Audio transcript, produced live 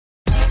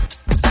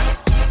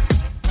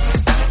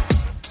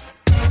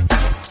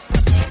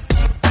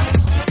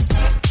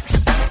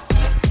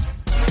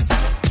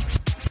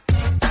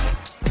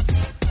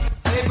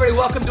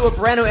to a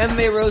brand new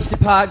MMA Roasted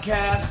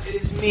podcast. It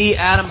is me,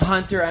 Adam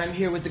Hunter. I'm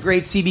here with the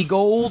great CB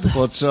Gold.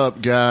 What's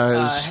up,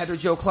 guys? Heather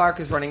Joe Clark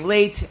is running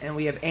late, and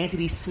we have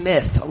Anthony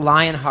Smith,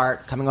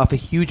 Lionheart, coming off a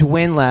huge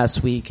win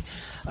last week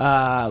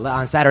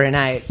on Saturday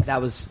night.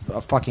 That was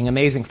a fucking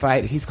amazing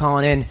fight. He's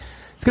calling in.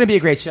 It's going to be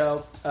a great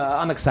show.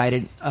 I'm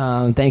excited.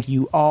 Thank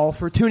you all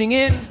for tuning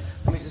in.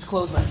 Let me just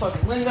close my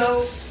fucking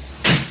window.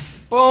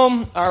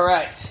 Boom. All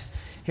right.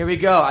 Here we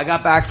go. I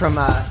got back from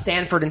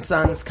Stanford and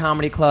Sons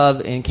Comedy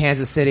Club in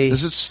Kansas City.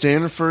 Is it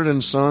Stanford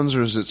and Sons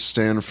or is it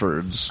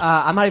Stanford's?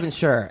 I'm not even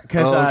sure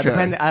because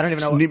I don't even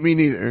know. Me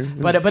neither.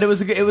 But it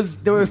was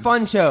there were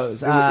fun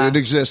shows. It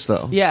exists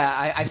though.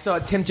 Yeah, I saw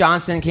Tim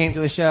Johnson came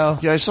to a show.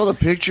 Yeah, I saw the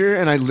picture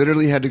and I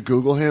literally had to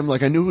Google him.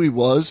 Like I knew who he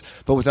was,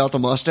 but without the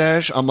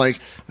mustache, I'm like,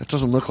 that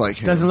doesn't look like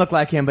him. Doesn't look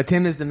like him, but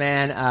Tim is the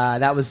man.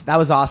 That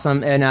was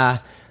awesome. And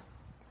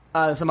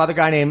some other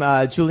guy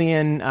named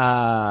Julian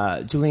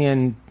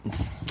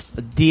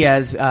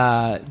Diaz,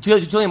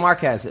 Julian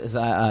Marquez,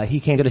 he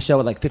came to the show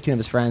with like 15 of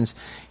his friends.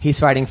 He's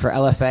fighting for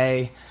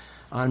LFA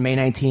on May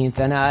 19th,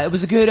 and it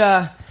was a good.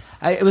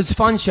 It was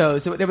fun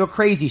shows. They were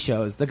crazy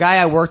shows. The guy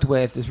I worked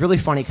with is really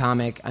funny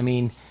comic. I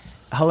mean,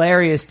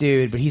 hilarious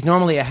dude, but he's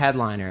normally a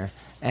headliner,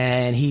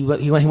 and he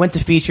went to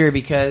feature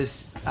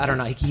because I don't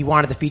know, he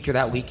wanted to feature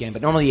that weekend,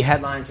 but normally he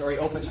headlines or he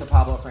opens for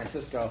Pablo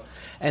Francisco,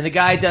 and the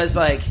guy does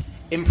like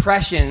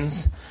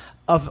impressions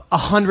of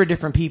 100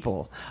 different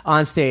people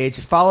on stage,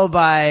 followed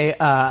by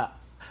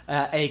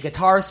a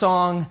guitar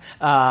song,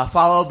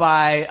 followed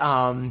by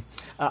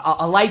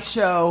a light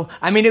show.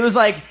 I mean, it was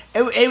like,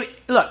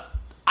 look,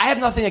 I have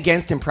nothing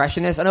against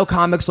impressionists. I know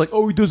comics like,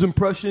 oh, he does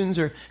impressions,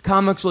 or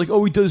comics like,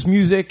 oh, he does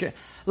music.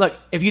 Look,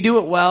 if you do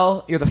it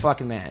well, you're the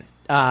fucking man.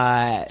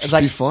 Just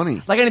like, be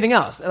funny. Like anything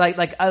else.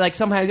 Like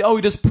sometimes, oh,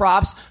 he does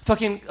props.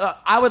 Fucking,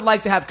 I would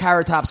like to have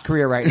Carrot Top's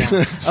career right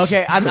now.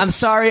 Okay, I'm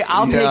sorry.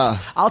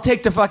 I'll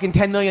take the fucking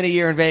 $10 million a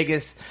year in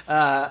Vegas.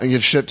 And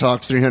get shit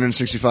talked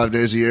 365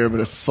 days a year,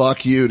 but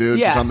fuck you, dude,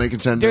 because I'm making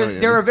 $10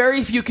 million. There are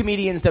very few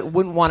comedians that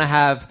wouldn't want to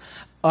have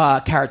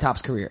Carrot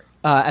Top's career.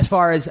 As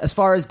far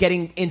as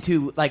getting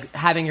into like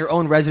having your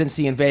own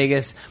residency in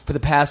Vegas for the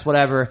past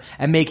whatever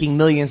and making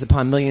millions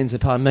upon millions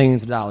upon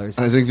millions of dollars.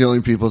 I think the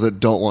only people that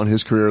don't want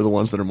his career are the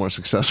ones that are more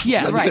successful.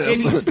 Yeah, right.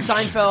 Maybe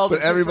Seinfeld. But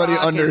everybody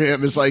under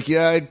him is like,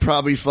 yeah, I'd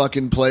probably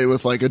fucking play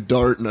with like a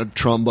dart and a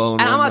trombone.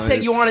 And I'm not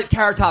saying you wanted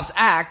Carrot Top's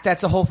act.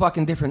 That's a whole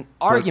fucking different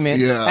argument.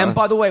 Yeah. And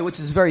by the way,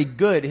 which is very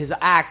good. His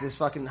act is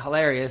fucking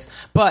hilarious.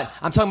 But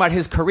I'm talking about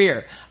his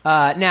career.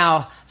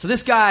 Now, so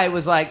this guy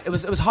was like, it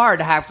was hard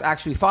to have to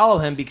actually follow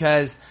him because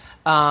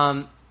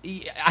I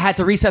had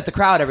to reset the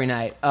crowd every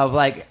night of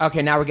like,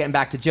 okay, now we're getting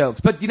back to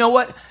jokes. But you know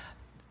what?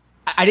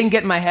 I didn't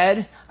get in my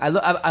head.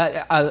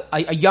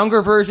 A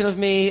younger version of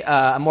me,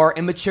 a more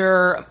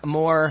immature, a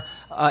more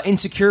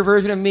insecure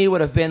version of me would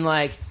have been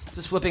like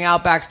just flipping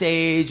out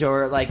backstage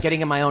or like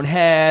getting in my own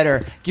head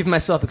or giving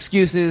myself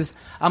excuses.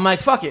 I'm like,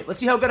 fuck it. Let's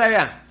see how good I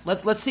am.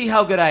 Let's see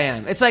how good I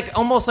am. It's like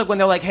almost like when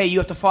they're like, hey, you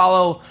have to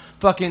follow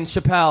fucking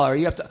Chappelle, or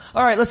you have to.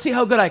 All right, let's see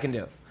how good I can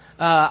do.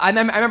 I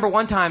remember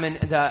one time in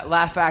the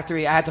Laugh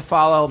Factory, I had to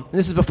follow.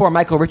 This is before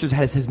Michael Richards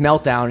had his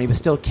meltdown. And he was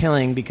still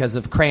killing because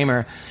of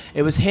Kramer.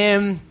 It was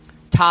him,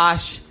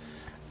 Tosh,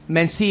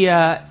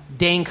 Mencia,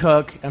 Dane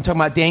Cook. I'm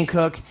talking about Dane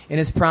Cook in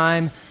his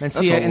prime,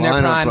 Mencia in their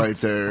prime, right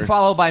there.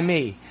 Followed by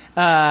me.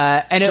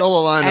 And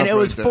still a lineup, and it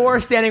was right 4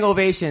 standing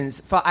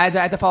ovations. I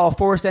had to follow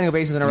 4 standing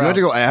ovations in a row. You had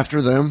to go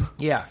after them?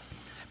 Yeah.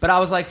 But I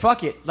was like,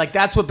 fuck it. Like,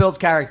 that's what builds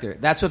character.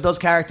 That's what builds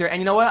character. And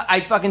you know what?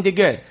 I fucking did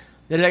good.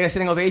 Did I get a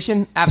standing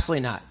ovation?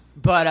 Absolutely not.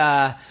 But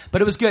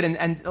it was good,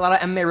 and a lot of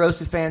MMA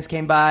Roasted fans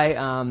came by.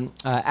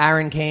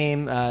 Aaron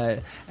came,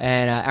 and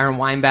Aaron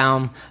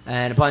Weinbaum,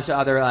 and a bunch of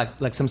other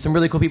like some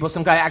really cool people.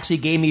 Some guy actually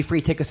gave me free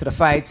tickets to the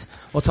fights.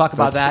 We'll talk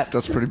about that.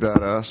 That's pretty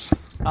badass.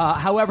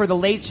 However, the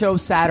late show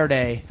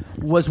Saturday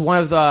was one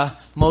of the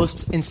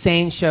most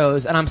insane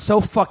shows, and I'm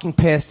so fucking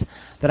pissed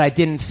that I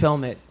didn't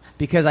film it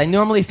because I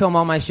normally film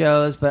all my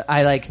shows, but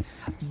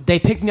they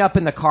picked me up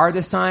in the car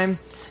this time,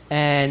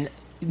 and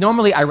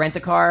normally I rent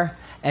a car.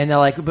 And they're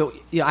like, but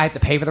I have to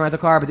pay for the rental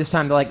car. But this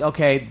time they're like,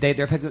 okay,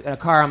 they're picking up a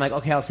car. I'm like,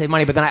 okay, I'll save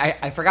money. But then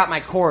I forgot my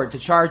cord to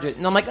charge it.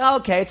 And I'm like, oh,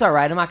 okay, it's all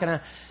right. I'm not going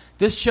to.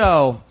 This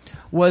show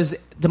was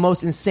the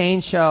most insane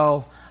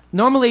show.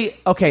 Normally,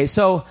 okay,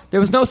 so there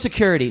was no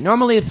security.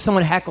 Normally, if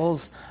someone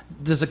heckles,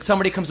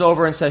 somebody comes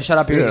over and says, shut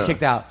up, you're going to get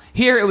kicked out.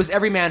 Here, it was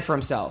every man for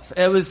himself.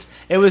 It was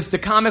the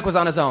comic was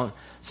on his own.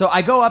 So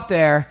I go up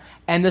there,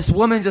 and this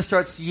woman just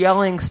starts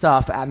yelling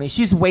stuff at me.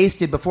 She's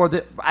wasted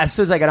as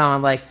soon as I get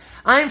on, like,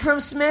 I'm from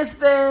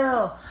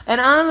Smithville,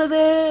 and I'm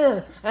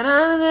there, and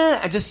I'm there.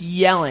 And just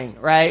yelling,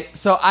 right?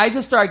 So I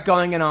just start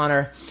going in on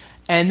her,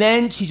 and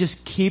then she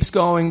just keeps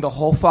going the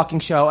whole fucking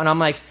show, and I'm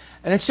like,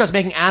 and then she starts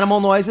making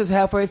animal noises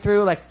halfway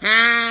through, like,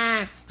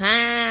 ah,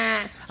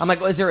 ah. I'm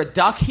like, is there a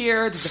duck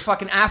here? Did the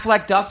fucking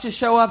Affleck duck just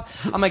show up?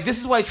 I'm like, this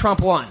is why Trump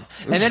won.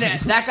 And then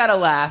that got a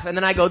laugh, and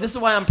then I go, this is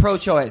why I'm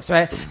pro-choice,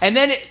 right? And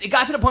then it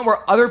got to the point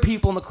where other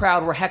people in the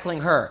crowd were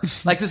heckling her.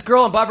 Like this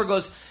girl above her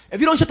goes, if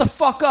you don't shut the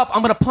fuck up,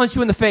 I'm going to punch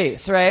you in the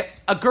face, right?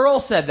 A girl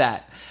said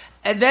that.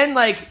 And then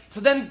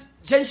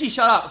then she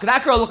shut up. 'Cause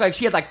that girl looked like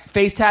she had like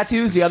face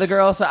tattoos, the other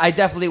girl, so I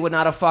definitely would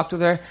not have fucked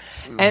with her.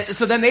 And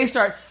so then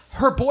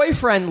her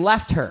boyfriend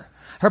left her.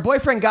 Her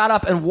boyfriend got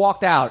up and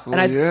walked out. And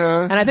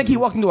I think he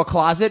walked into a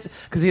closet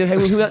because he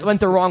went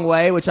the wrong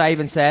way, which I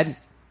even said.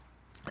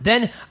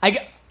 Then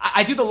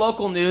I do the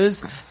local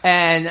news,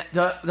 and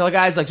the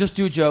guy's like, just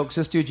do jokes.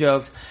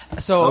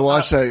 So I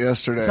watched that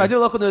yesterday. So I do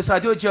local news. So I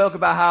do a joke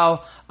about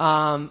how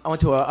I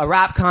went to a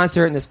rap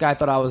concert, and this guy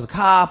thought I was a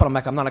cop. And I'm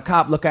like, I'm not a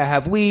cop. Look, I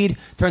have weed.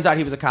 Turns out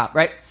he was a cop,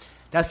 right?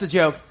 That's the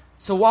joke.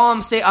 So while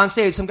I'm on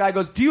stage, some guy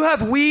goes, do you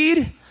have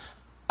weed?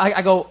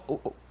 I go,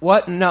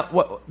 what? No,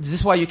 what? Is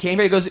this why you came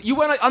here? He goes, you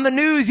went on the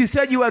news. You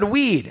said you had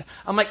weed.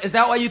 I'm like, is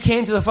that why you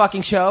came to the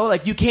fucking show?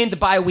 Like, you came to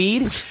buy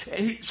weed?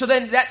 So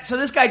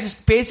this guy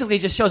just basically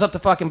just shows up to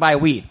fucking buy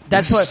weed.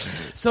 That's what.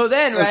 So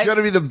then, right? That's got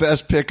to be the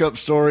best pickup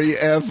story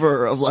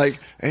ever. Of like,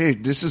 hey,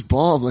 this is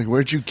bomb. Like,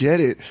 where'd you get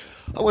it?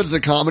 I went to the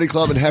comedy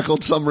club and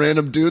heckled some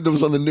random dude that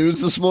was on the news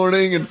this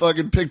morning and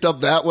fucking picked up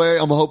that way.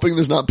 I'm hoping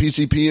there's not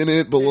PCP in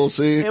it, but we'll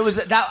see. It was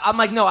that. I'm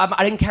like, no, I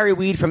didn't carry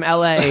weed from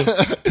L.A.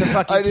 to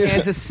fucking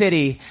Kansas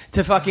City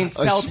to fucking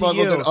sell to you. I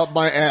smuggled it up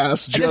my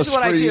ass just for you. This is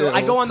what I do.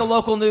 I go on the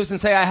local news and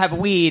say I have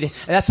weed, and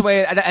that's the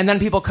way. And then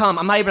people come.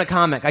 I'm not even a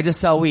comic. I just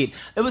sell weed.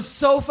 It was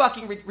so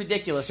fucking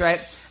ridiculous,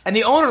 right? And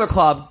the owner of the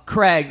club,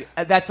 Craig,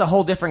 that's a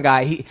whole different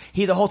guy.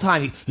 He the whole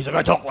time he's like,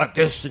 I talk like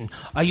this, and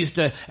I used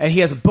to, and he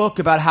has a book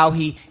about how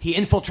he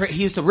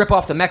used to rip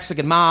off the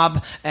Mexican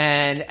mob,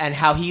 and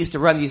how he used to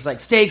run these like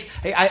stakes.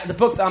 The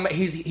book's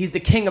he's the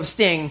king of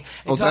Sting.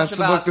 Oh, that's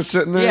the book that's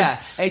sitting there?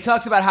 Yeah, and he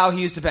talks about how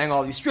he used to bang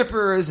all these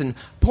strippers and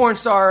porn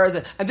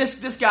stars, and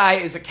this guy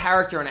is a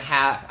character and a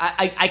half.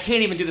 I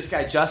can't even do this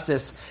guy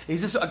justice.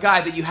 He's just a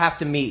guy that you have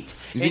to meet.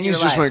 You think he's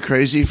just went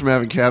crazy from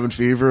having cabin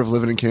fever of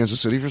living in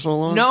Kansas City for so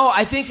long? No,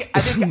 I think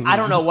I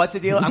don't know what the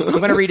deal. I'm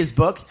going to read his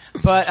book,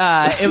 but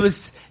it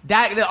was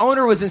that the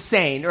owner was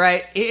insane,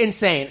 right?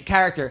 Insane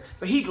character,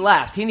 but he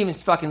left. He didn't even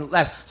fucking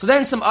left. So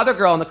then some other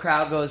girl in the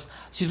crowd goes.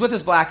 She's with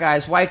this black guy,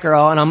 this white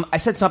girl, and I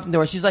said something to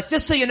her. She's like,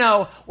 "Just so you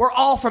know, we're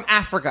all from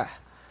Africa."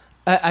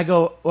 I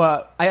go,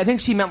 well, I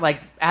think she meant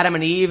like Adam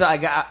and Eve. I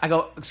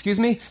go, excuse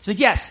me? She's like,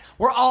 yes,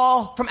 we're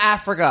all from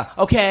Africa.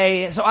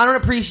 Okay, so I don't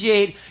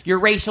appreciate your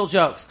racial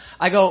jokes.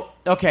 I go,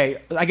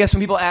 okay, I guess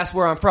when people ask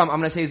where I'm from, I'm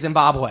going to say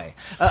Zimbabwe.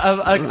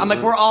 I'm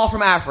like, we're all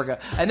from Africa.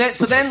 And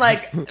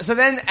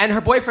then and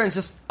her boyfriend's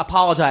just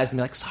apologized to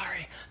me, like,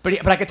 sorry.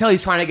 But I could tell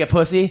he's trying to get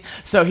pussy,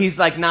 so he's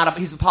like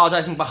he's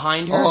apologizing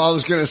behind her. Oh, I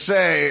was gonna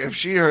say if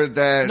she heard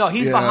that. No,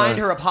 he's behind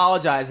her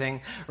apologizing,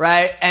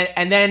 right?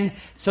 And then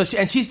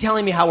she's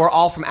telling me how we're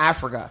all from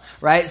Africa,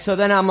 right? So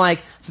then I'm like,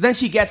 so then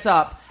she gets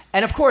up.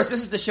 And of course,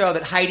 this is the show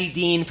that Heidi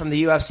Dean from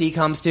the UFC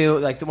comes to,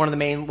 like one of the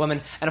main women.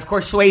 And of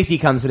course,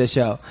 Swayze comes to the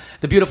show.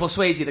 The beautiful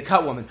Swayze, the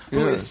cut woman,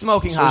 who is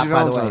smoking hot,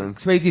 by the way.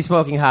 Swayze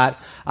smoking hot.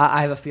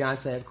 I have a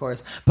fiance, of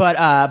course,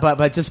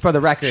 but just for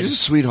the record, she's a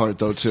sweetheart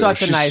though too.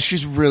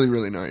 She's really,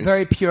 really nice.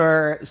 Very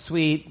pure,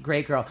 sweet,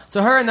 great girl.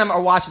 So her and them are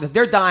watching this.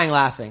 They're dying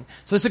laughing.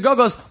 So this girl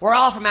goes, "We're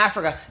all from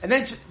Africa," and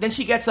then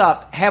she gets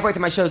up halfway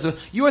through my show. So,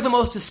 "You are the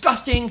most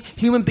disgusting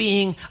human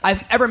being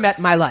I've ever met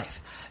in my life."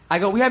 I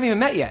go, we haven't even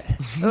met yet.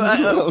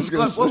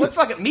 What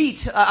fucking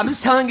meet? I'm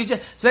just telling you. So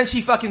then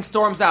she fucking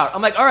storms out.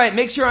 I'm like, all right,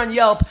 make sure on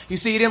Yelp you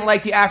say you didn't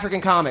like the African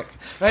comic,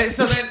 right?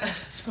 So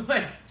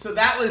then, so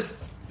that was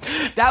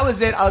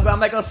it. I'm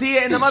like, I'll see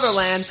you in the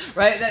motherland,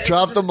 right?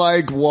 Drop the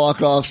mic,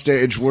 walk off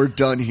stage. We're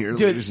done here,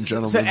 dude, ladies and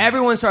gentlemen. So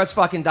everyone starts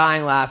fucking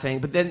dying laughing,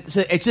 but then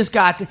so it just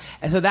got to,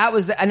 and so that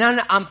was, and then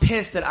I'm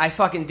pissed that I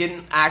fucking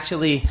didn't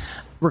actually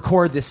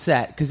record this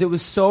set because it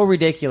was so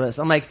ridiculous.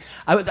 I'm like,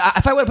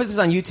 if I would have put this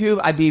on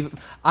YouTube,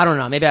 I don't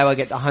know, maybe I would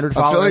get 100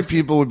 followers. I feel like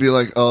people would be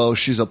like, oh,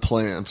 she's a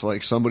plant.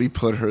 Like somebody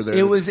put her there.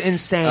 It was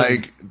insane.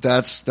 Like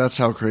that's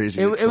how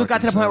crazy it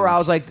got to the point where I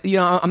was like,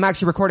 I'm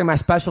actually recording my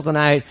special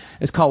tonight.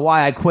 It's called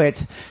Why I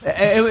Quit.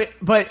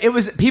 But it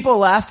was, people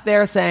left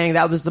there saying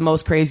that was the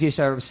most craziest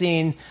show I've ever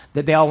seen,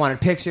 that they all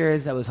wanted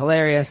pictures. That was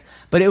hilarious.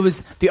 But it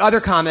was the other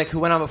comic who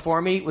went on before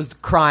me was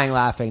crying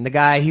laughing. The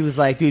guy, he was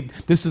like, dude,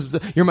 this is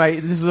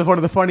one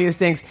of the funniest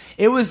things.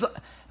 It was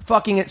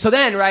fucking. So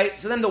then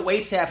the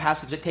wait staff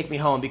has to take me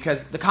home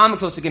because the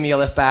comic's supposed to give me a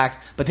lift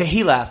back, but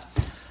he left.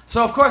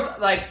 So of course,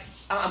 like,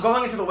 I'm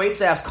going into the wait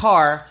staff's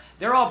car.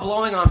 They're all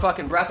blowing on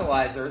fucking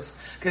breathalyzers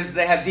because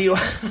they have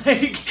DUI.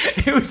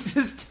 Like, it was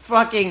just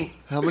fucking.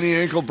 How many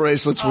ankle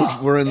bracelets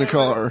were in the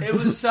car? It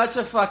was such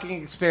a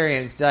fucking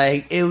experience.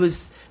 Like, it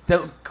was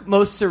the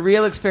most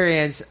surreal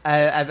experience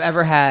I've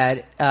ever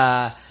had.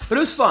 But it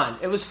was fun.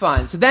 It was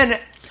fun. So then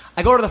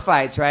I go to the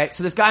fights, right?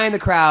 So this guy in the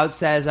crowd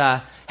says,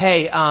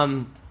 hey,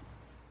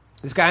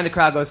 this guy in the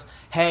crowd goes,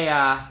 hey,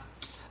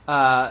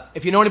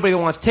 if you know anybody that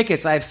wants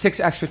tickets, I have 6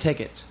 extra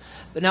tickets.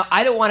 But now,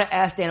 I don't want to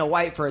ask Dana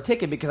White for a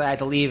ticket because I had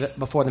to leave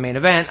before the main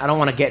event. I don't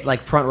want to get,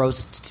 like, front row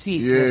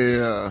seats.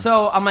 Yeah.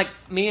 So I'm like,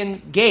 me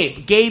and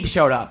Gabe. Gabe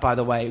showed up, by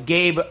the way.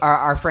 Gabe,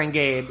 our friend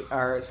Gabe,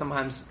 our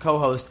sometimes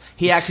co-host,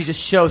 he actually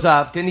just shows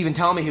up, didn't even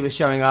tell me he was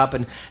showing up.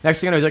 And next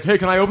thing I know, he's like, hey,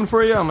 can I open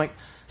for you? I'm like,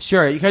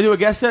 Sure. You can I do a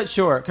guest set?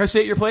 Sure. Can I stay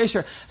at your place?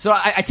 Sure. So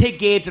I take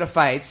Gabe to the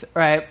fights,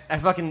 right?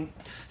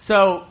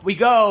 So we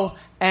go,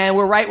 and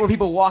we're right where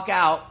people walk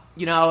out,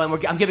 and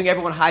I'm giving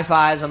everyone high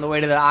fives on the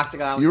way to the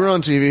octagon. You were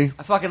on TV.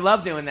 I fucking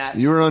love doing that.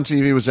 You were on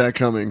TV with Zach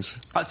Cummings.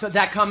 So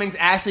Zach Cummings,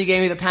 Ashley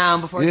gave me the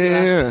pound before she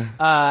left.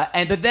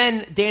 But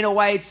then Dana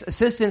White's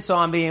assistant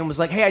saw me and was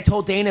like, hey, I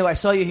told Dana I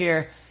saw you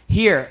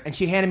here. And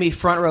she handed me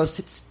front row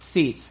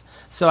seats.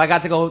 So I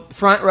got to go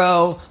front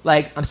row,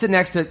 like I'm sitting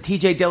next to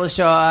TJ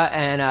Dillashaw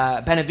and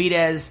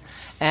Benavidez,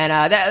 and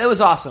that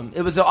was awesome.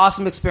 It was an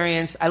awesome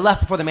experience. I left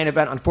before the main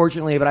event,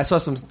 unfortunately, but I saw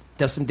some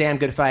damn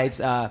good fights.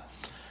 There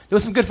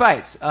was some good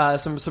fights,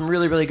 some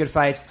really really good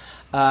fights,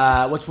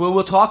 which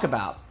we'll talk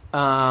about.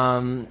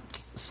 Now,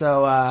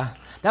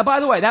 by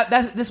the way,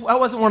 that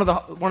wasn't one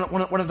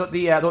of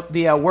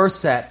the worst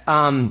set.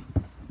 One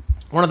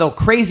of the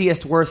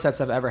craziest worst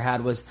sets I've ever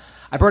had was.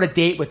 I brought a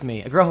date with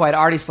me, a girl who I'd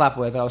already slept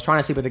with. I was trying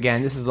to sleep with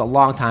again. This is a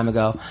long time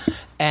ago.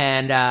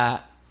 And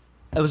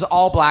it was an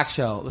all-black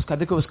show. I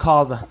think it was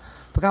called, I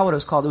forgot what it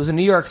was called. It was in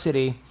New York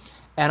City.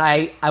 And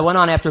I went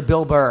on after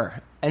Bill Burr.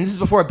 And this is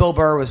before Bill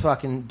Burr was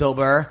fucking Bill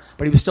Burr,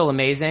 but he was still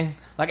amazing.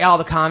 Like all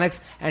the comics.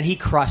 And he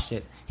crushed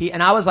it.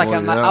 I was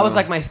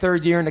like my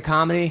third year into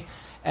comedy.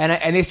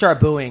 And they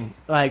start booing.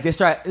 This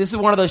is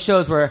one of those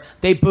shows where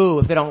they boo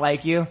if they don't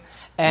like you.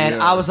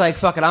 And I was like,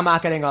 fuck it, I'm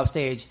not getting off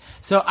stage.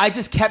 So I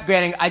just kept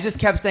staying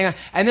on.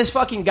 And this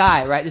fucking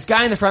guy, right, this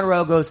guy in the front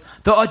row goes,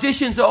 the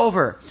audition's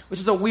over,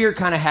 which is a weird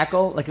kind of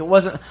heckle. Like it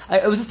was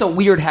just a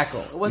weird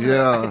heckle. It wasn't,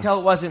 I could tell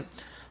it wasn't.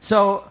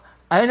 So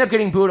I ended up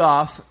getting booed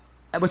off,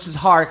 which was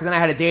hard because then I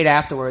had a date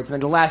afterwards. And then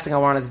the last thing I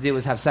wanted to do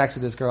was have sex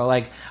with this girl.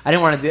 Like, I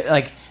didn't want to do,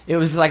 like, it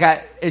was like,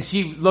 and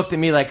she looked at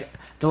me like,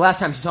 the last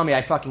time she told me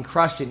I fucking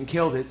crushed it and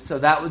killed it. So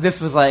this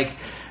was like,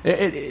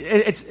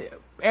 it's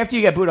after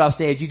you get booed off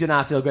stage, you do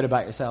not feel good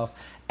about yourself.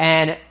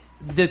 And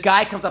the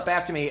guy comes up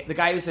after me, the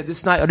guy who said, this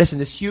is not audition,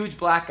 this huge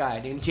black guy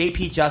named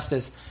J.P.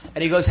 Justice.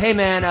 And he goes, hey,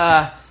 man,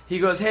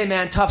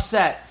 tough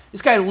set.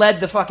 This guy led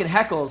the fucking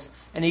heckles.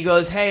 And he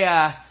goes,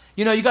 hey,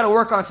 you got to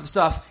work on some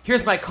stuff.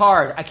 Here's my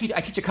card. I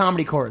teach a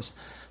comedy course.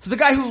 So the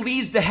guy who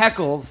leads the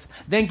heckles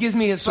then gives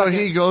me his fucking... So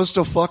he goes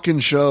to fucking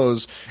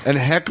shows and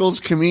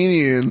heckles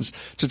comedians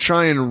to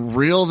try and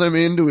reel them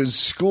into his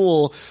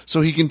school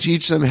so he can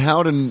teach them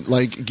how to,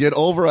 like, get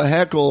over a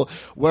heckle,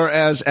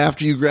 whereas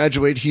after you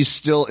graduate, he's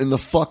still in the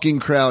fucking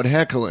crowd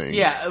heckling.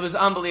 Yeah, it was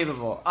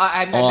unbelievable.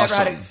 I've awesome.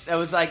 never had it. It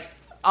was, like,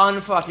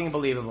 unfucking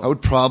believable. I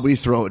would probably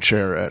throw a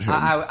chair at him.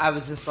 I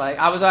was just like...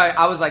 I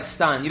was like,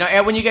 stunned.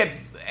 And when you get...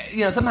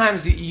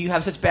 sometimes you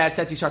have such bad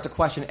sets, you start to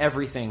question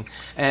everything,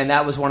 and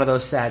that was one of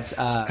those sets.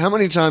 How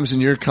many times in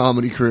your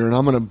comedy career, and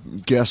I'm going to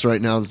guess right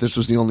now that this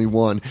was the only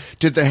one,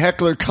 did the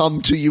heckler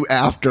come to you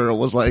after and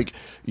was like,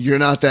 you're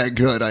not that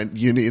good,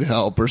 you need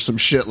help, or some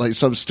shit, like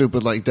some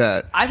stupid like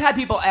that? I've had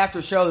people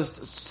after shows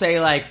say,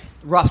 like,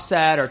 rough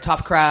set or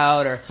tough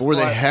crowd or... But were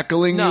they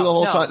heckling you the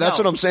whole time? That's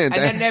what I'm saying.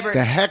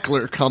 The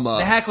heckler come up.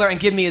 The heckler and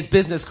give me his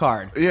business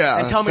card. Yeah.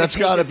 And tell me that's to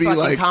take gotta this be fucking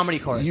like, comedy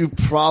course. You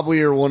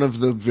probably are one of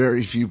the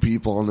very few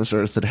people on this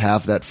earth that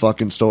have that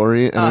fucking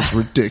story, and it's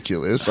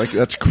ridiculous. Like,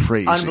 that's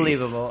crazy.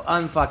 Unbelievable.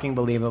 Unfucking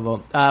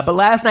believable. But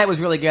last night was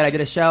really good. I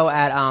did a show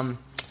at...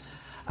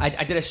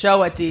 I did a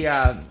show at the...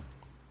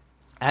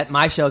 at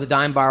my show, the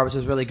Dime Bar, which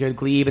was really good.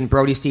 Glebe and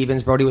Brody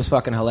Stevens. Brody was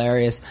fucking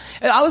hilarious.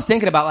 And I was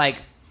thinking about, like,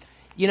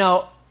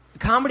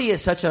 comedy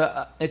is such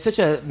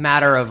a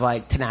matter of,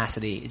 like,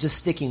 tenacity, just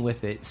sticking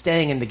with it,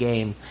 staying in the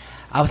game.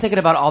 I was thinking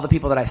about all the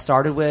people that I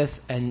started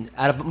with, and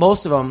out of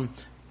most of them,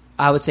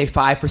 I would say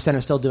 5%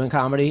 are still doing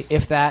comedy,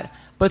 if that.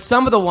 But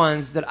some of the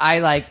ones that I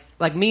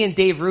like me and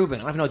Dave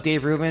Rubin. I don't know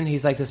Dave Rubin.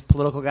 He's like this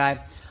political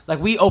guy. Like,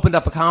 we opened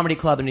up a comedy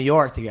club in New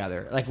York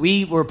together. Like,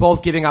 we were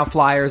both giving out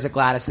flyers at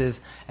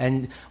Gladys's,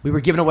 and we were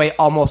giving away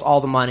almost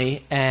all the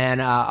money. And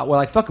we're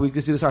like, fuck it, we can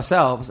just do this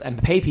ourselves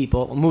and pay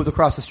people. We moved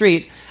across the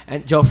street,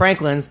 and Joe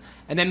Franklin's.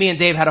 And then me and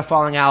Dave had a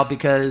falling out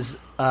because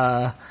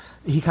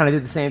he kind of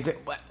did the same thing.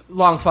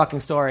 Long fucking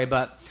story,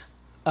 but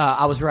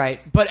I was right.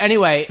 But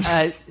anyway,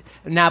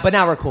 now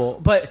we're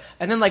cool.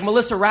 And then, like,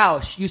 Melissa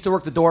Rauch used to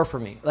work the door for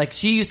me. Like,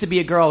 she used to be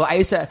a girl. I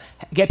used to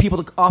get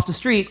people off the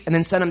street and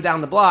then send them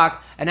down the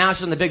block. And now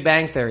she's on the Big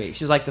Bang Theory.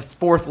 She's like the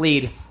fourth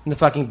lead in the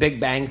fucking Big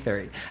Bang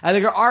Theory. I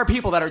think there are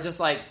people that are just,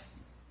 like,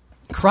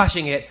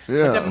 crushing it.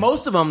 Yeah. But that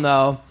most of them,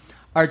 though,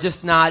 are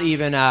just not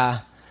even...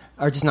 are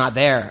just not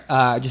there.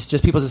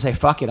 Just people just say,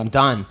 fuck it, I'm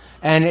done.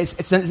 And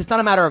it's not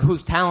a matter of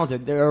who's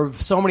talented. There are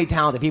so many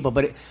talented people,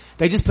 but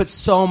they just put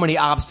so many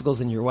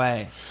obstacles in your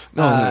way.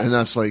 No, and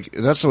that's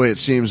the way it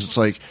seems.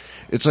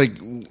 It's like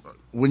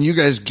when you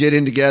guys get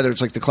in together,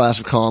 it's like the class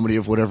of comedy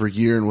of whatever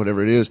year and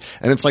whatever it is,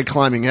 and it's like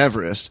climbing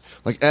Everest.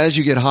 Like, as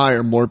you get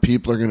higher, more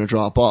people are going to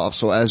drop off.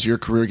 So as your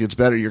career gets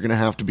better, you're going to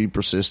have to be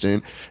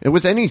persistent, and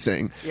with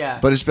anything. Yeah.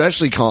 But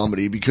especially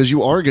comedy, because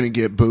you are going to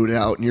get booed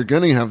out, and you're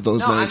going to have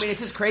those nights. I mean,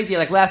 it's just crazy.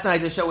 Like, last night I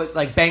did a show with,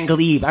 like, Ben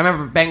Glebe. I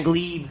remember Ben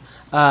Glebe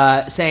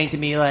saying to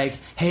me like,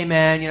 "Hey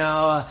man,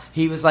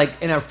 he was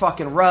like in a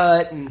fucking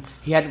rut and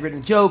he hadn't written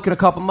a joke in a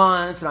couple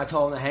months, and I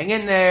told him to hang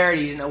in there. And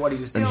he didn't know what he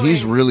was doing. And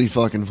he's really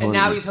fucking funny. And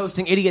now he's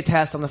hosting Idiot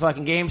Test on the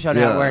fucking Game Show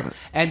Network.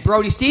 And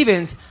Brody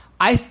Stevens,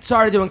 I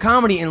started doing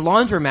comedy in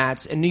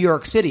laundromats in New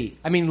York City.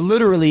 I mean,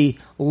 literally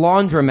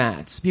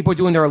laundromats. People were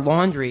doing their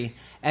laundry."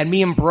 And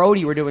me and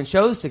Brody were doing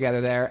shows together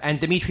there. And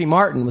Dimitri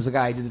Martin was the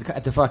guy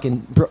at the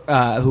fucking,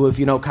 who, if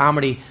you know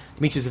comedy,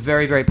 Dimitri's a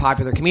very, very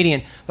popular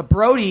comedian. But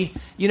Brody,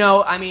 we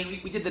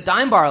did the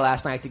Dime Bar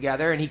last night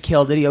together, and he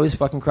killed it. He always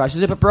fucking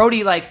crushes it. But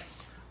Brody,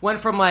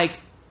 went from,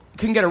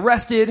 couldn't get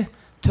arrested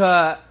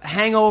to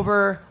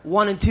Hangover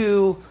 1 and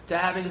 2 to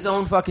having his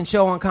own fucking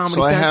show on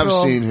Comedy Central. So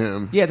I have seen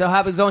him. Yeah, to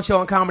having his own show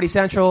on Comedy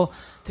Central.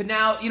 To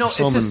now,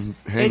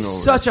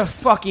 it's such a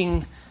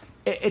fucking,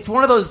 it's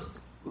one of those,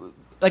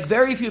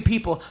 very few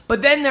people.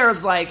 But then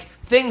there's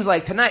things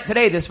like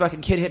today this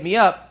fucking kid hit me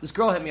up. This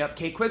girl hit me up,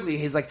 Kate Quigley.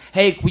 He's like,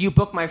 "Hey, will you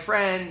book my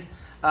friend?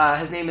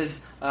 His name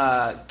is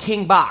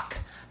King Bach."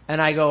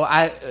 And I go,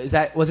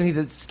 wasn't he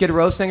the Skid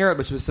Row singer,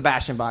 which was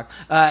Sebastian Bach?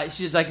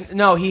 She's like,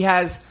 "No, he's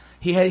a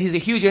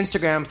huge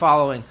Instagram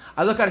following."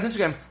 I look at his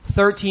Instagram,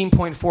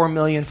 13.4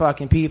 million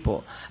fucking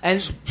people. And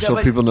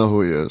so people know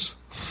who he is.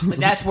 But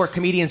that's where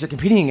comedians are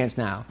competing against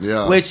now.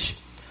 Yeah. Which,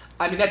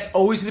 that's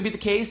always going to be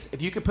the case.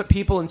 If you could put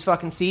people in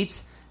fucking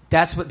seats,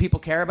 that's what people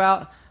care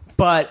about.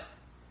 But,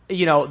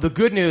 the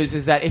good news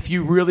is that if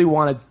you really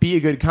want to be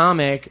a good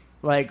comic,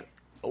 like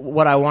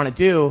what I want to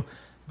do,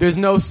 there's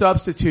no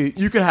substitute.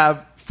 You could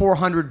have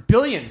 400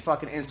 billion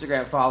fucking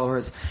Instagram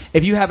followers.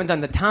 If you haven't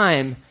done the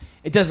time,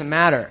 it doesn't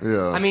matter.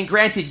 Yeah.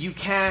 Granted, you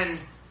can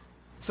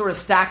sort of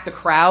stack the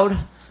crowd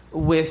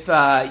with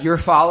your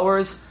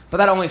followers, but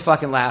that only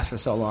fucking lasts for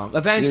so long.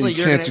 Eventually,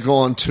 you can't go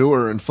on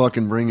tour and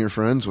fucking bring your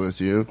friends with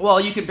you. Well,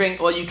 you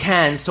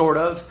can sort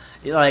of.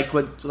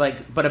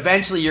 But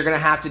eventually you're going to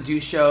have to do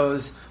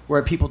shows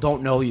where people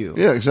don't know you.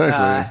 Yeah,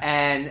 exactly.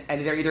 And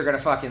they're either going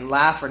to fucking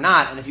laugh or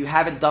not. And if you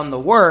haven't done the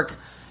work,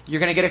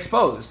 you're going to get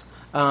exposed.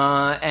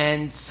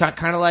 And so,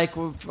 kind of like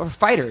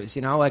fighters,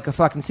 like a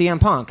fucking CM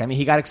Punk.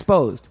 He got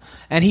exposed.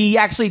 And he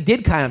actually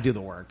did kind of do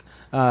the work.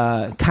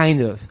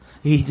 Kind of.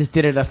 He just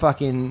did it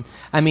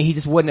he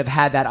just wouldn't have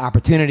had that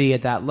opportunity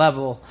at that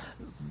level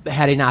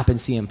had he not been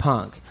CM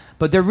Punk.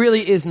 But there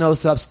really is no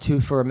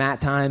substitute for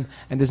mat time,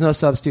 and there's no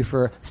substitute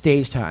for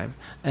stage time.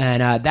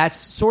 And that's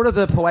sort of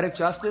the poetic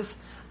justice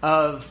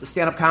of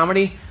stand-up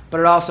comedy, but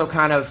it also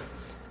kind of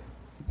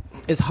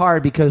is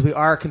hard because we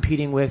are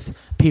competing with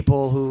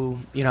people who,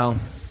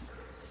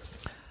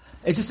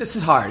 it's just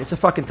hard. It's a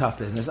fucking tough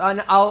business.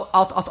 And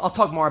I'll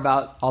talk more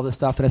about all this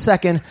stuff in a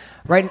second.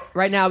 Right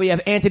now we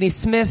have Anthony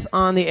Smith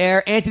on the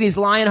air. Anthony's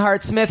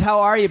Lionheart Smith.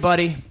 How are you,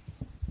 buddy?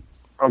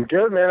 I'm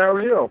good, man. How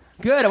are you?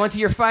 Good. I went to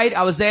your fight.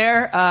 I was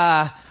there.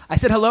 I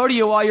said hello to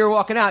you while you were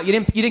walking out. You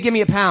didn't give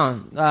me a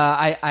pound.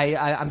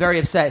 I'm very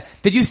upset.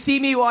 Did you see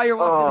me while you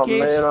were walking in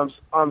the cage? Oh man,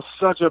 I'm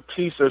such a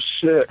piece of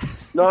shit.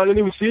 No, I didn't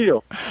even see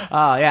you.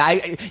 Oh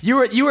yeah,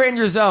 you were in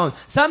your zone.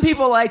 Some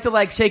people like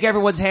to shake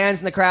everyone's hands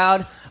in the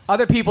crowd.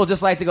 Other people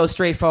just like to go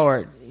straight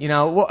forward.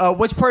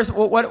 Which person?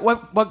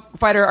 What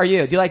fighter are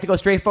you? Do you like to go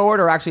straight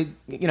forward or actually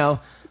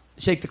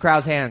shake the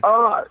crowd's hands?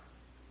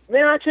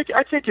 Man, I take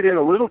it in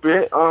a little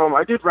bit.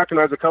 I did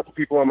recognize a couple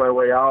people on my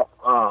way out,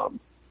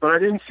 but I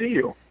didn't see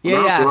you.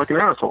 Yeah. I feel like an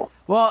asshole.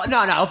 Well, no,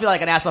 I don't feel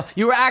like an asshole.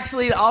 You were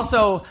actually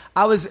also,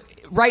 I was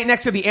right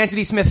next to the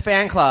Anthony Smith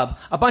fan club.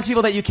 A bunch of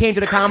people that you came to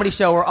the comedy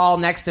show were all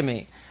next to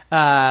me.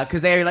 Because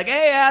they were like,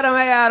 hey,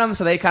 Adam.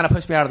 So they kind of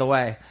pushed me out of the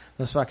way.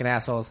 Those fucking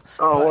assholes.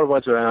 Oh, what a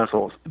bunch of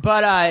assholes.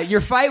 But your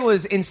fight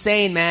was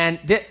insane, man.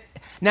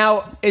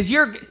 Now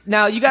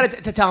you got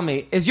to tell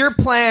me, is your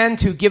plan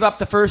to give up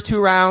the first 2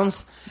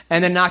 rounds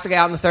and then knock the guy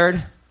out in the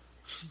third?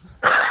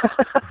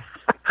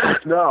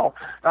 No,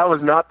 that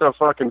was not the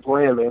fucking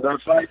plan, man.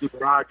 That fight did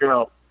not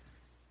go.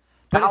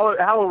 How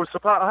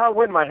it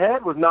went in my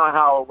head was not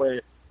how it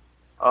went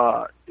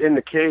in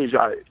the cage.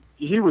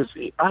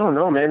 I don't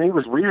know, man. He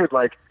was weird.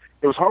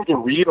 It was hard to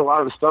read a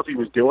lot of the stuff he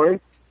was doing,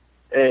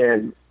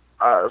 and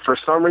for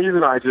some reason,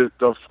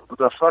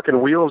 the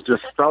fucking wheels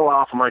just fell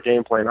off of my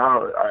game plan.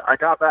 I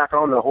got back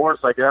on the horse,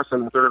 I guess,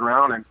 in the third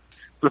round, and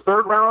the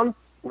third round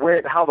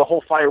went how the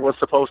whole fight was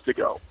supposed to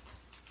go.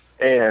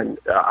 And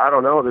I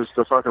don't know,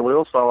 the fucking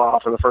wheels fell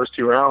off in the first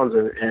 2 rounds,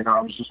 and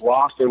I was just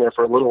lost in there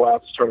for a little while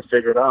just trying to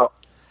figure it out.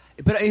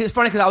 But it's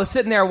funny because I was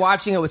sitting there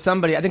watching it with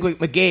somebody, I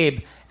think with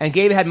Gabe, and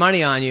Gabe had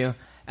money on you,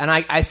 and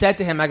I said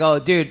to him, I go,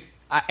 dude,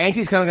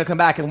 Anthony's going to come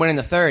back and win in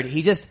the third.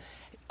 He just,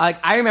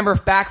 I remember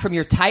back from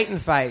your Titan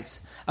fights,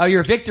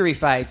 your victory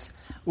fights,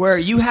 where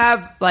you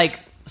have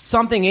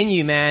something in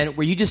you, man,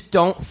 where you just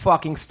don't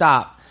fucking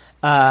stop.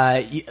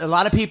 A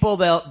lot of people,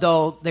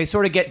 they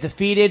sort of get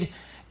defeated.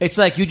 It's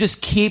like you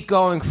just keep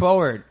going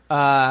forward.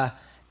 And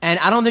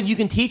I don't think you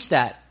can teach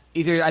that.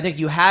 Either I think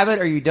you have it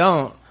or you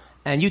don't.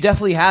 And you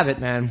definitely have it,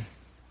 man.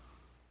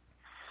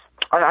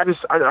 I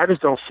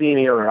just don't see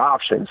any other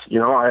options.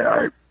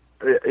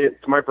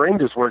 My brain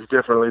just works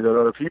differently than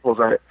other people's.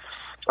 I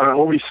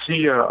always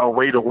see a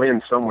way to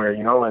win somewhere,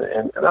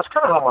 and that's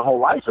kind of how my whole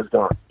life has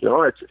gone.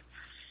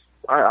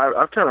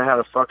 I've kind of had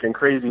a fucking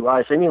crazy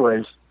life,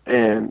 anyways,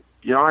 and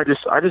you know, I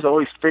just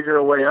always figure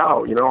a way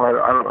out. You know,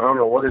 I don't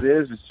know what it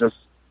is. It's just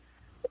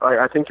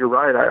I think you're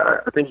right.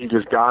 I think you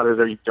just got it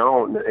or you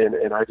don't,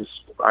 and I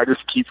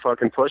just keep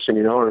fucking pushing.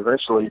 You know, and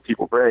eventually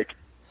people break.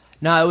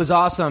 No, it was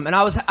awesome, and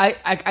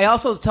I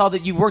also was told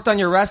that you worked on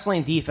your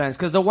wrestling defense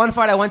because the one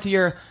fight I went to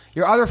your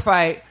other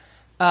fight.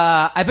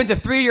 I've been to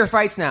 3 of your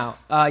fights now.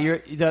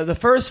 The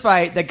first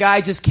fight, the guy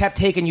just kept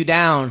taking you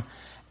down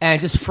and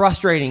just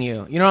frustrating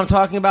you. You know what I'm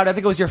talking about? I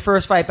think it was your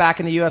first fight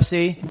back in the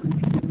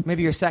UFC.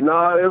 Maybe your second.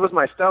 No, that was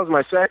my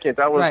second.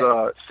 That was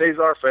right.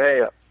 Cesar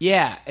Ferreira.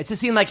 Yeah, it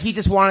just seemed like he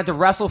just wanted to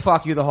wrestle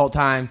fuck you the whole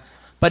time.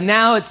 But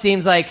now it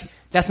seems like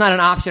that's not an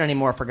option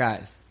anymore for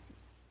guys.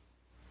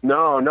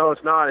 No,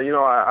 it's not. You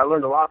know, I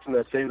learned a lot from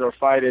that Cesar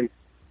fight, and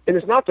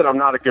it's not that I'm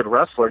not a good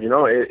wrestler. You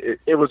know,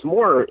 it was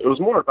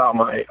more about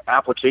my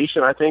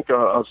application. I think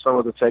of some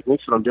of the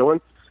techniques that I'm doing.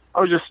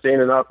 I was just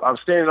standing up. I was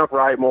standing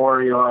upright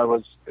more. You know, I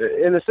was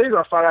in the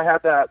Cesar fight. I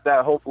had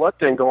that whole blood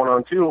thing going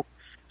on too,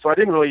 so I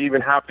didn't really even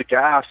have the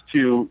gas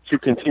to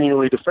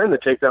continually defend the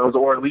takedowns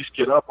or at least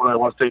get up when I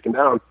was taken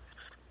down.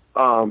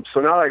 So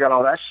now that I got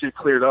all that shit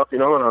cleared up, you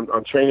know, and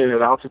I'm training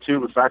at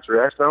altitude with Factory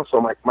X now, so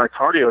my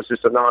cardio is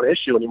just a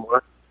non-issue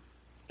anymore.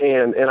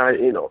 And I,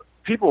 you know,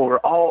 people were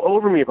all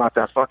over me about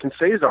that fucking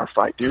Cesar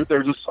fight, dude.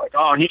 They're just like,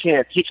 oh, he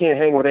can't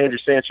hang with Andrew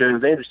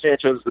Sanchez. Andrew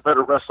Sanchez is the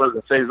better wrestler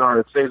than Cesar,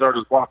 and Cesar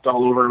just walked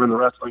all over him in the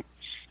wrestling.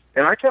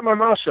 And I kept my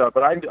mouth shut,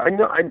 but I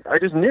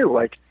just knew,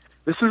 like,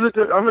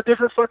 I'm a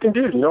different fucking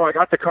dude. You know, I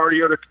got the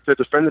cardio to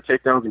defend the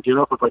takedowns and get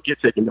up if I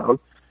get taken down.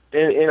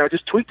 And I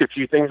just tweaked a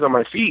few things on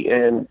my feet.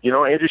 And, you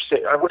know, Andrew,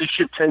 I would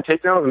shoot 10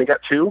 takedowns, and he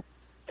got 2.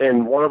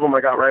 And one of them I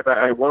got right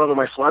back. One of them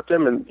I swept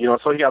him, and, you know,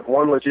 so he got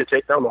 1 legit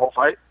takedown the whole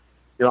fight.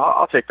 You know,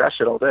 I'll take that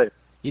shit all day.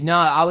 You know,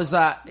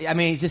 I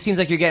mean, it just seems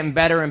like you're getting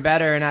better and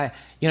better. And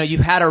you've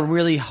had a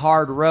really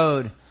hard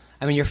road.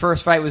 I mean, your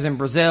first fight was in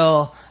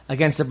Brazil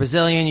against a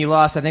Brazilian. You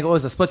lost, I think it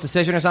was a split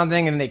decision or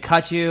something, and they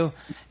cut you.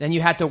 Then you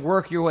had to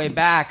work your way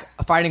back,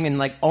 fighting in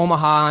like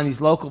Omaha on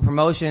these local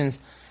promotions,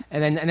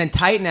 and then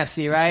Titan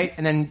FC, right?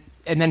 And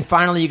then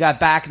finally you got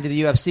back into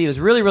the UFC. It was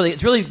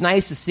it's really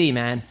nice to see,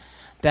 man,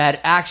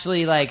 that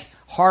actually like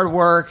hard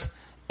work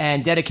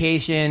and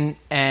dedication,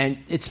 and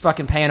it's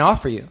fucking paying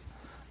off for you.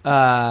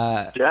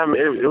 Yeah, I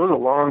mean, it was a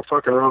long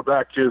fucking road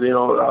back too. You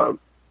know,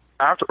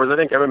 afterwards, I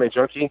think MMA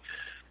Junkie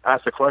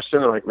asked the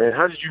question, like, man,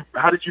 how did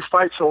you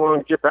fight so long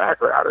to get back?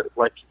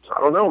 Like, I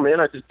don't know,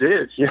 man. I just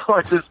did. You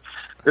know,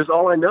 that's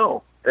all I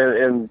know,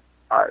 and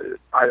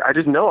I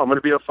just know I'm going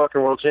to be a fucking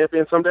world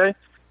champion someday,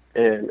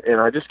 and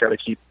I just got to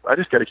keep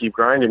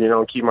grinding, you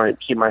know, and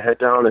keep my head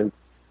down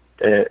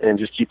and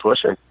just keep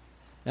pushing.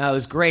 No, it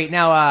was great.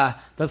 Now,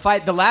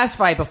 the last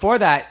fight before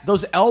that,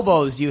 those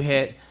elbows you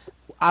hit.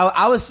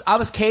 I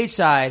was cage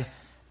side,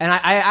 and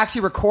I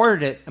actually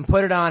recorded it and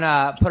put it on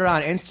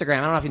Instagram.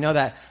 I don't know if you know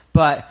that,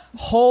 but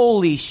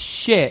holy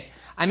shit!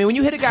 I mean, when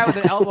you hit a guy with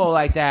an elbow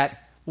like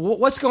that,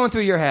 what's going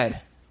through your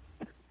head?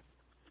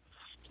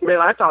 Man,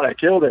 I thought I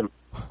killed him.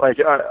 Like,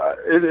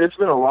 it's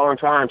been a long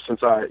time since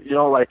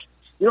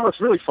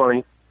it's really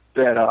funny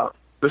that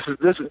this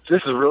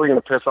is really going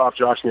to piss off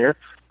Josh Neer,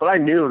 but I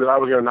knew that I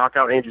was going to knock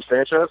out Andrew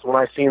Sanchez when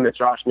I seen that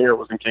Josh Neer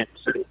was in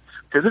Kansas City.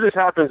 Because it just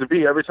happens to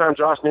be every time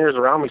Josh Neer is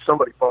around me,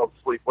 somebody falls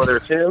asleep, whether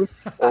it's him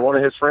or one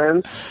of his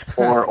friends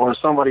or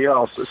somebody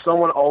else.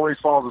 Someone always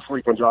falls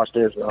asleep when Josh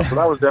Neer is around. So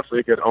that was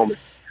definitely a good omen.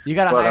 You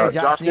got to hire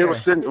Josh Neer.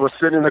 Was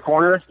sitting in the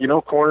corner, you know,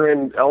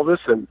 cornering Elvis,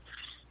 and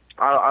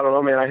I don't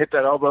know, man. I hit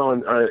that elbow,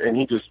 and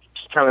he just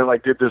kind of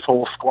like did this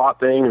whole squat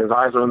thing, and his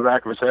eyes are in the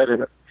back of his head,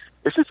 and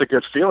it's just a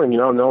good feeling, you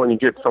know, knowing you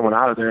get someone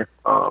out of there.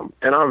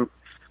 And I'm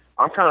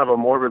kind of a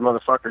morbid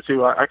motherfucker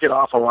too. I get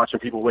off on watching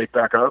people wake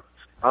back up.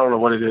 I don't know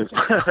what it is.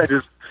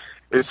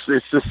 It's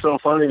just so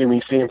funny to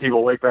me seeing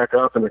people wake back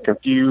up and they're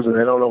confused and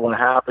they don't know what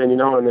happened, you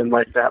know. And then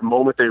like that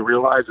moment they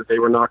realize that they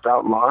were knocked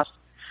out and lost,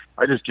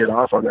 I just get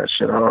off on that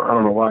shit. I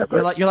don't know why.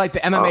 But you're like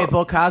the MMA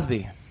Bill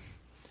Cosby.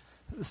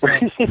 So.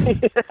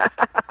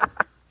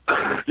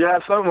 Yeah,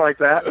 something like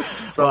that.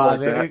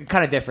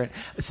 Kind of different.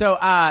 So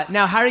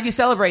now, how did you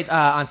celebrate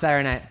on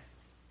Saturday night?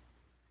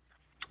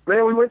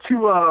 Man, we went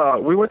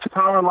to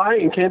Power and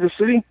Light in Kansas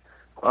City.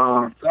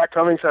 Zach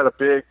Cummings had a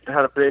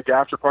big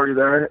after party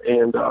there,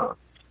 and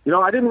you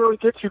know, I didn't really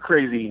get too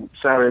crazy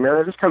Saturday, man.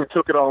 I just kind of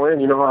took it all in.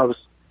 You know,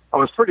 I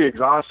was pretty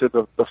exhausted.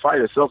 The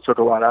fight itself took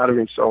a lot out of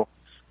me, so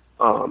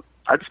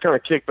I just kind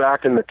of kicked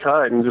back in the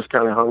cut and just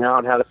kind of hung out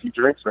and had a few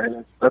drinks,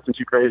 man. Nothing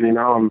too crazy.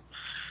 Now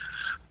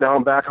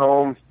I'm back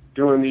home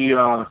doing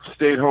the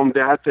stay-at-home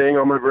dad thing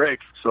on my break,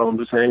 so I'm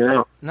just hanging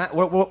out.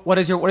 What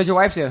does your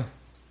wife do?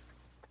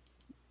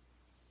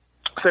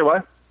 Say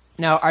what?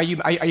 Now, are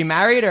you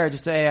married or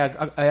just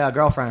a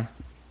girlfriend?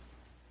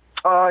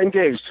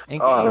 Engaged.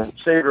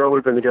 Same girl.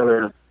 We've been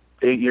together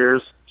 8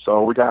 years,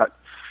 so we got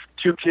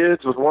 2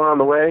 kids with 1 on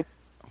the way.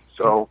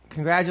 So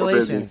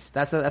congratulations.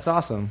 That's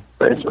awesome.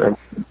 Thanks, man.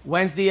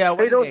 When's the?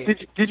 Hey,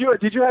 did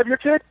you have your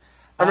kid?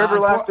 I remember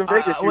last in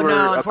Vegas you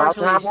were about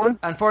to have one.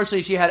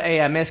 Unfortunately, she had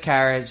a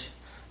miscarriage,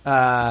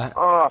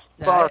 Oh,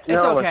 fuck.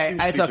 It's no, okay.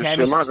 It's okay. I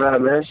Shit. My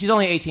bad, man. She's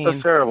only 18.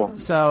 That's terrible.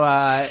 So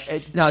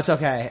no, it's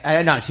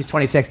okay. No, she's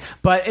 26.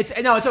 But it's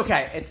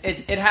okay.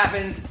 It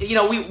happens. You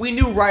know, we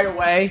knew right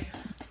away.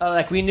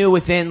 Like we knew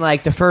within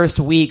like the first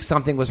week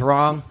something was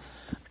wrong.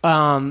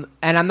 And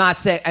I'm not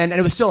saying, and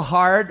it was still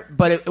hard,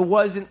 but it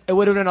wasn't. It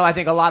would have been, I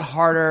think, a lot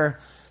harder.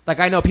 Like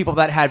I know people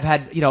that have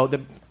had, you know,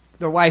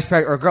 their wife's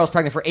pregnant or girl's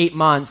pregnant for 8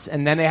 months,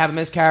 and then they have a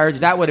miscarriage.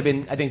 That would have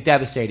been, I think,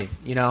 devastating.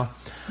 You know.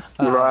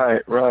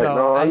 Right. So,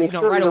 no, I mean,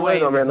 right away,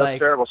 though, man, that's like,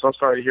 terrible. So I'm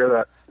sorry to hear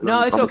that.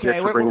 No, it's okay.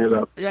 I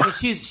mean,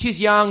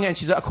 she's young and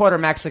she's a quarter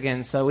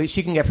Mexican, so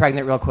she can get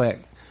pregnant real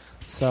quick.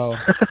 So,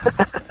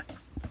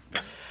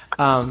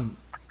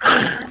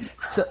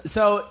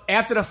 so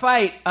after the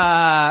fight,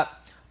 I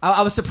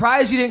was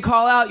surprised you didn't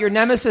call out your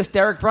nemesis,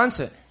 Derek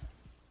Brunson.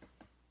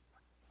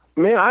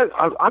 Man,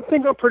 I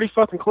think I'm pretty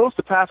fucking close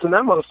to passing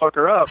that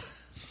motherfucker up.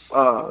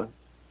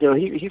 You know,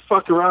 he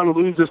fucked around and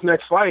lose this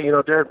next fight. You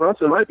know, Derek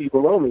Brunson might be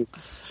below me.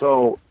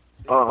 So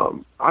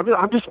I'm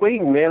just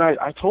waiting, man.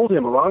 I told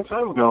him a long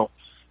time ago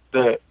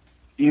that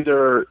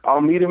either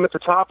I'll meet him at the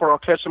top or I'll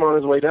catch him on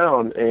his way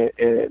down.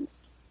 And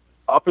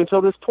up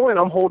until this point,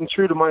 I'm holding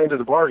true to my end of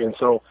the bargain.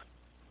 So,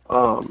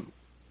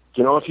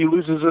 you know, if he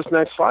loses this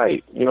next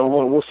fight, you know,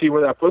 we'll see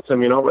where that puts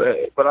him. You know,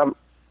 but I'm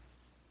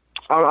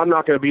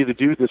not going to be the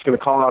dude that's going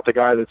to call out the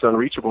guy that's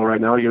unreachable right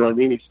now. You know what I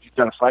mean? He's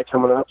got a fight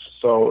coming up,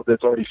 so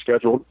that's already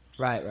scheduled.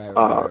 Right.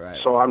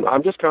 So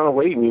I'm just kind of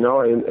waiting, you know,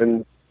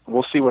 and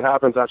we'll see what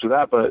happens after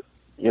that. But,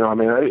 you know, I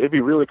mean, it'd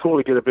be really cool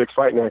to get a big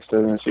fight next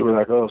and see where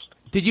that goes.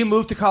 Did you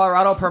move to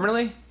Colorado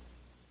permanently?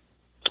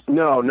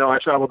 No, I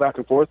travel back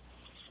and forth.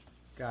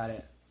 Got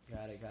it.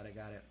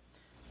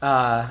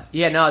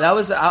 Yeah, no, that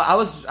was that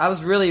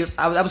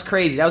was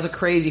crazy. That was a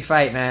crazy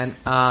fight, man.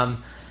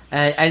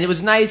 And it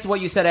was nice what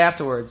you said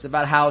afterwards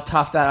about how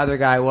tough that other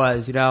guy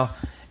was. You know,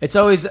 it's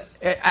always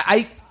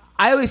I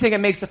always think it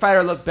makes the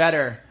fighter look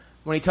better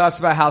when he talks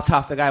about how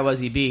tough the guy was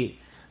he beat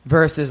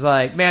versus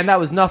like, man, that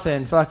was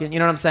nothing. Fucking, you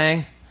know what I'm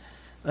saying?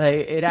 Like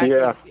it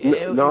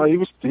actually. No, he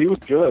was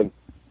good.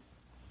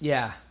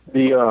 Yeah.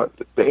 The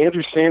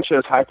Andrew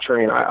Sanchez hype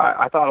train.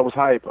 I thought it was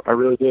hype. I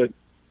really did.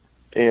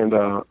 And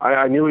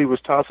I knew he was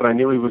tough, and I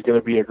knew he was going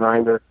to be a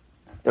grinder,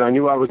 and I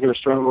knew I was going to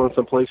struggle in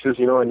some places.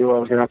 You know, I knew I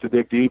was going to have to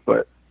dig deep,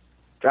 but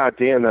god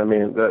damn,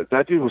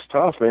 that dude was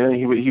tough, man.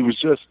 He was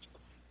just,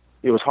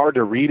 it was hard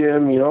to read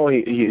him. You know,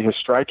 his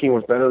striking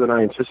was better than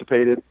I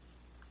anticipated,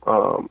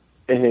 and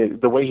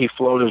the way he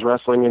flowed his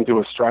wrestling into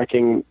his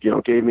striking, you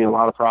know, gave me a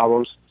lot of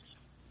problems.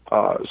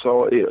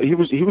 So he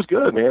was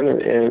good, man,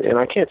 and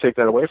I can't take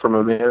that away from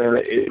him, man.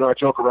 And you know, I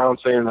joke around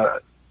saying that.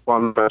 Well,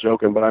 I'm not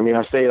joking, but I mean,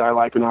 I say I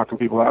like knocking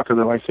people out because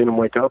I like seeing them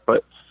wake up.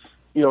 But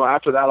you know,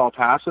 after that all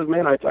passes,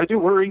 man, I do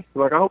worry.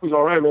 Like, I hope he's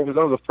all right, man, because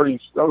that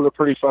was a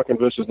pretty fucking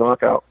vicious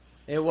knockout.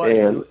 It was.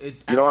 And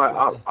you know,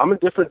 I'm a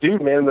different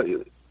dude, man.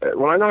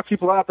 When I knock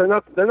people out, they're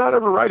not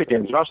ever right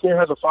again. Josh Neer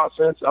hasn't fought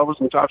since. Elvis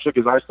Matopchik,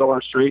 his eyes still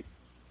aren't straight.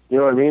 You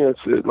know what I mean?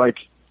 Like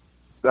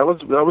that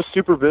was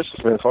super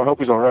vicious, man. So I hope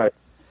he's all right.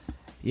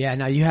 Yeah.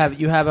 Now you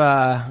have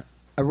a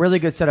really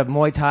good set of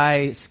Muay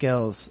Thai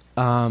skills.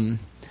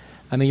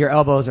 I mean, your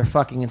elbows are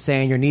fucking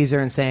insane. Your knees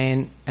are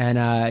insane, and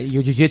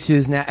your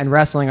jiu-jitsu and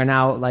wrestling are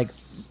now like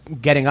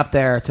getting up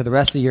there to the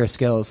rest of your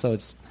skills. So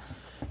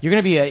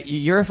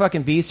you're a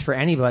fucking beast for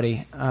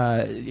anybody.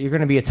 You're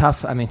gonna be a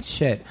tough. I mean,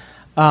 shit.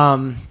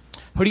 Who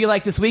do you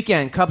like this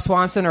weekend? Cub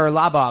Swanson or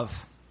Labov?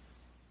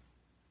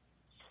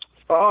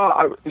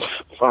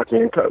 Fuck,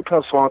 man.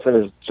 Cub Swanson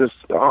is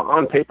just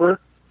on paper.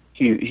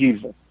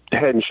 He's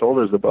head and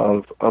shoulders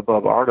above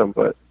Artem,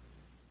 but.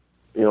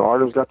 You know,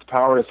 Artem's got the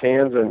power in his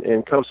hands,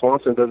 and Cub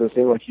Swanson doesn't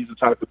seem like he's the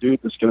type of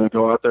dude that's going to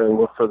go out there and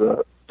look for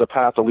the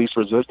path of least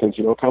resistance.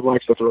 You know, Cub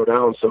likes to throw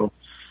down, so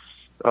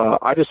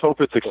I just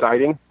hope it's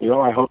exciting. You know,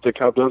 I hope that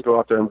Cub does go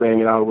out there and bang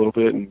it out a little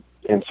bit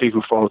and see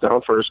who falls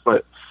down first.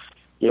 But,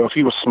 you know, if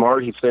he was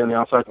smart, he'd stay on the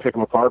outside and pick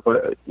him apart.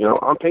 But, you know,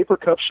 on paper,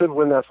 Cub should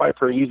win that fight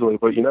pretty easily,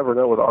 but you never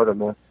know with Artem,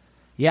 man.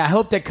 Yeah, I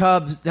hope that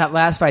that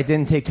last fight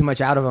didn't take too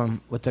much out of him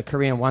with the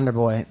Korean Wonder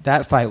Boy.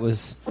 That fight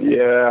was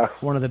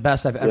one of the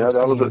best I've ever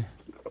seen.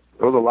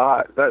 It was a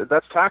lot.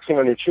 That's taxing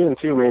on your chin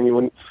too, man.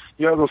 When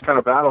you have those kind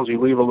of battles,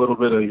 you leave a little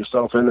bit of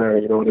yourself in there.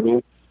 You know what I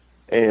mean?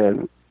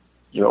 And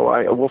you know,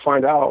 we'll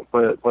find out.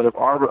 But if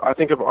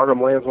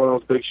Artem lands one of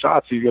those big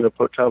shots, he's going to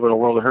put Cub in a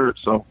world of hurt.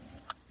 So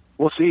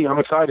we'll see. I'm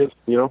excited.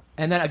 You know.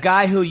 And then a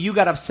guy who you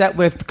got upset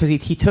with because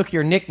he took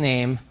your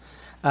nickname.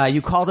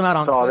 You called him out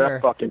on Twitter.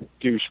 That fucking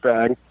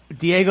douchebag.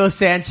 Diego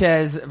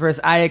Sanchez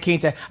versus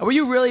Iaquinta. Were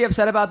you really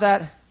upset about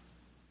that?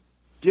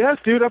 Yes,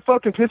 dude. That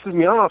fucking pisses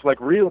me off, like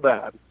real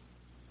bad.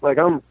 Like,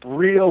 I'm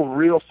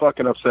real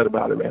fucking upset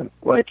about it, man.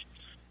 Like,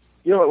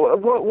 you know,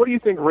 what do you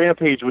think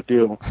Rampage would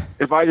do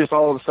if I just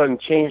all of a sudden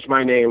changed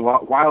my name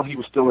while he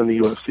was still in the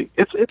UFC?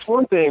 It's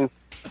one thing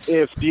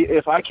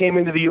if I came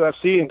into the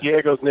UFC and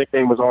Diego's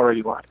nickname was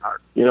already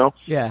Lionheart, you know?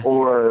 Yeah.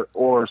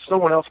 Or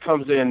someone else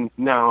comes in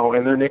now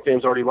and their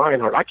nickname's already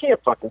Lionheart. I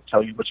can't fucking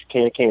tell you what you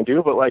can and can't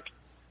do, but, like,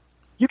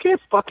 you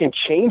can't fucking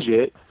change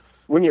it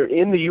when you're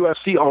in the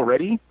UFC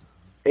already.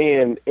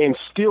 and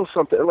steal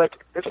something. Like,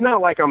 it's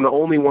not like I'm the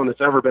only one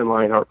that's ever been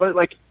Lionheart, but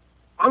like,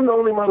 I'm the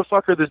only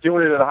motherfucker that's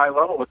doing it at a high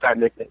level with that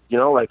nickname. You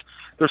know, like,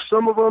 there's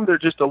some of them, they're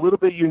just a little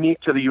bit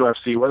unique to the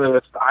UFC, whether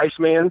it's the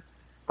Iceman.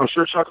 I'm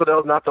sure Chuck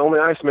Liddell's not the only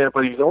Iceman,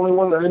 but he's the only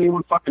one that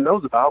anyone fucking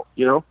knows about,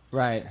 you know?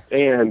 Right.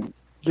 And,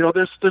 you know,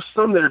 there's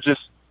some that are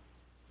just,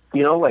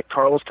 you know, like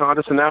Carlos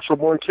Condis, a natural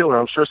born killer.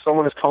 I'm sure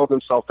someone has called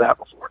himself that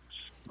before.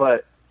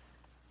 But,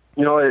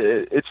 you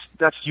know,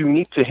 that's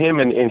unique to him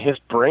and his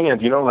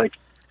brand, you know, like,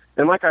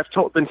 and like I've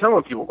been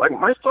telling people, like,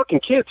 my fucking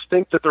kids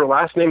think that their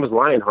last name is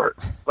Lionheart.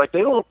 Like,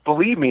 they don't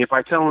believe me if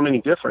I tell them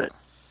any different.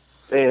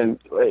 And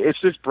it's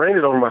just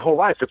branded over my whole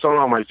life. It's on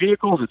all my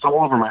vehicles. It's all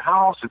over my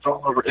house. It's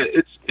all over.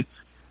 It's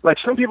like,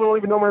 some people don't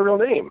even know my real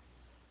name.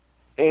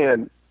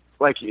 And,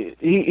 like,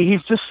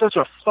 he's just such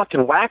a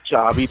fucking whack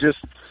job. He just,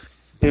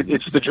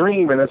 it's the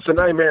dream, and it's the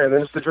nightmare, and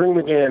then it's the dream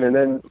again, and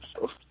then,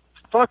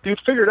 fuck, dude,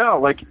 figure it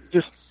out. Like,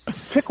 just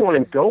pick one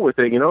and go with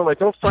it, you know? Like,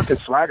 don't fucking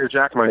swagger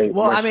jack my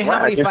Well, my I mean,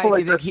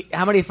 swag.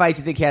 how many fights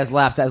do you think he has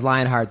left as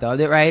Lionheart, though?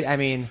 Right? I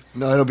mean,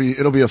 No,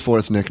 it'll be a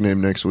fourth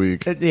nickname next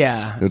week.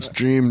 Yeah. It's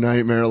Dream,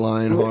 Nightmare,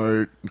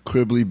 Lionheart,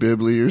 Quibbly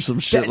Bibbly, or some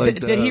shit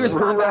like that. Did he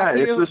respond back to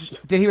you?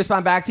 Did he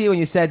respond back to you when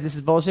you said this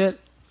is bullshit?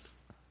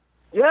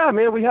 Yeah,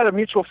 man, we had a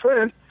mutual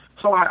friend,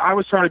 so I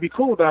was trying to be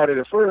cool about it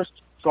at first.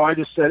 So I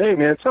just said, hey,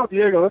 man, tell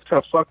Diego that's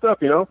kind of fucked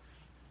up, you know?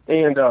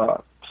 And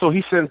so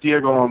he sends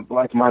Diego,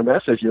 like, my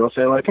message, you know,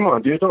 saying, like, come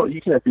on, dude,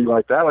 you can't be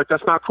like that. Like,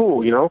 that's not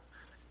cool, you know?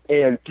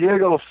 And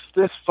Diego,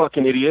 this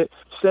fucking idiot,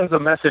 sends a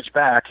message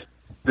back.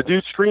 The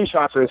dude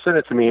screenshots it and sends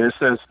it to me, and it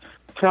says,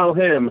 tell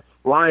him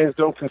lions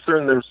don't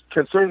concern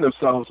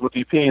themselves with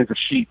the opinions of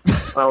sheep.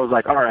 I was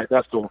like, all right,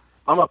 that's cool.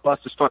 I'm gonna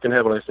bust his fucking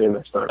head when I see him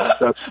next time.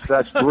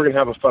 That's we're gonna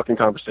have a fucking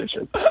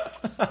conversation.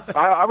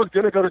 I was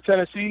gonna go to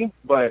Tennessee,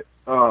 but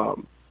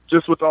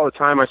just with all the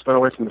time I spent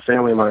away from the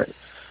family,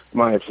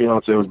 my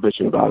fiance was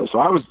bitching about it. So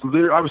I was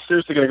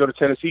seriously gonna go to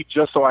Tennessee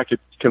just so I could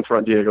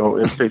confront Diego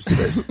in face to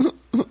face.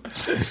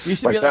 You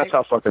should be That's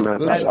how fucking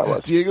mad that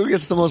was. Diego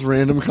gets the most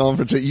random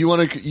confrontation.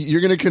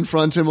 You're going to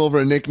confront him over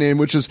a nickname,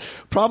 which is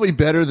probably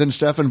better than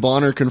Stephan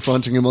Bonnar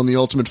confronting him on The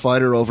Ultimate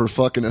Fighter over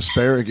fucking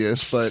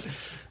asparagus. But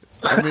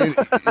I mean,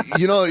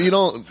 you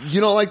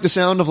don't like the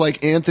sound of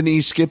like Anthony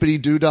Skippity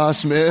Doodah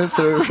Smith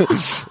or?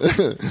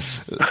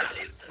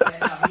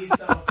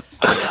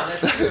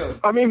 That's true.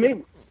 I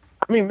mean,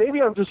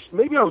 maybe I'm just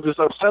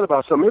upset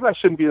about something. Maybe I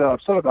shouldn't be that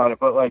upset about it,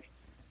 but like,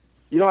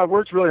 you know, I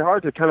worked really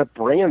hard to kind of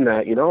brand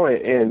that, you know,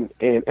 and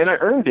I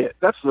earned it.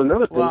 That's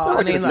another thing. Well,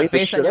 I mean, look,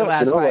 based on your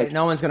last fight, like,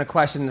 no one's going to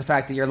question the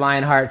fact that you're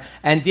Lionheart.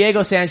 And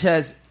Diego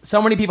Sanchez,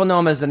 so many people know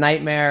him as the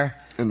Nightmare.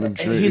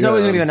 He's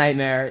always going to be the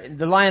Nightmare.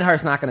 The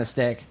Lionheart's not going to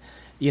stick,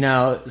 you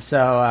know.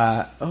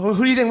 So, who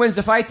do you think wins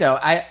the fight, though?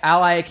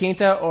 Al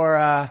Iaquinta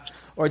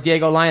or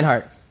Diego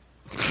Lionheart?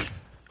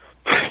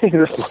 This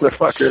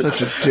motherfucker.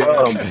 Such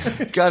a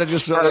dick. Got to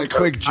just throw a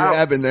quick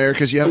jab in there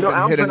because you haven't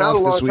been hit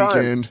enough this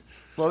weekend.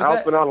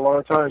 Al's been out a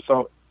long time,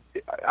 so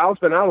Al's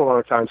been out a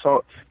long time.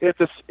 So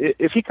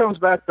if he comes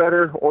back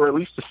better or at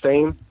least the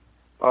same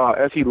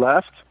as he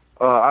left,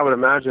 I would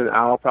imagine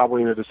Al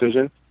probably in a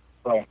decision.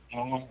 Ring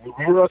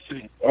rust,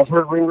 I've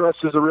heard ring rust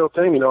is a real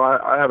thing. You know,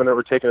 I haven't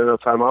ever taken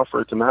enough time off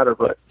for it to matter,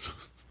 but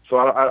so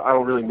I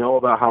don't really know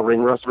about how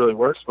ring rust really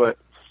works. But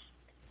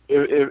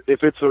if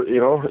it's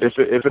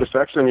if it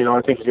affects him, you know,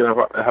 I think he's gonna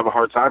have a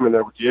hard time in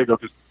there with Diego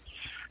because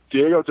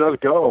Diego does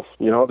go.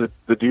 You know,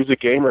 the dude's a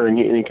gamer and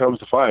he comes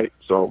to fight.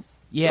 So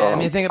yeah, I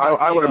mean, think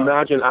about I would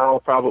imagine Al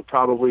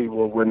probably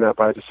will win that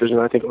by decision.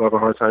 I think he'll have a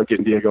hard time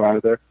getting Diego out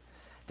of there.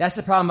 That's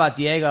the problem about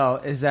Diego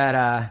is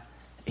that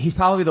he's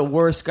probably the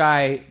worst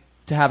guy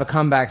to have a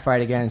comeback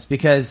fight against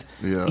because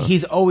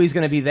he's always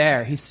going to be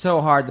there. He's so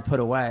hard to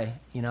put away,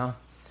 you know.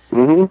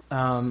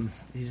 Mm-hmm.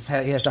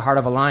 He has the heart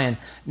of a lion.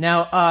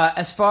 Now,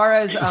 as far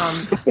as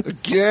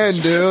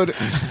again, dude,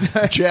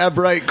 jab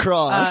right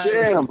cross.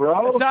 Damn,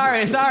 bro.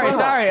 Sorry.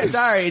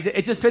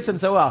 It just fits him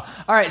so well.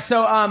 All right,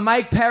 so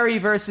Mike Perry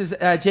versus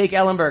Jake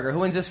Ellenberger. Who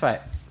wins this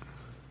fight?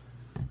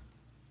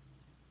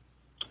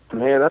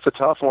 Man, that's a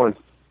tough one.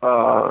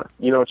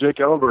 You know, Jake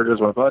Ellenberger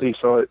is my buddy,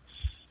 so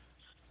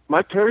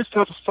Mike Perry's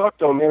tough as fuck,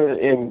 though, man.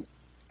 And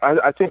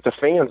I think the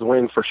fans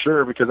win for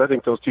sure because I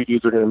think those two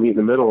dudes are going to meet in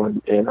the middle,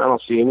 and I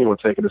don't see anyone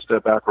taking a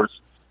step backwards.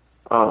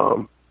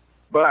 But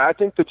I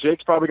think that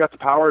Jake's probably got the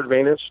power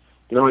advantage.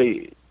 You know,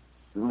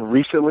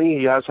 recently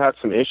he has had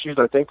some issues,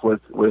 I think,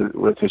 with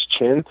his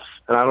chin,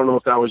 and I don't know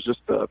if that was just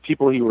the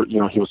people he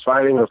was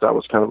fighting, or if that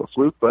was kind of a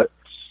fluke. But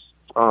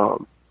I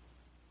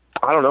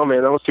don't know,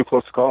 man. That was too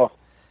close to call.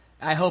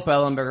 I hope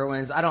Ellenberger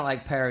wins. I don't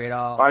like Perry at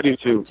all. I do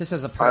too. Just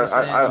as a person.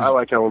 I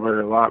like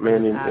Ellenberger a lot,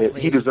 man. And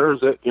he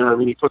deserves it. You know what I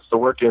mean? He puts the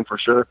work in for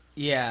sure.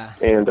 Yeah.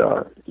 And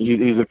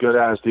he's a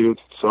good-ass dude.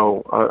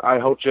 So I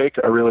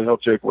really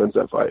hope Jake wins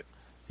that fight.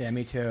 Yeah,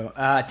 me too.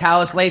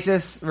 Talis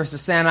Latis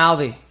versus Sam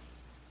Alvey.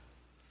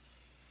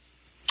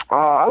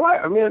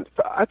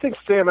 I think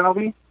Sam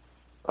Alvey.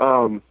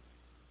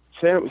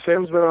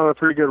 Sam's been on a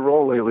pretty good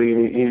roll lately,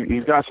 and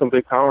he's got some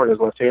big power in his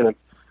left hand.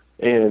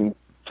 And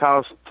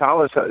Talis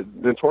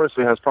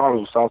notoriously has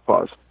problems with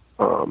southpaws.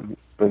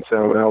 and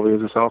Sam Alvey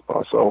is a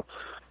southpaw. So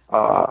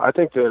I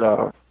think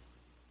Sam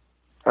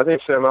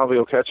Alvey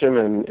will catch him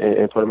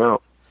and put him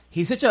out.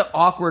 He's such an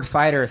awkward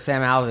fighter,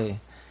 Sam Alvey.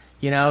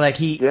 You know, like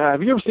he. Yeah.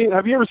 Have you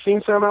ever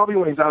seen Sam Alvey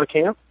when he's out of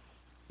camp?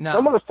 No.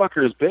 That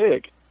motherfucker is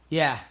big.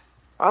 Yeah.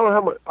 I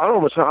don't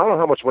know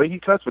how much weight he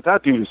cuts, but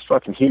that dude is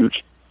fucking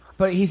huge.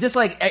 But he's just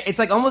like, it's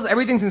like almost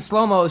everything's in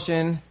slow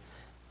motion.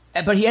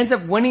 But he ends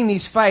up winning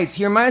these fights.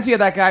 He reminds me of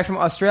that guy from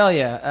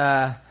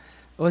Australia.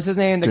 What's his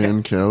name?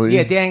 Dan Kelly.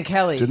 Yeah, Dan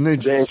Kelly. Didn't they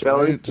Dan just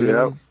Kelly? fight, too?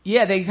 Yeah.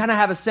 Yeah, they kind of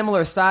have a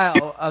similar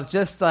style of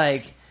just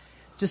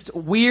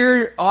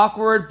weird,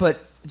 awkward,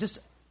 but just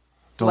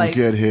Don't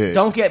get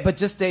hit. But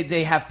just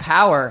they have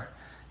power,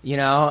 you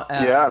know.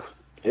 Yeah.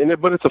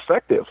 But it's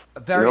effective.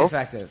 Very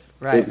effective.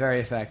 Right, very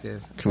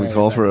effective. Can we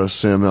call for a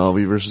Sam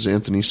Alvey versus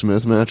Anthony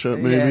Smith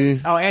matchup, maybe?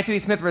 Yeah. Oh, Anthony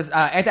Smith versus...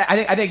 I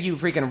think you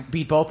freaking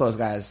beat both those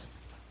guys.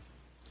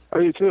 I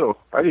do too,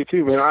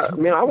 man.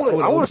 I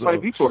want to fight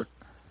Vitor.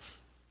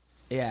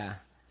 Yeah.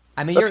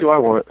 I mean, That's who I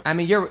want. I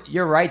mean,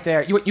 you're right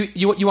there.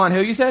 You want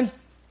who, you said?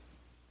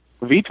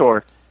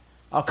 Vitor.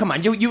 Oh, come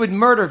on. You would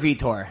murder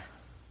Vitor.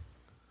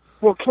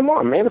 Well, come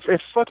on, man.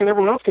 If fucking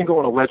everyone else can go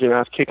on a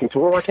legend-ass kicking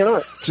tour, why can't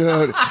I?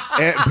 Dude,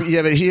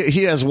 yeah, but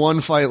he has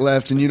one fight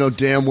left, and you know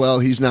damn well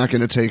he's not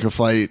going to take a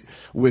fight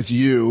with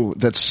you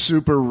that's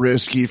super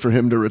risky for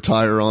him to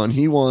retire on.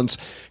 He wants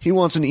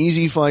an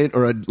easy fight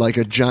or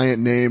a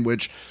giant name,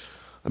 which,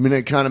 I mean,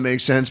 it kind of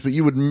makes sense, but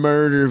you would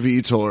murder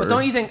Vitor. But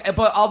don't you think,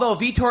 but although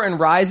Vitor and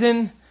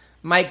Rizin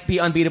might be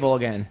unbeatable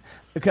again,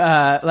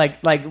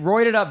 like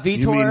roided up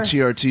Vitor. You mean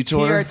TRT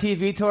Tour? TRT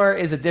Vitor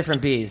is a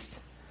different beast.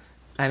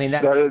 I mean,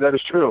 that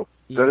is true.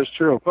 Yeah. That is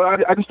true.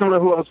 But I just don't know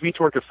who else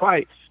Vitor could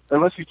fight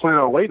unless he's planning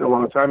on waiting a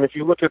long time. If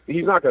you look at,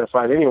 he's not going to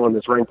fight anyone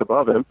that's ranked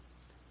above him.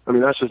 I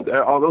mean, that's just,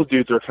 all those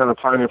dudes are kind of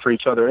pining for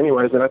each other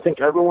anyways. And I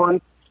think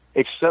everyone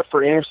except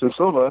for Anderson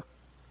Silva,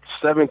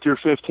 7 through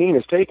 15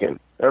 is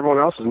taken. Everyone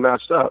else is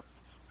matched up.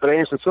 But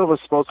Anderson Silva is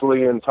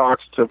supposedly in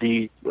talks to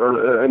be,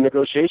 or in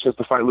negotiations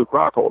to fight Luke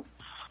Rockhold.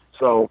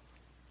 So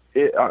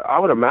I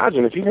would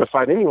imagine if he's going to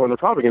fight anyone, they're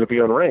probably going to be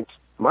unranked.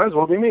 Might as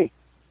well be me.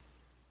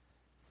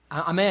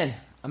 I'm in.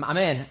 I'm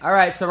in. All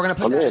right, so we're going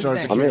to put start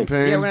the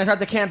campaign. Yeah, we're going to start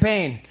the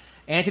campaign.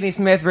 Anthony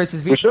Smith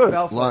versus Vitor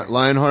Belfort.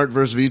 Lionheart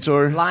versus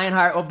Vitor.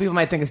 Lionheart. Well, people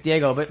might think it's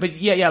Diego, but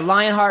yeah,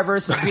 Lionheart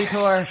versus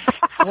Vitor.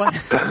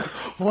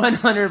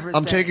 100%.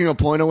 I'm taking a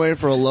point away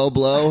for a low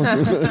blow.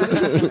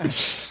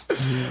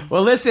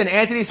 Well, listen,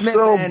 Anthony Smith,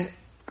 man,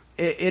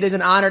 it is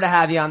an honor to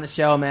have you on the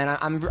show, man.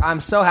 I'm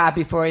so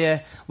happy for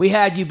you. We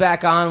had you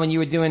back on when you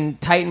were doing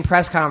Titan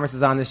press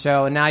conferences on the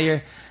show, and now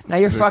you're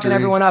fucking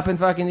everyone up in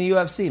fucking the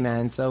UFC,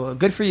 man. So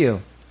good for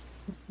you.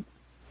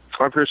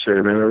 I appreciate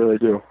it, man. I really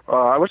do.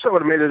 I wish I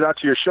would have made it out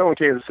to your show in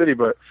Kansas City,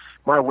 but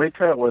my weight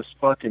cut was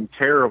fucking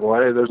terrible.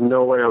 There's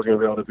no way I was going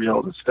to be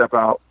able to step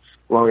out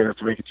long enough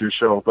to make it to your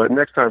show. But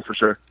next time for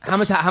sure. How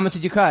much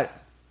did you cut?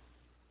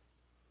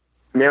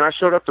 Man, I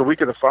showed up the week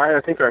of the fight.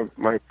 I think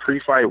my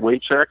pre-fight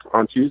weight check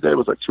on Tuesday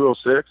was like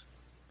 206.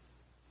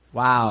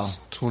 Wow.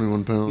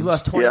 21 pounds. You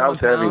lost 21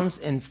 pounds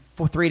in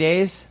 3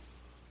 days?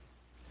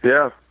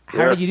 Yeah.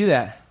 How did you do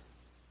that?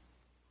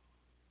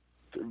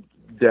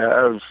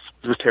 Yeah, it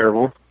was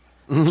terrible.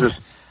 Just,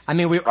 I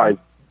mean,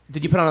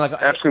 did you put on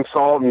like Epsom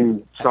salt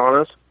and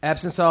saunas?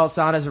 Epsom salt,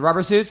 saunas,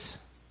 rubber suits?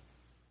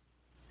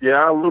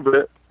 Yeah, a little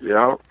bit.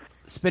 Yeah.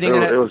 Spitting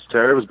it was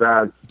terrible. It was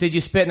bad. Did you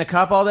spit in the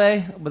cup all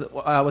day with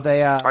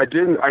a? I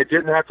didn't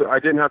have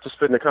to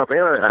spit in the cup, and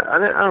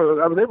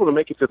I was able to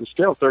make it to the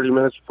scale 30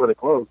 minutes before they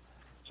closed,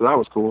 so that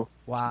was cool.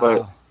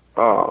 Wow.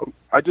 But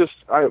I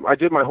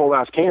did my whole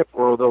last camp,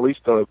 or at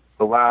least the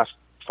last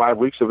 5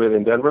 weeks of it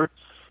in Denver.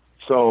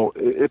 So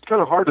it's kind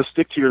of hard to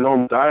stick to your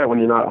normal diet when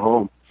you're not at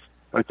home.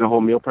 Like the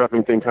whole meal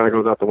prepping thing kind of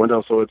goes out the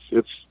window. So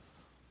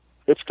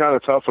it's kind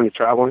of tough when you're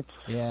traveling.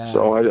 Yeah.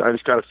 So I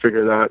just got to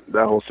figure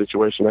that whole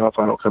situation out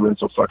so I don't come in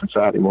so fucking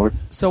fat anymore.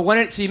 So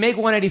you make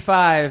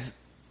 185.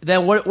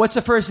 Then what's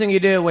the first thing you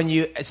do when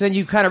you? So then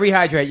you kind of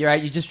rehydrate.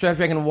 Right? You just start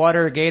drinking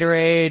water,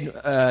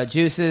 Gatorade,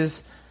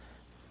 juices,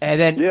 and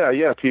then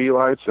yeah,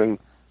 Pedialytes and.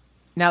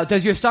 Now,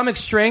 does your stomach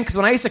shrink? Because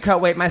when I used to cut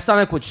weight, my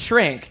stomach would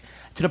shrink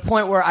to the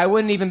point where I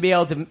wouldn't even be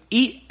able to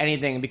eat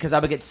anything because I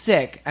would get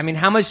sick. I mean,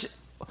 how much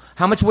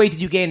weight did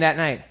you gain that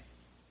night?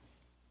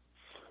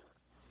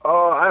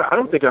 I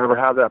don't think I ever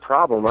had that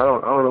problem. I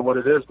don't know what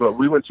it is, but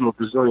we went to a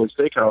Brazilian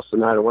steakhouse the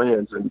night of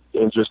weigh-ins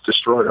and just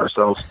destroyed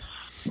ourselves.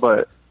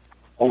 But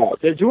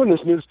they're doing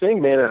this new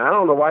thing, man, and I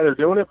don't know why they're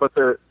doing it, but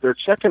they're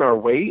checking our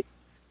weight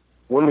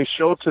when we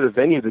show up to the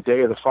venue the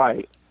day of the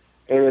fight,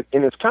 and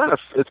it's kind of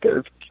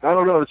I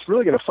don't know, it's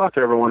really going to fuck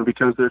everyone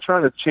because they're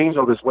trying to change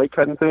all this weight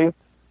cutting thing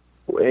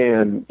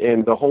and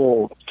the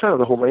whole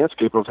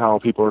landscape of how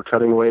people are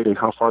cutting weight and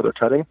how far they're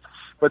cutting.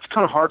 But it's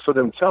kind of hard for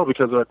them to tell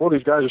because they're like, well,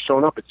 these guys are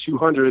showing up at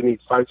 200 and he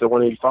fights at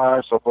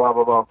 185, so blah,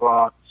 blah, blah,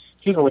 blah.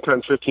 He's only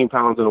cutting 15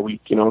 pounds in a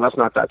week. That's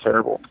not that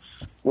terrible.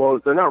 Well,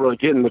 they're not really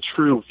getting the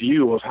true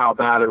view of how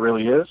bad it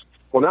really is.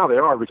 Well, now they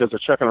are because they're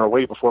checking our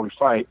weight before we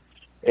fight.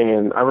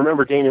 And I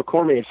remember Daniel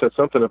Cormier said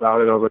something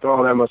about it. I was like,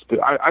 oh, that must be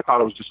 – I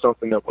thought it was just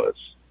something that was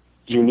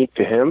unique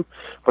to him,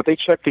 but they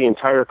checked the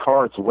entire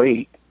card's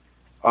weight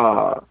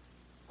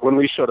when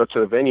we showed up to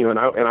the venue, and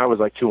I was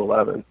like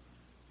 211.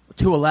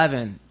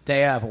 211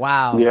 day of.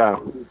 Wow. Yeah.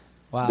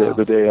 Wow.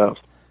 The day of.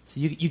 So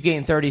you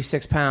gained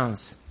 36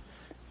 pounds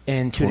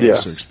in 2 Yeah.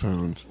 days. 26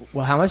 pounds.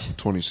 Well, how much?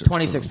 26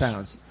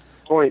 pounds.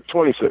 26.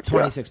 26 yeah,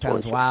 pounds.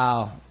 26.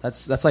 Wow.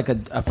 That's like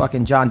a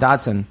fucking John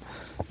Dodson.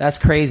 That's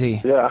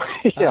crazy. Yeah.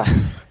 Yeah.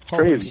 It's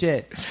Holy crazy.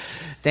 shit.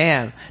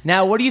 Damn.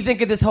 Now, what do you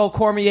think of this whole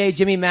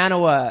Cormier-Jimmy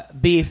Manuwa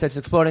beef that's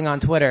exploding on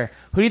Twitter?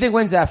 Who do you think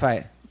wins that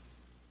fight?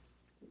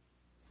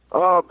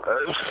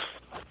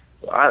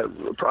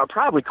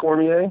 Probably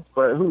Cormier,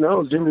 but who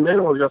knows? Jimmy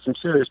Manuwa's got some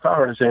serious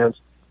power in his hands.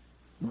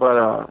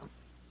 But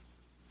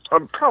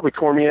probably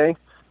Cormier.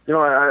 You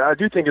know, I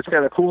do think it's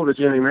kind of cool that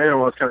Jimmy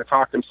Manuwa kind of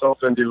talked himself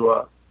into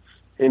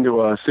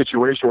a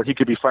situation where he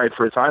could be fighting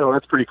for a title.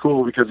 That's pretty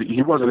cool because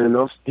he wasn't in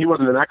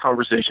that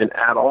conversation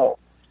at all.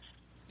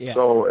 Yeah.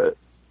 So,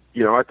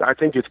 you know, I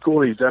think it's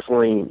cool. He's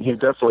definitely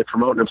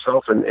promoting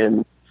himself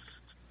and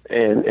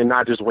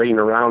not just waiting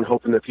around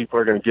hoping that people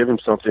are going to give him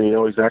something. You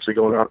know, he's actually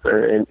going out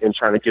there and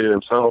trying to get it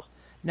himself.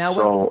 Now,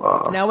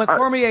 when I-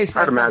 Cormier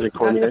said I'd imagine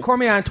Cormier.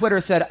 Cormier on Twitter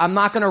said, "I'm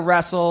not going to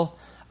wrestle.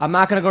 I'm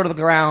not going to go to the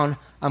ground.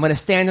 I'm going to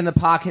stand in the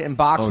pocket and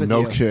box with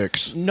no you."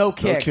 kicks. No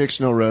kicks. No kicks,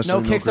 no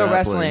wrestling, No kicks, no no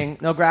wrestling,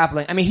 no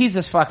grappling. I mean, he's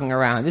just fucking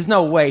around. There's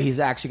no way he's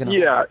actually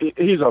going to. Yeah,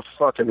 he's a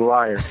fucking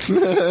liar.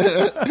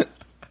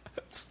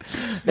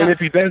 And if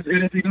he doesn't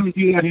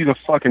do that, he's a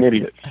fucking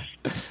idiot.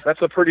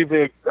 That's a pretty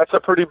big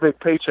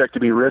paycheck to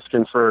be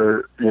risking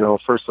to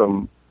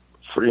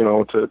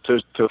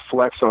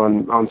flex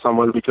on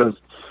someone, because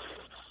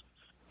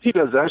he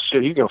does that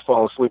shit, he's gonna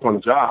fall asleep on the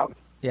job.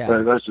 Yeah.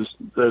 There's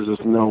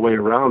just no way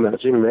around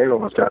that. Jimmy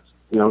Manuwa's got,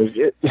 you know,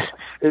 it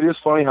is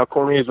funny how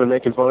Cormier's been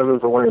making fun of him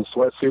for wearing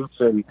sweatsuits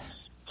and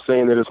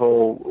saying that his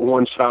whole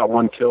one shot,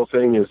 one kill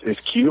thing is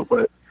cute,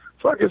 but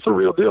fuck, it's a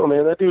real deal,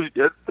 man. That dude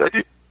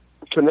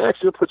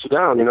connects, he'll put you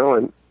down, you know,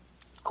 and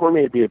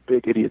Cormier would be a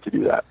big idiot to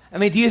do that. I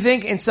mean, do you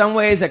think in some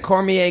ways that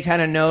Cormier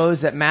kind of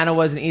knows that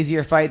Manuwa is an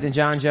easier fight than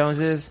John Jones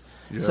is?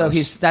 Yes. So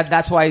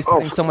that's why he's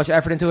putting so much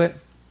effort into it?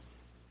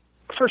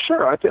 For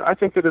sure. I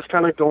think that it's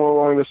kind of going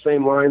along the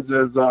same lines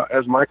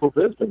as Michael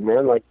Bisping,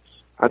 man. Like,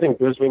 I think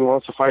Bisping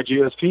wants to fight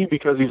GSP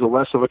because he's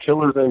less of a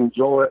killer than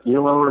Yoel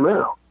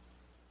Romero.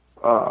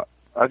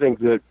 I think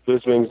that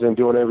Bisping's been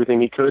doing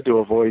everything he could to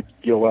avoid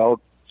Yoel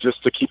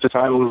just to keep the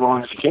title as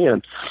long as he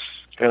can.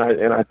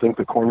 And I think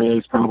that Cormier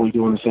is probably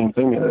doing the same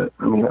thing.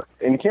 I mean,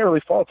 and you can't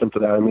really fault him for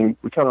that. I mean,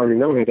 we kind of already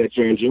know that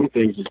J and Jim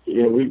thing.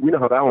 You know, we know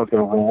how that one's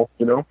going to roll.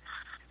 You know,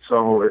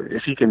 so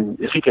if he can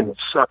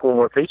suck one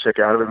more paycheck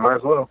out of it, might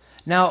as well.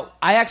 Now,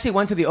 I actually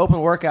went to the open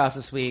workouts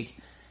this week,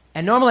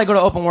 and normally I go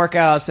to open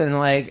workouts and,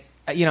 like,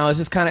 you know,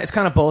 it's kind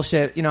of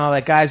bullshit. You know,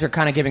 like, guys are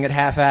kind of giving it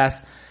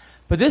half-ass.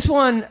 But this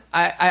one,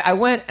 I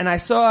went and I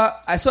saw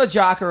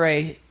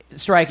Jacare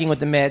striking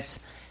with the mitts.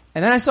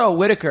 And then I saw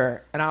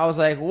Whitaker, and I was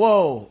like,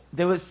 whoa,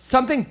 there was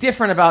something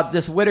different about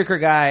this Whitaker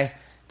guy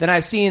than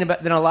I've seen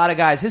than a lot of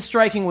guys. His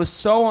striking was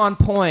so on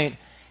point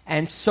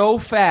and so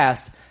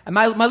fast. And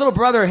my little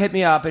brother hit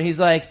me up, and he's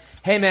like,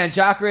 hey, man,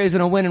 Jacare is going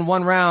to win in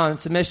 1 round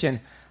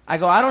submission. I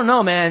go, I don't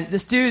know, man.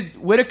 This dude,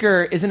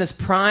 Whitaker, is in his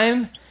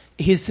prime.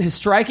 His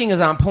striking is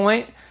on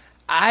point.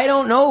 I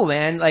don't know,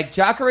 man. Like,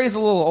 Jacare is a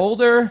little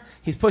older.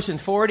 He's pushing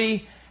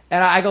 40.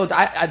 And I go,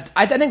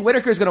 I think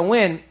Whitaker is going to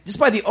win just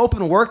by the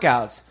open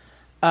workouts.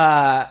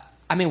 I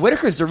mean,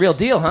 Whitaker's the real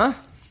deal, huh?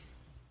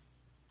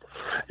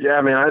 Yeah,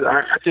 I mean,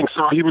 I think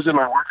so. He was in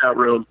my workout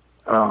room.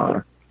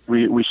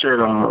 We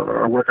shared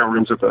our workout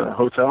rooms at the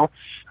hotel,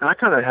 and I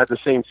kind of had the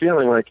same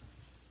feeling. Like,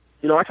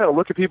 you know, I kind of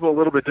look at people a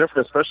little bit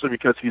different, especially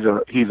because he's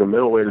a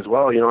middleweight as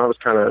well. You know, I was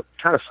kind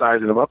of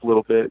sizing him up a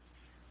little bit,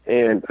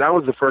 and that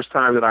was the first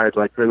time that I had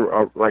been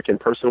in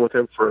person with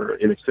him for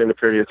an extended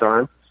period of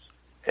time,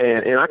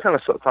 and I kind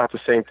of thought the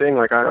same thing.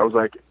 Like, I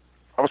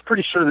was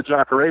pretty sure that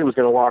Jacare was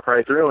going to walk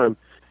right through him.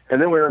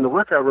 And then we were in the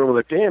workout room, we're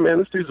like, damn, man,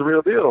 this dude's the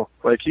real deal.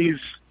 Like, he's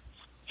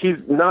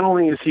not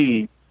only is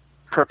he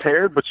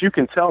prepared, but you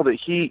can tell that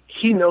he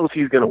knows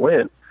he's going to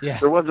win. Yeah.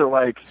 There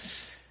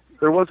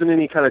wasn't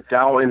any kind of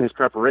doubt in his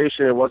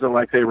preparation. It wasn't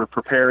like they were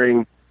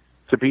preparing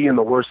to be in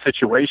the worst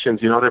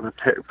situations. You know, they were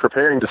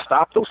preparing to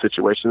stop those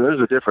situations. There's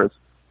a difference.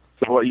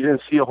 So you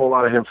didn't see a whole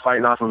lot of him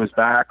fighting off of his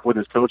back with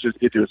his coaches to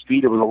get to his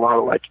feet. It was a lot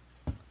of, like,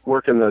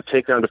 working the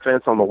takedown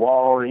defense on the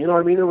wall. You know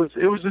what I mean? It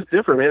was just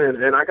different,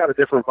 man. And I got a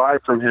different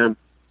vibe from him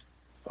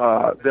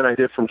than I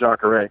did from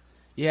Jacare.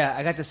 Yeah,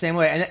 I got the same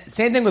way. And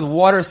same thing with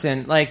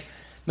Waterson. Like,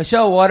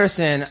 Michelle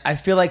Waterson, I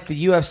feel like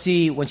the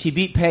UFC, when she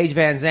beat Paige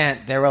Van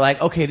Zandt, they were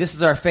like, okay, this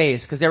is our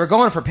face. Because they were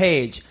going for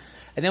Paige.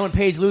 And then when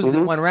Paige loses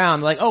in 1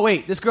 round, they're like, oh,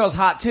 wait, this girl's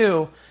hot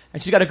too.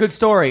 And she's got a good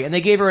story. And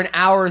they gave her an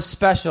hour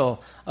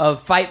special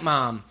of Fight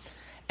Mom.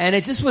 And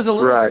it just was a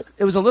little,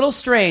 It was a little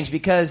strange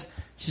because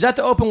she's at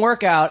the open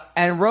workout,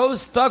 and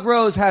Thug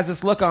Rose has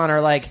this look on her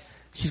like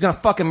she's gonna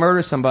fucking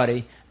murder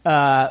somebody.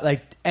 And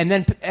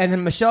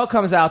then Michelle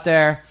comes out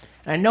there,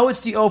 and I know it's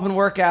the open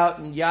workout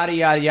and yada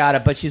yada yada,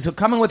 but she's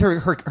coming with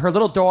her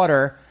little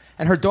daughter,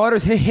 and her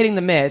daughter's hitting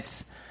the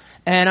mitts,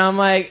 And I'm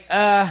like,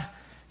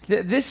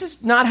 this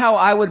is not how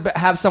I would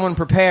have someone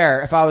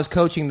prepare if I was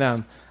coaching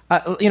them.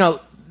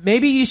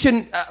 Maybe you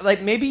shouldn't.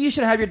 Maybe you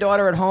should have your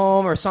daughter at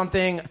home or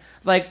something.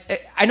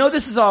 Like, I know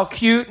this is all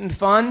cute and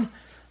fun,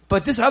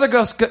 but this other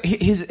girl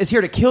is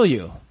here to kill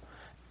you.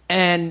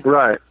 And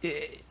right.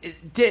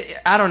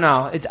 I don't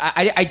know.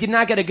 I did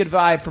not get a good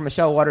vibe from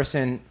Michelle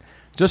Waterson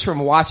just from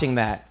watching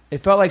that. It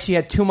felt like she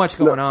had too much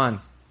going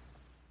on.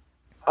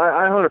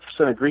 I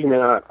 100% agree,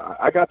 man.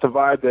 I got the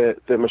vibe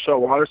that Michelle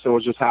Waterson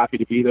was just happy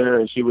to be there,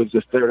 and she was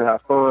just there to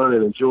have fun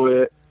and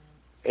enjoy it.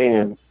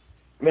 And,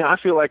 man, I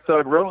feel like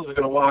Thug Rose is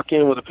going to walk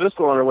in with a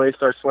pistol on her waist,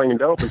 start slinging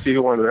dope, and see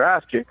who wanted their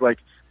ass kicked. Like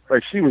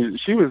she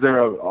was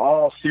there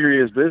all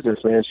serious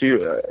business, man. I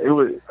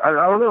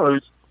don't know. It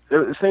was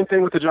the same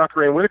thing with the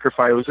Jacare Whitaker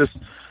fight. It was just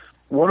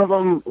one of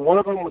them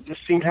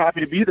just seemed happy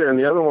to be there, and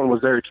the other one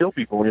was there to kill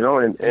people, you know.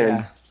 And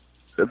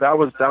that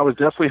was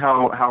definitely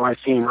how I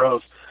seen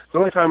Rose. The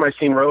only time I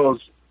seen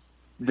Rose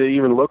that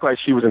even looked like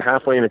she was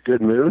halfway in a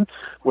good mood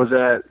was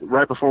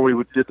right before we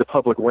did the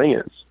public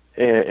weigh-ins,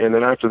 and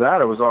then after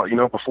that it was all, you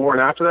know, before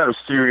and after that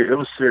it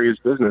was serious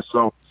business.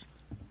 So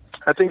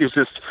I think it's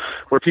just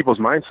where people's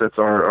mindsets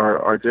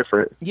are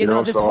different. You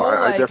know, this so whole,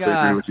 I definitely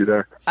agree with you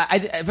there.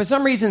 For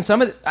some reason,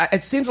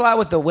 it seems a lot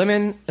with the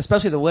women,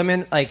 especially the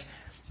women, like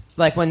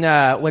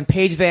when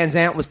Paige Van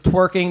Zandt was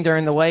twerking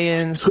during the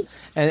weigh-ins,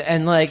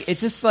 and like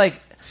it's just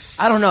like,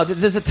 I don't know.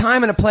 There's a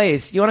time and a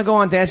place. You want to go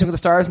on Dancing with the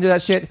Stars and do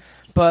that shit,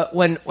 but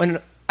when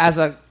as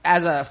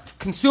a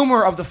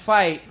consumer of the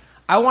fight,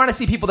 I want to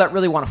see people that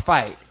really want to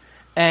fight.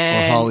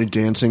 And Holly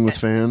dancing with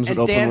fans at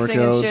open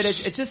workouts. And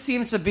shit. It just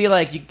seems to be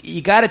like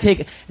you got to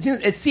take.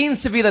 It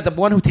seems to be that the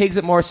one who takes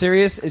it more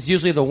serious is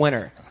usually the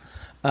winner,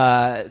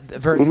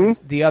 versus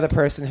the other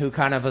person who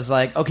kind of is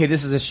like, okay,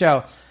 this is a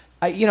show.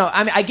 I mean,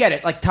 I get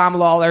it. Like Tom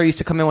Lawler used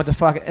to come in with the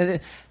fuck.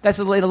 That's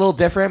a little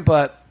different,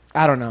 but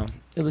I don't know.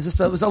 It was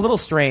a little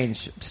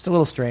strange. Just a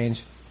little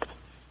strange.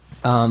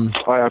 I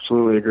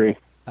absolutely agree.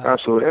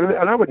 Absolutely,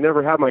 and I would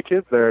never have my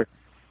kids there,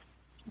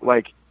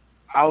 like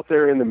out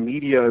there in the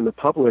media and the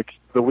public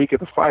the week of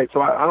the fight.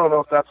 So I don't know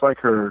if that's like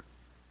her.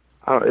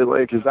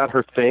 Is that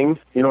her thing?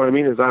 You know what I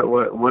mean? Is that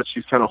what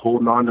she's kind of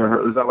holding on to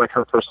her? Is that like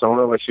her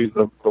persona? Like she's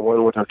the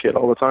one with her kid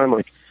all the time?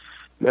 Like,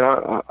 man,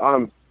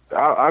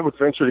 I would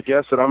venture to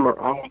guess that I'm with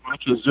my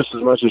kids just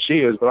as much as she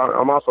is, but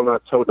I'm also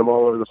not toting them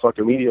all over the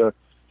fucking media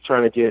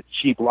trying to get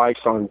cheap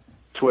likes on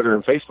Twitter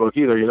and Facebook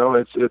either. You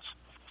know,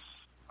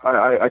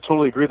 I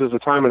totally agree. There's a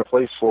time and a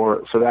place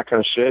for that kind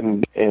of shit,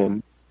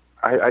 and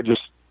I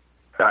just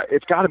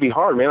it's got to be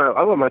hard, man.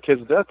 I love my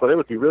kids to death, but it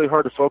would be really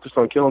hard to focus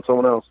on killing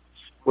someone else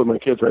with my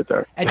kids right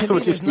there. And to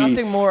me, there's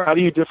nothing more. How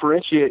do you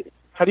differentiate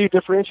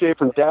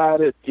from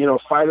dad,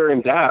 fighter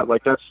and dad?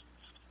 Like that's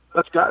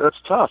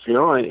tough, you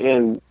know,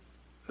 and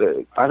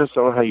I just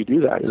don't know how you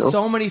do that. You know,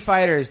 so many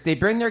fighters, they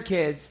bring their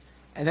kids,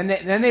 and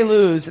then they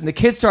lose, and the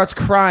kid starts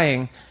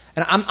crying.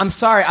 And I'm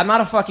sorry, I'm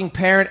not a fucking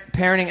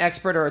parenting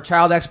expert or a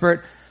child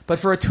expert, but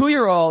for a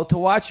 2-year-old to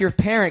watch your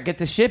parent get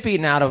the shit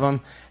beaten out of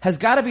them has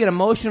got to be an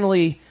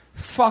emotionally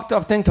fucked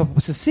up thing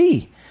to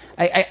see.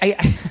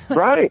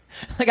 Right.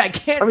 Like I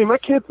can't. I mean, my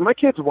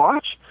kids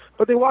watch,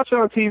 but they watch it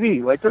on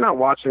TV. Like they're not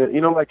watching it.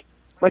 You know, like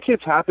my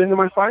kids have been to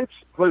my fights,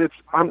 but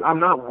I'm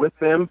not with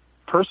them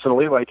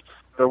personally. Like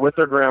they're with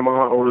their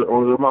grandma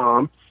or their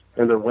mom,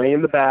 and they're way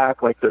in the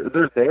back. Like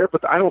they're there,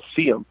 but I don't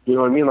see them. You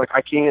know what I mean? Like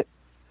I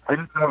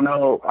just don't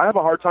know. I have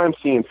a hard time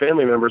seeing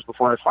family members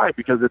before I fight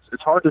because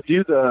it's hard to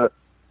do the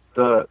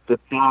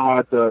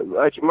dad.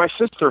 Like my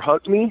sister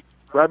hugged me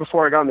right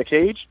before I got in the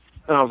cage.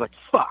 And I was like,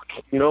 fuck,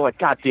 you know, like,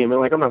 God damn it,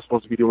 like, I'm not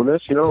supposed to be doing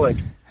this, you know, like,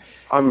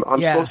 I'm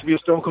supposed to be a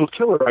stone cold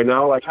killer right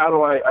now. Like, how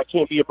do I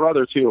can't be a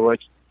brother too. Like,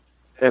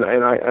 and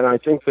I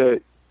think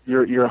that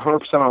you're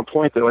 100% on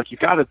point that, like, you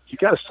gotta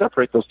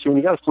separate those two and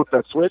you gotta flip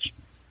that switch.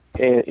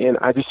 And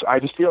I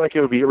just feel like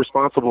it would be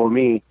irresponsible of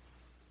me,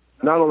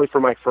 not only for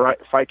my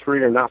fight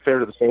career and not fair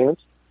to the fans,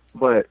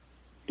 but,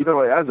 you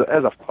know, as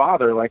a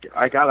father, like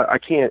I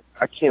can't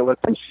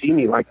let them see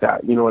me like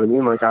that. You know what I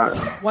mean? Like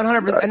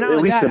 100%. And not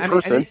only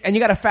that, and you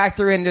got to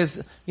factor in there's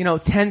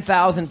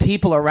 10,000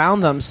 people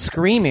around them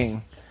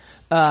screaming.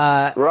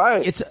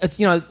 Right. It's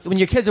when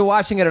your kids are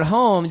watching it at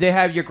home, they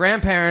have your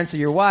grandparents or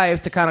your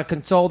wife to kind of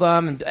console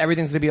them, and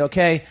everything's gonna be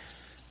okay.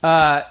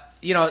 10,000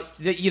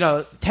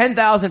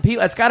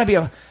 people. It's got to be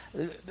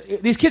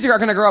these kids are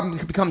going to grow up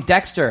and become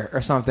Dexter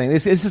or something.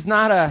 This is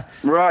not a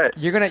right.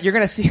 You're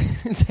gonna see.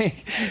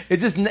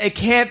 It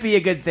can't be a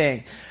good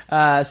thing.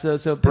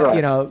 So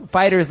right.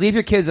 Fighters, leave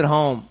your kids at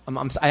home.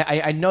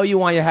 I know you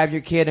want to have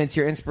your kid and it's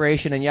your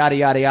inspiration and yada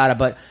yada yada,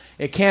 but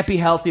it can't be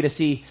healthy to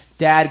see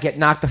dad get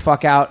knocked the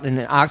fuck out in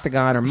an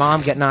octagon or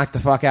mom get knocked the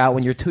fuck out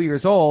when you're 2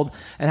 years old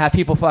and have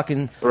people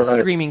fucking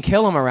screaming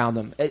kill him around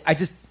them. I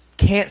just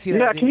can't see that.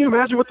 Yeah, can you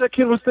imagine what that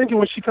kid was thinking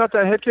when she caught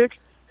that head kick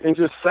and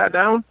just sat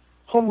down?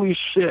 Holy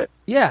shit!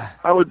 Yeah,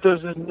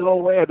 There's no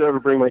way I'd ever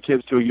bring my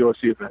kids to a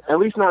UFC event. At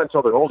least not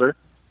until they're older.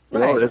 You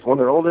know, if when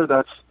they're older,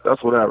 that's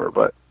whatever.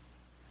 But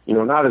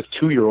not as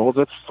 2-year-olds.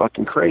 That's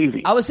fucking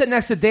crazy. I was sitting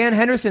next to Dan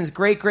Henderson's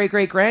great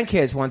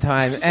grandkids one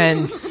time,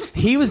 and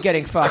he was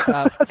getting fucked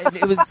up.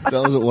 It was That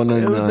was at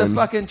 199. It was a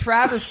fucking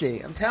travesty.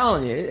 I'm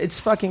telling you, it's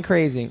fucking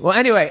crazy. Well,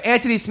 anyway,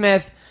 Anthony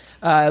Smith,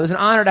 it was an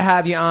honor to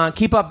have you on.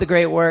 Keep up the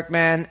great work,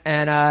 man,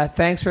 and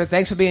thanks for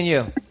being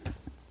you.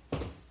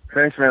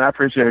 Thanks, man. I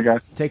appreciate it,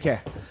 guys. Take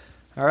care.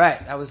 All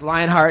right, that was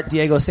Lionheart,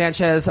 Diego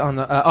Sanchez on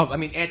the.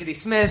 Anthony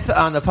Smith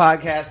on the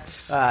podcast.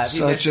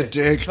 Such a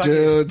dick,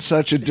 dude.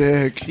 Such a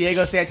dick.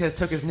 Diego Sanchez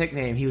took his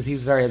nickname. He was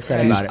very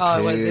upset about it.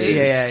 Oh, was he?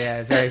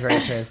 Yeah. Very, very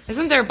pissed.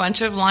 Isn't there a bunch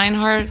of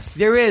Lionhearts?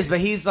 There is, but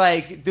he's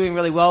like doing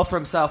really well for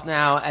himself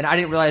now, and I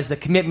didn't realize the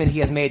commitment he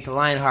has made to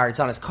Lionheart. It's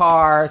on his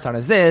car, it's on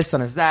his this,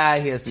 on his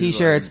that. He has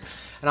T-shirts.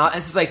 And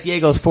this is like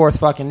Diego's fourth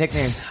fucking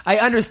nickname. I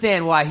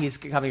understand why he's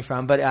coming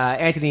from, but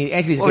Anthony's.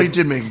 Well, good. he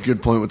did make a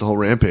good point with the whole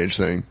Rampage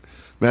thing.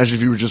 Imagine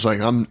if you were just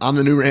like, I'm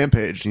the new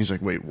Rampage. And he's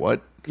like, wait,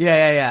 what?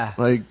 Yeah.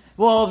 Like,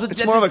 well,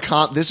 it's more of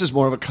a this is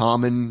more of a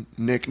common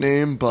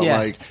nickname, but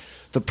like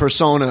the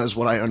persona is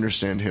what I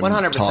understand him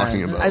 100%.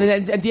 talking about. I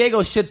mean, and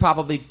Diego should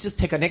probably just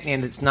pick a nickname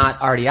that's not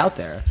already out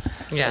there.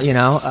 Yeah. You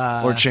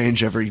know? Or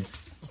change every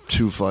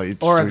 2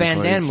 fights. Or a 3 Van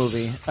Damme fights.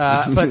 movie.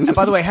 But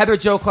by the way, Heather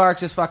Jo Clark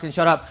just fucking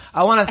shut up.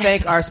 I want to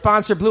thank our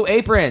sponsor, Blue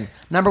Apron,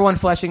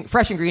 #1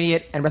 fresh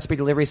ingredient and recipe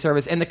delivery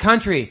service in the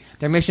country.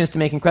 Their mission is to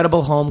make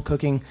incredible home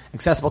cooking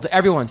accessible to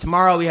everyone.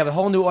 Tomorrow we have a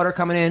whole new order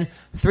coming in,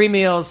 3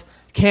 meals.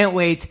 Can't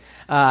wait.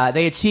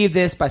 They achieve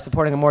this by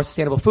supporting a more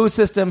sustainable food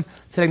system,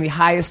 setting the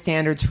highest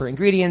standards for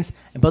ingredients,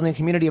 and building a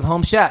community of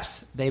home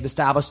chefs. They've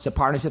established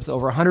partnerships with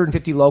over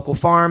 150 local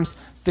farms,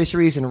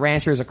 fisheries, and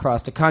ranchers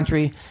across the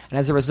country. And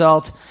as a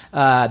result,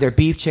 their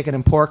beef, chicken,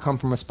 and pork come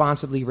from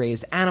responsibly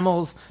raised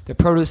animals. Their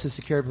produce is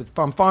secured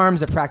from farms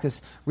that practice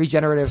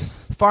regenerative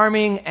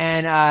farming.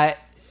 And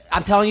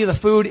I'm telling you, the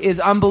food is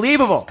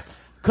unbelievable.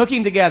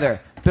 Cooking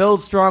together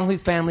builds strong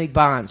family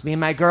bonds. Me and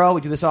my girl,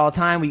 we do this all the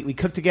time. We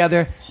cook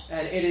together,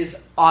 and it is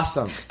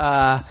awesome.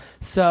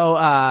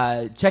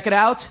 So check it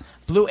out.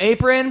 Blue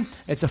Apron.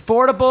 It's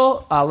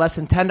affordable, less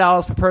than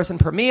 $10 per person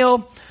per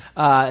meal.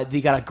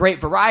 They got a great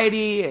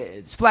variety.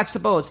 It's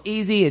flexible. It's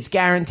easy. It's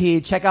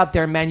guaranteed. Check out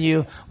their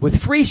menu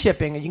with free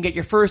shipping, and you can get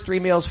your first 3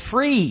 meals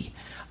free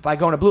by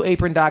going to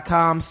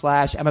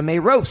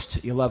blueapron.com/MMA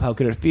roast. You'll love how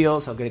good it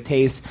feels, how good it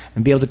tastes,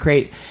 and be able to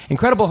create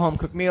incredible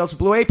home-cooked meals with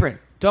Blue Apron.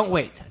 Don't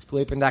wait. It's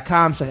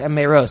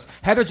blueapron.com/MMA roast.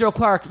 Heather Jo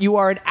Clark, you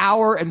are 1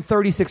 hour and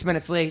 36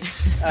 minutes late.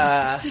 So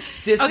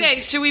you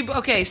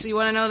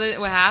want to know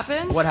what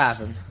happened? What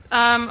happened?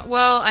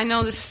 Well, I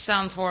know this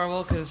sounds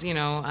horrible because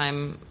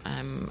I'm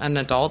an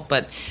adult,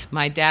 but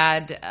my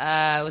dad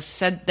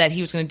said that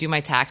he was going to do my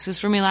taxes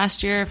for me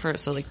last year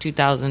like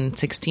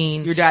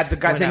 2016. Your dad,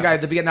 same guy,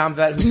 the Vietnam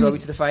vet who drove you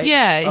to the fight.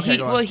 Yeah,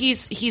 okay,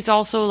 he's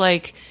also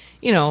like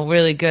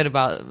really good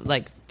about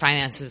like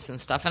finances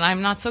and stuff, and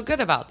I'm not so good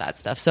about that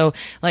stuff. So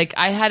like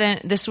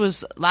this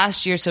was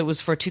last year, so it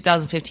was for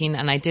 2015,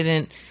 and I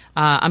didn't.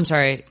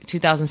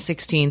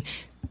 2016.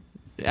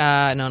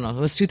 No,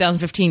 it was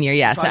 2015 year,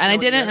 yes. And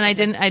I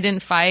didn't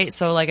fight,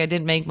 so like I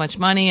didn't make much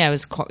money. I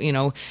was,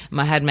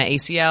 I had my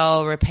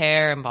ACL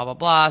repair and blah, blah,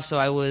 blah. So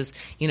I was,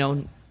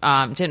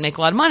 didn't make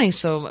a lot of money.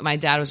 So my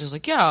dad was just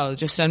like, yeah,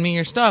 just send me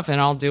your stuff and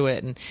I'll do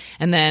it.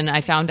 And then I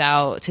found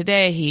out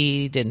today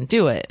he didn't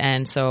do it.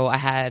 And so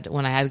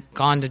when I had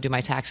gone to do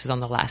my taxes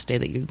on the last day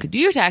that you could do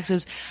your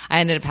taxes,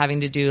 I ended up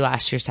having to do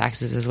last year's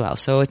taxes as well.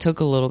 So it took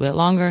a little bit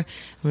longer.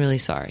 I'm really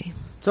sorry.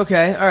 It's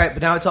okay. All right.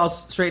 But now it's all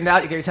straightened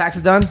out. You get your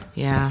taxes done?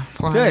 Yeah.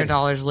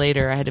 $400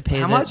 later. I had to pay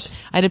How much?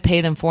 I had to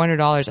pay them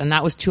 $400, and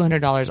that was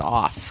 $200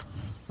 off.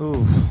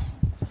 Ooh.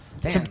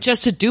 Damn.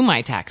 Just to do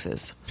my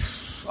taxes.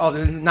 Oh,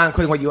 not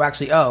including what you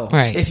actually owe.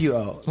 Right. If you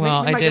owe.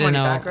 Well, I didn't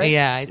know. Back, right?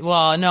 Yeah.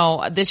 Well,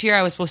 no, this year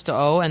I was supposed to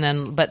owe,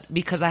 but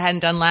because I hadn't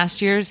done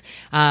last year's,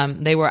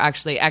 they were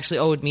actually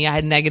owed me. I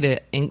had negative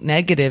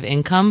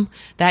income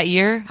that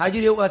year. How'd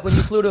you do it like when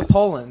you flew to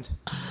Poland,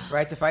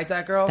 right, to fight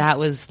that girl? That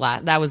was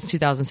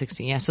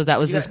 2016. Yeah. So that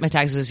was my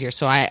taxes this year.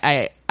 So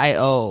I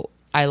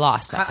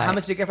lost that fight. How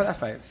much did you get for that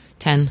fight?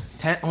 10.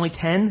 Only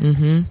 10?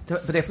 Mm-hmm.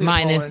 But they flew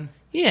Minus. to Poland.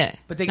 Yeah.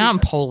 But not in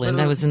Poland.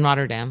 That was in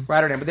Rotterdam.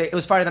 Rotterdam. But it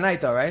was fight of the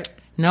night, though, right?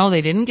 No,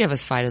 they didn't give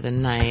us fight of the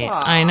night.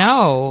 Aww. I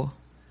know.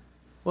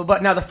 Well,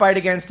 but now the fight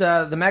against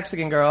the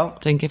Mexican girl.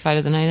 Didn't get fight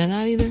of the night in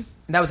that either. And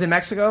that was in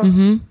Mexico?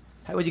 Mm-hmm.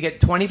 How would you get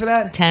 20 for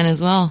that? 10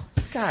 as well.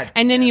 God.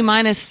 And then you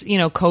minus,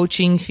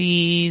 coaching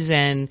fees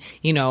and,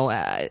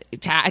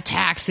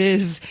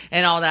 taxes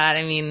and all that.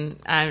 I mean,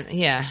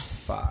 yeah.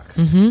 Fuck.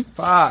 Mm-hmm.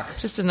 Fuck.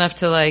 Just enough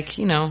to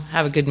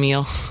have a good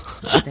meal.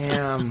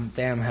 Damn,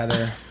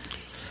 Heather.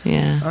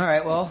 Yeah. All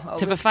right, well.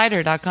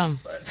 Tipafighter.com.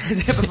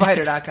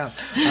 Tipafighter.com.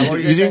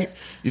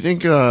 You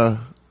think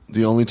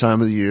the only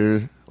time of the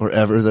year or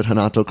ever that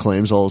Hanato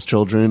claims all his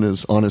children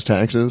is on his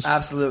taxes?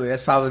 Absolutely.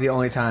 That's probably the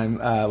only time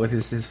with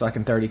his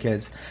fucking 30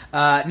 kids.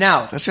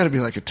 Now. That's got to be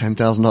like a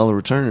 $10,000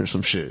 return or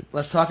some shit.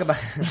 Let's talk about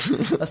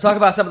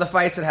some of the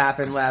fights that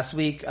happened last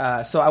week.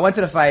 So I went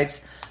to the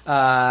fights,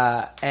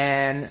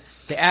 and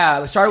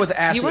we started with the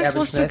Ashley You weren't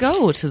Evans supposed Smith. to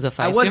go to the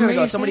fights. I was going to go.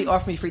 Remember Somebody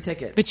offered me free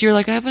tickets. But you're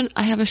like, I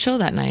have a show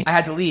that night. I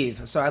had to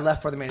leave, so I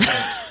left for the main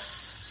event.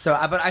 So,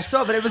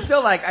 but it was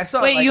still like I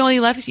saw. Wait, like, you only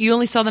left? You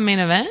only saw the main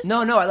event? No,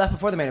 I left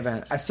before the main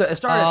event. It started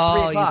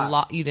at 3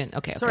 o'clock. You didn't.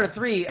 Okay. Started at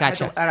 3.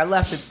 Gotcha. And I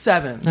left at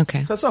 7.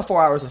 Okay. So I saw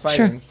 4 hours of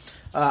fighting.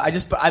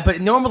 Sure. But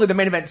normally the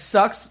main event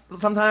sucks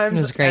sometimes.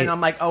 It was great. And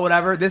I'm like, oh,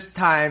 whatever. This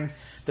time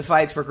the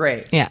fights were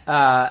great. Yeah.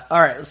 All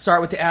right. Let's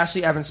start with the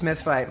Ashley Evans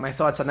Smith fight. My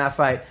thoughts on that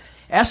fight.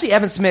 Ashley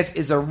Evans Smith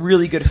is a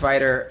really good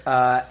fighter,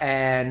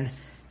 and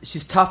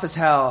she's tough as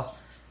hell.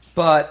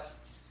 But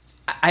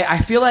I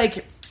feel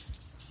like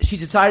she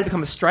decided to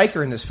become a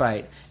striker in this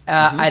fight.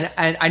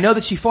 And I know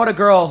that she fought a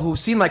girl who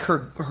seemed like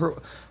her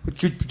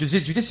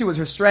jiu-jitsu was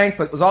her strength,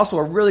 but was also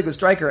a really good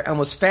striker and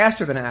was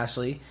faster than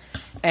Ashley.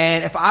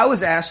 And if I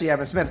was Ashley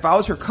Evans Smith, if I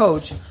was her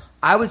coach,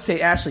 I would say,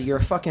 Ashley, you're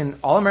a fucking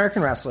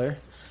all-American wrestler.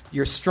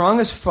 You're strong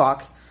as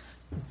fuck.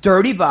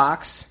 Dirty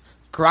box.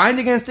 Grind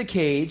against a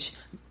cage.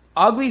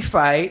 Ugly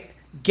fight.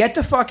 Get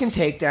the fucking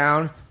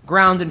takedown.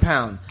 Ground and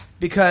pound.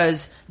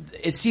 Because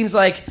it seems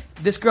like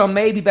this girl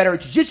may be better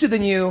at jiu-jitsu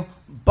than you,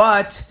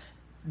 but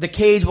the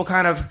cage will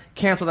kind of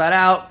cancel that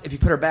out. If you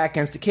put her back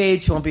against the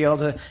cage, she won't be able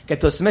to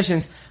get those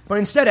submissions. But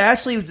instead,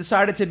 Ashley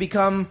decided to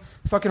become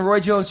fucking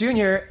Roy Jones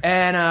Jr.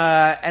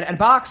 and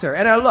boxer.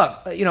 And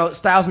look,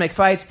 styles make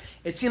fights.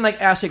 It seemed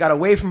like Ashley got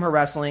away from her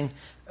wrestling.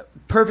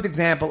 Perfect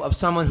example of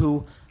someone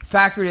who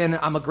factored in,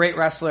 I'm a great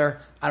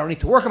wrestler. I don't need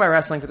to work on my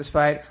wrestling for this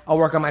fight. I'll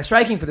work on my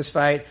striking for this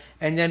fight.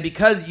 And then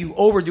because you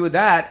overdo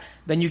that,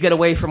 then you get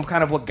away from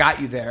kind of what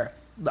got you there.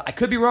 I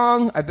could be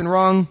wrong. I've been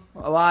wrong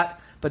a lot.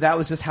 But that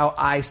was just how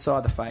I saw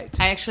the fight.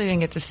 I actually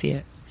didn't get to see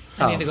it.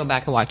 I need to go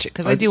back and watch it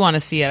because I do want to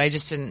see it. I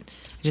just didn't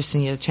get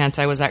a chance.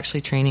 I was actually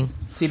training.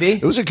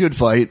 CB? It was a good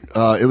fight.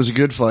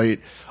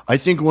 I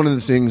think one of the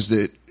things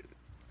that,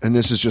 and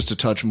this is just to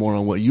touch more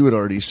on what you had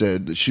already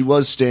said, that she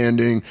was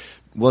standing,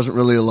 wasn't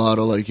really a lot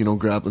of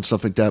grappling,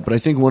 stuff like that. But I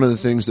think one of the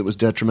things that was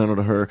detrimental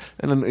to her,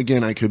 and then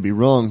again, I could be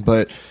wrong,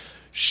 but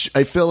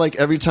I feel like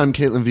every time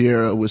Caitlin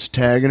Vieira was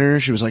tagging her,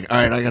 she was like, all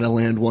right, I got to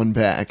land one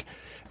back.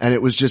 And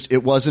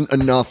it wasn't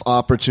enough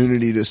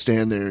opportunity to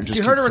stand there and just.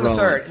 She hurt her in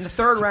the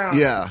third round.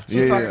 Yeah.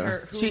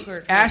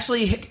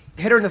 Ashley hit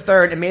her in the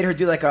third and made her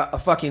do like a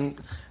fucking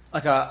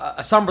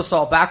a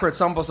somersault, backward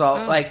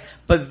somersault,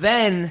 but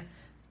then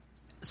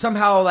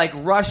somehow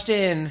rushed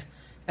in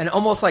and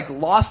almost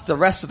lost the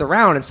rest of the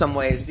round in some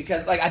ways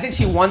because I think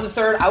she won the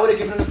third. I would have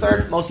given her the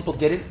third. Most people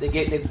didn't.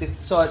 They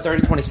saw it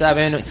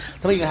 30-27.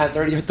 Some even had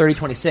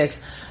 30-26,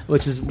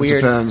 which is weird.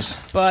 It depends.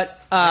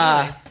 But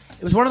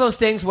it was one of those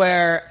things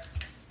where.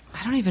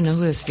 I don't even know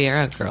who this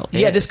Vieira girl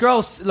is. Yeah, this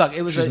girl. Look,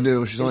 it was. She's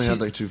new. She's only had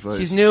 2 fights.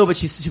 She's new, but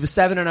she was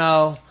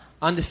 7-0,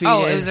 undefeated.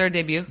 Oh, it was her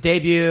debut.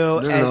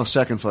 No,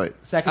 second fight.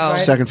 Second fight.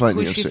 Second fight in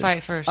the Who UFC. did she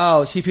fight first?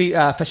 Oh, she beat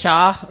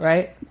Fashaw,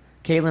 right?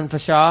 Caitlin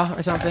Fashaw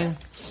or something.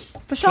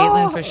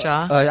 Caitlin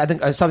Fashaw. I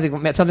think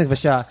something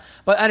Fashaw.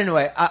 But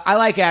anyway, I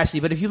like Ashley.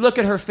 But if you look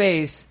at her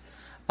face,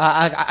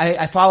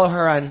 I follow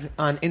her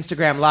on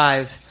Instagram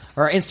Live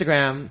or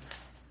Instagram.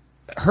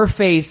 Her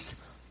face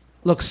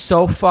looks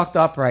so fucked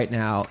up right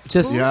now.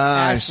 Just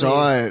I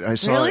saw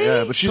it. Really?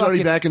 Yeah, but she's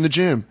already back in the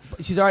gym.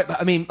 She's already.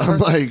 I mean, I'm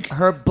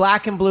her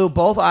black and blue,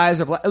 both eyes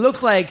are black. It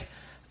looks like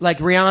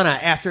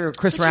Rihanna after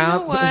Chris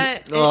Round.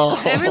 Round. You know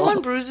what?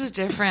 Everyone bruises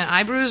different.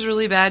 I bruise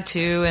really bad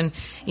too, and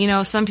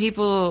some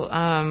people.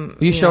 Will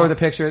you show her the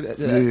picture?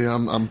 Yeah,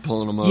 I'm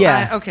pulling them up.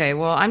 Yeah. Okay.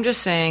 Well, I'm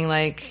just saying.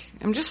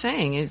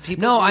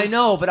 People. No, bruise. I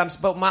know, but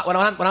what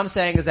I'm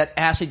saying is that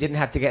Ashley didn't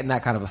have to get in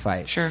that kind of a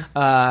fight. Sure.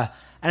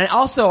 And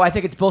also, I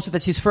think it's bullshit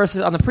that she's first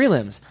on the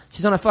prelims.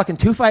 She's on a fucking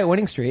 2-fight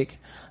winning streak.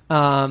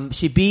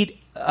 She beat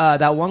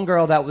that one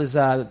girl that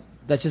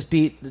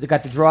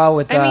got the draw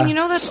with. I mean,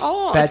 that's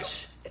all.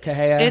 Betch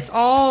Kahea. It's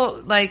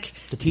all the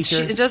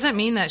teacher. It doesn't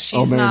mean that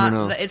she's not.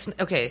 No. It's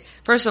okay.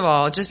 First of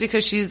all, just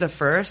because she's the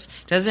first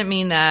doesn't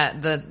mean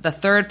that the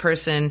third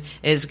person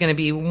is going to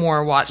be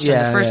more watched than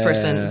the first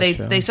person.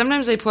 They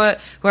sometimes they put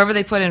whoever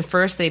they put in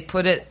first. They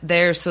put it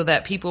there so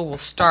that people will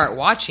start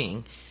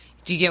watching.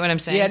 Do you get what I'm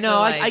saying? Yeah, no,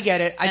 I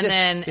get it.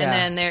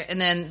 And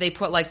then they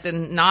put the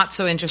not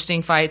so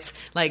interesting fights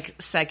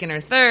second or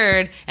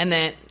third, and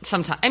then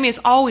sometimes it's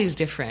always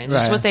different.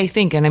 Just what they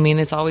think, and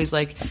it's always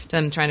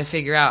them trying to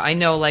figure out. I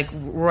know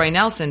Roy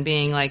Nelson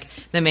being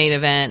the main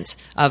event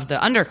of the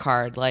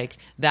undercard,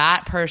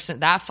 that person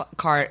that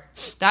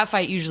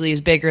fight usually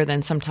is bigger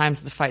than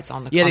sometimes the fights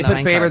on the they on the put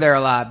main favor card. there a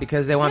lot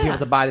because they want people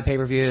to buy the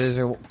pay-per-views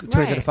or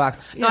tune to the Fox.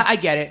 No, I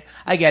get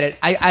it.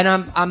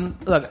 I'm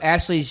look,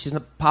 Ashley, she's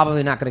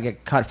probably not going to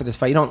get cut for this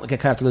fight. You don't get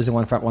cut after losing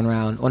one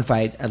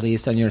fight at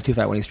least on your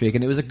 2-fight winning streak,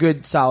 and it was a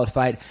good solid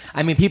fight.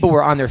 I mean, people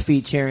were on their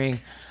feet cheering.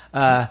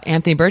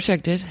 Anthony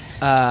Burchak did.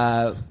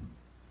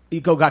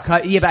 Ego got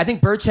cut. Yeah, but I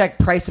think Burchak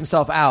priced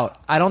himself out.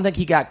 I don't think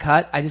he got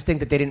cut. I just think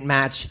that they didn't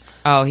match.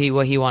 Oh,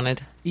 what he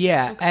wanted.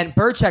 Yeah, and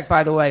Burchak,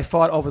 by the way,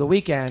 fought over the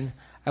weekend.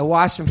 I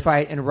watched him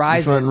fight in Rizin.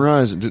 He fought in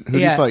Rizin. Who did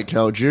he fight?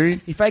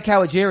 Kawajiri? He fought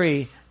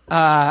Kawajiri.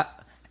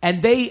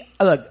 And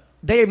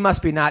they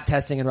must be not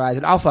testing in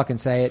Rizin. I'll fucking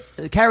say it.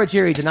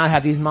 Kawajiri did not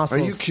have these muscles.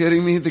 Are you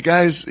kidding me?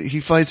 The he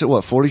fights at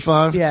what,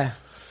 45? Yeah.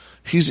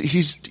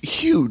 He's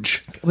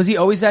huge. Was he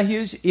always that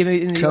huge? Even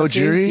in the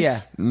Kawajiri? UFC?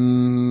 Yeah.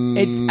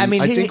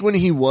 I think when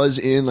he was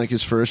in like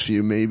his first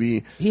few,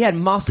 maybe he had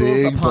muscles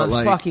big, upon but,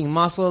 like, fucking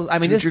muscles. I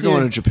mean, if this you're dude,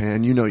 going to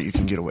Japan, you know what you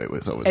can get away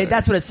with over there.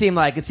 that's what it seemed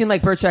like. It seemed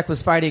like Burchak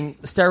was fighting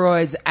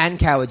steroids and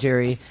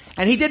Kawajiri,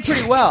 and he did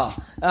pretty well.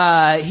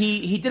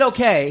 He did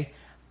okay.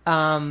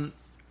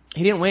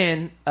 He didn't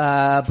win,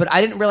 but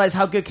I didn't realize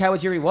how good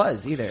Kawajiri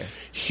was either.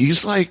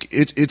 He's like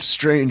it's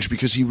strange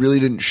because he really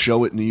didn't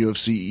show it in the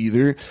UFC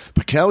either.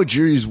 But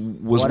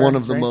Kawajiri was one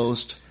of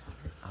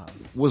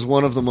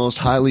the most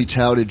highly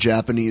touted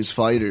Japanese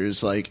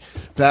fighters. Like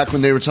back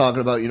when they were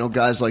talking about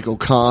guys like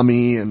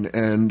Okami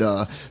and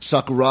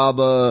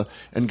Sakuraba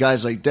and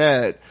guys like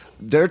that.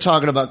 They're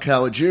talking about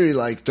Kawajiri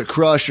like the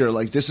Crusher.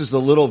 Like this is the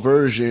little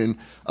version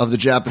of the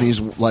Japanese,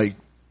 like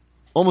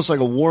almost like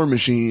a war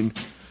machine.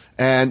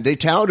 And they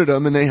touted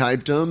him and they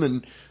hyped him,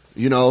 and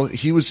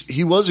he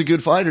was a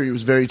good fighter. He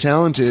was very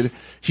talented.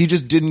 He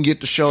just didn't get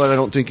to show it, I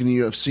don't think, in the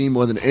UFC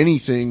more than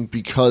anything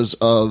because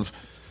of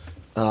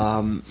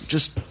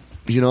just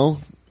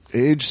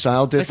age,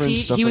 style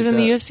difference. Stuff he was like in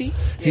that. the UFC.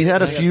 He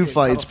had a few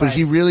fights, but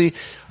he really,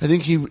 I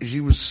think he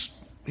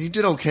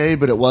did okay,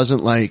 but it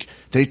wasn't like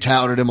they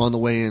touted him on the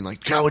way in,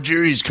 like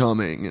Kawajiri's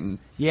coming, and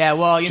yeah,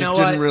 well, you know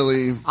what? Didn't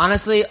really.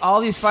 Honestly,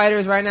 all these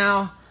fighters right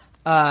now.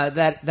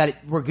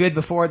 That were good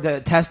before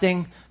the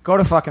testing, go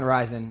to fucking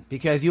Ryzen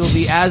because you will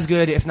be as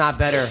good, if not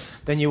better,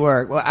 than you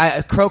were.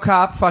 Well, Crow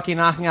Cop fucking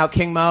knocking out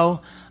King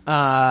Mo.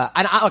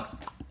 Look,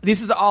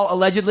 this is all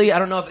allegedly. I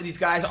don't know if these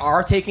guys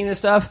are taking this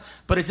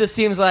stuff, but it just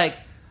seems like.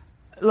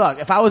 Look,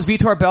 if I was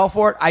Vitor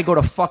Belfort, I'd go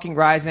to fucking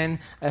Ryzen.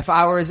 If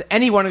I was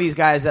any one of these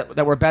guys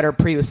that were better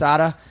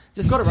pre-USADA,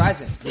 just go to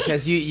Ryzen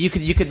because you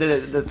could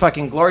the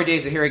fucking glory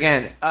days are here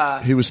again.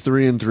 He was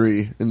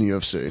 3-3 in the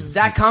UFC.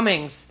 Zach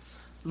Cummings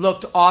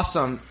looked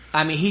awesome.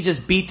 I mean, he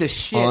just beat the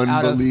shit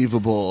out of...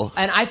 Unbelievable.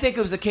 And I think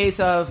it was a case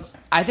of...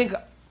 I think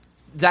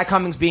Zach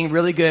Cummings being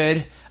really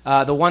good.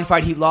 The one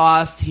fight he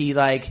lost,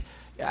 there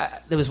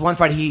was one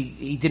fight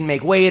he didn't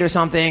make weight or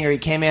something, or he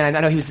came in... I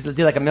know he did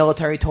like a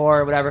military tour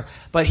or whatever.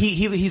 But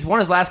he's won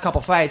his last couple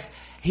fights.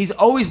 He's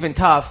always been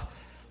tough.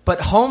 But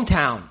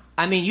hometown...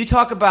 I mean, you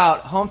talk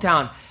about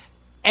hometown...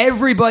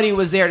 Everybody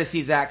was there to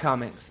see Zach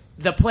Cummings.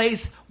 The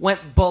place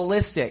went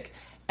ballistic.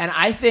 And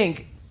I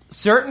think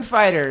certain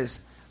fighters...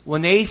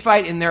 When they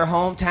fight in their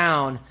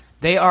hometown,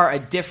 they are a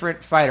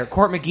different fighter.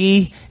 Court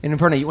McGee in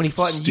front of you when he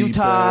fought in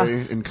Utah,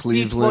 in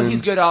Cleveland.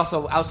 He's good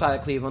also outside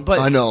of Cleveland.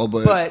 But I know,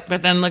 but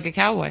then look at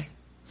Cowboy.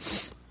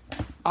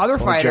 Other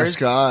fighters,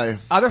 Sky.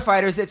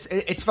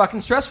 It's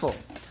fucking stressful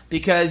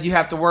because you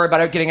have to worry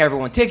about getting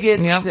everyone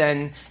tickets,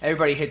 and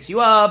everybody hits you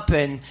up,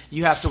 and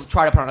you have to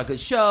try to put on a good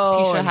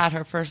show. Tisha had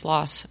her first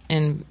loss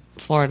in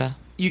Florida.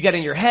 You get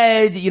in your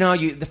head,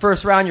 the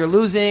first round you're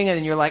losing, and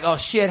then you're like, oh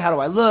shit, how do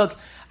I look?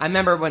 I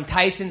remember when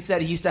Tyson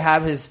said he used to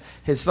have his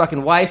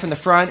fucking wife in the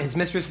front, his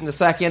mistress in the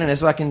second, and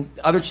his fucking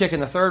other chick in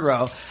the third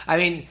row. I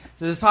mean,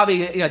 so there's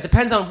probably, it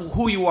depends on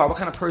who you are, what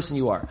kind of person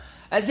you are.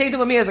 The same thing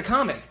with me as a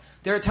comic.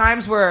 There are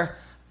times where,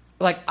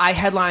 like, I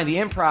headline the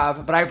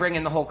Improv, but I bring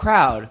in the whole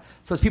crowd.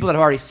 So it's people that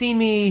have already seen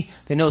me,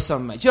 they know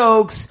some of my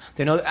jokes,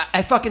 they know,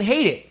 I fucking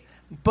hate it.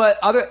 But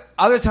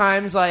other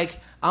times, like,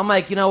 I'm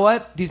like, you know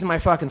what? These are my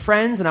fucking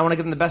friends, and I want to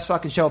give them the best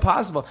fucking show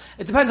possible.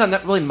 It depends on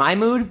really my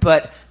mood,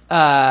 but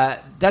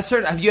that's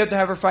certain. Have you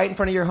ever fight in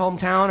front of your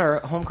hometown or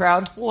home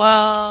crowd?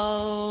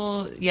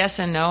 Well, yes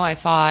and no. I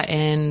fought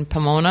in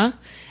Pomona,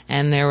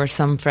 and there were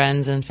some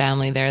friends and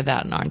family there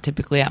that aren't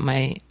typically at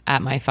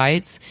my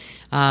fights.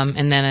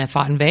 And then I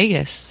fought in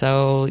Vegas,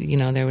 so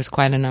there was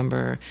quite a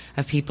number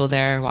of people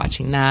there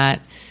watching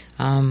that.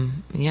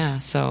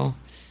 So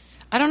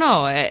I don't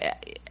know.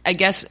 I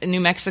guess in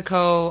New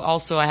Mexico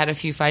also I had a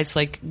few fights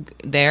like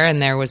there,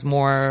 and there was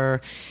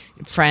more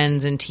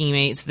friends and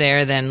teammates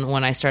there than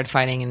when I started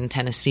fighting in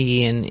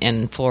Tennessee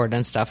and Florida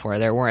and stuff where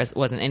there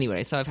wasn't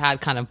anybody. So I've had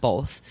kind of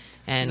both.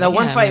 And the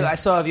one fight I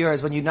saw of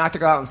yours when you knocked a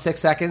girl out in 6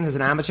 seconds as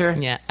an amateur.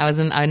 Yeah,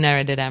 I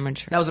never did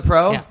amateur. That was a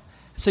pro. Yeah.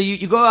 So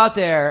you go out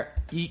there,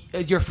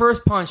 your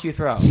first punch you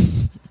throw.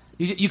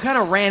 You kind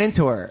of ran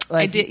into her.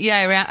 Like, I did. Yeah,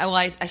 I ran. Well,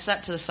 I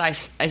stepped to the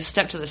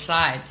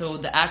side. So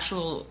the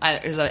actual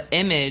there's an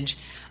image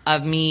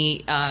of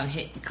me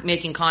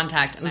making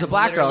contact. And it was a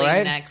black girl,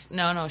 right?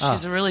 No,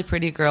 she's a really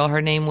pretty girl.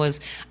 Her name was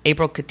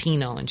April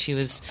Catino, and she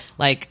was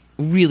like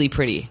really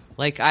pretty.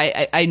 Like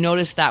I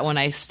noticed that when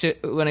I stood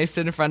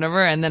in front of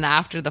her, and then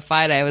after the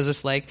fight, I was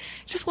just like,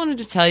 just wanted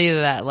to tell you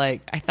that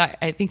like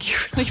I think you're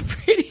really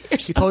pretty.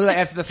 You told her that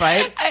after the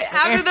fight?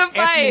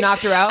 After you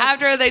knocked her out?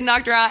 After they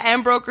knocked her out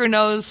and broke her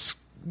nose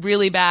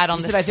really bad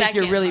on the second. I think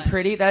you're really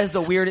pretty. That is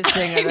the weirdest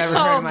thing I've ever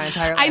heard in my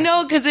entire life. I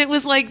know, because it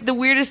was like the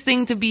weirdest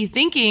thing to be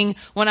thinking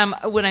when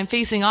I'm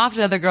facing off to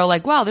the other girl.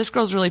 Like, wow, this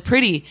girl's really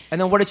pretty.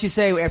 And then what did she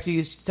say after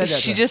you said that?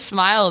 She just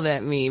smiled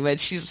at me, but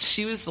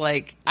she was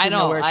like, I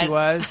know where she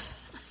was.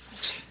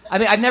 I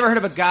mean, I've never heard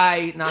of a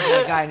guy knocking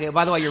a guy and go,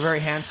 by the way, you're very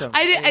handsome.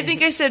 I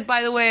think I said,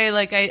 by the way,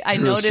 like I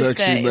You're a noticed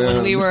sexy that man.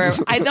 when we were,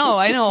 I know.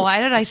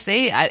 Why did I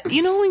say it?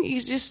 You know, when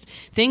you just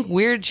think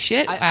weird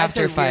shit I've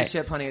after a said weird fight.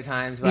 shit plenty of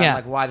times, but Yeah. I'm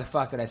like, why the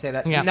fuck did I say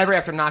that? Yeah. Never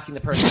after knocking the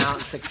person out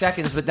in 6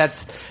 seconds, but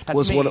that's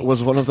Was me.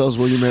 one of those?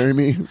 Will you marry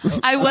me?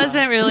 I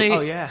wasn't really. Oh,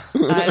 yeah.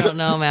 I don't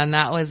know, man.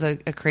 That was a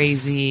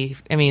crazy.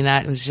 I mean,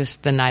 that was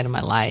just the night of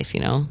my life.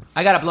 You know.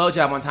 I got a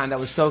blowjob one time that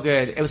was so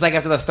good. It was like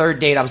after the third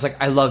date, I was like,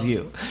 I love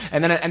you.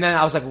 And then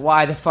I was like,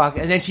 why the fuck?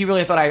 And then she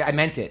really thought I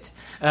meant it.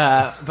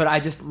 But I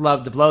just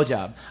loved the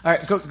blowjob. All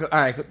right, all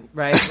right,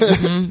 right?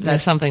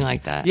 That's something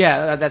like that.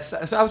 Yeah,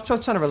 so I was trying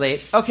to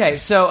relate. Okay,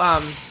 so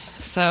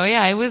So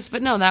yeah, it was,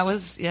 but no, that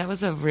was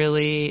a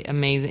really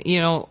amazing.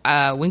 You know,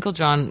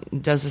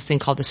 Winklejohn does this thing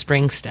called the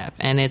spring step,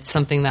 and it's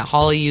something that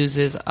Holly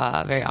uses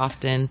very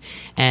often,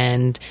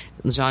 and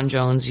John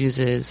Jones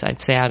uses.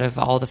 I'd say out of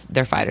all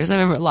their fighters, I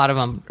remember a lot of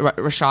them.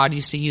 Rashad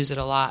used to use it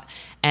a lot,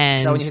 and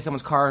is that when you hit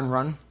someone's car and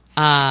run?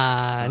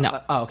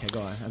 no. Oh, okay,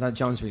 go on. I thought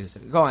Jones used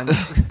it. Go on.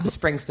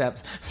 Spring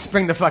steps.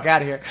 Spring the fuck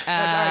out of here. All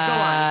right, go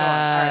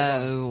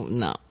on. All right,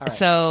 No. right.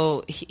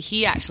 So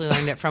he actually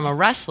learned it from a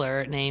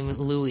wrestler named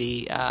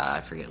Louis.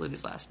 I forget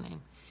Louis' last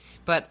name,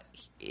 but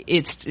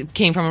it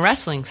came from a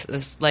wrestling,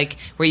 like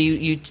where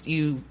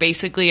you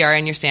basically are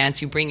in your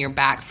stance, you bring your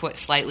back foot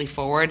slightly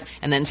forward,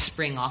 and then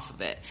spring off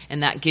of it,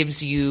 and that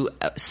gives you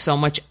so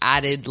much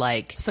added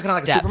like. It's kind of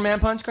like depth. a Superman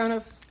punch, kind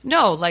of.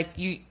 No, like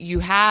you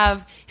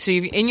have, so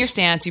you're in your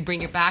stance, you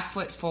bring your back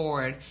foot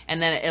forward,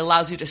 and then it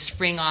allows you to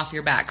spring off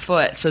your back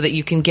foot so that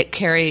you can get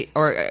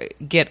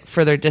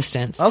further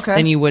distance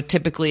than you would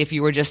typically if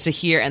you were just to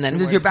here and then.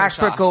 Does your back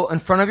foot go in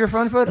front of your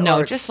front foot?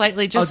 No, or? just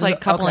slightly, like a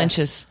couple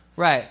inches.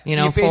 Right. You So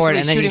know, you're forward, basically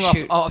and then you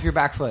shooting shoot off your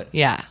back foot.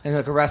 Yeah. And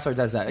like a wrestler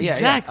does that. Yeah,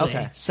 exactly. Yeah.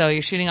 Okay. So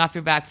you're shooting off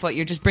your back foot.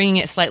 You're just bringing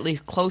it slightly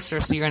closer,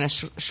 so you're in a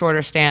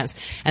shorter stance,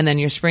 and then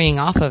you're springing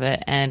off of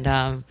it.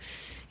 And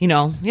you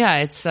know, yeah,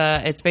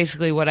 it's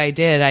basically what I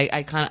did.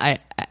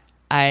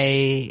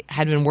 I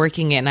had been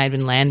working it, and I'd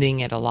been landing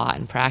it a lot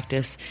in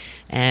practice.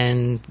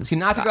 And so you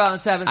knocked the girl out in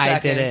 7 seconds. I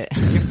did it.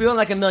 You're feeling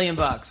like $1 million,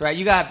 right?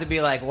 You got to be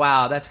like,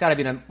 wow, that's got to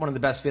be one of the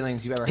best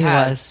feelings you've ever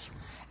had. It was.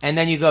 And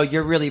then you go,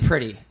 you're really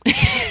pretty.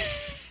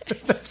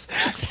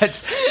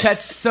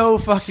 That's so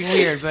fucking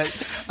weird, but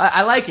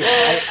I like it.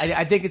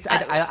 I think it's.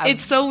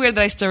 It's so weird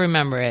that I still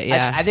remember it.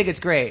 Yeah, I think it's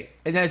great.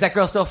 And is that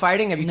girl still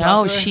fighting? Have you No,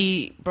 talked to her?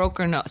 she broke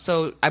her nose.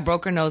 So I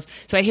broke her nose.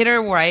 So I hit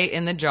her right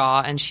in the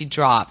jaw, and she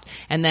dropped.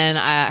 And then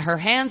her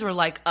hands were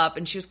like up,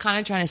 and she was kind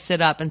of trying to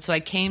sit up. And so I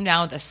came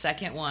down with a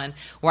second one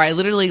where I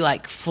literally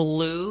like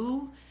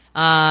flew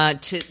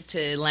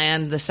to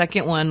land the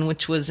second one,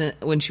 which was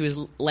when she was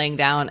laying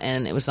down,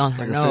 and it was on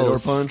her Like nose.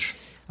 a Fedor punch.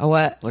 A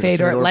what? Like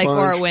Fedor, a Fedor like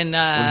punch? or when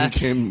he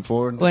came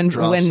forward, when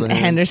drops the hand.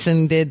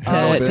 Henderson did to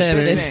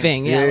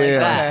Bisping, Yeah, like yeah.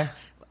 that. Okay.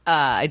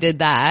 I did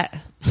that.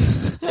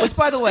 Which,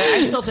 by the way,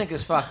 I still think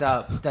is fucked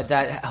up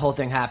that whole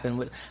thing happened.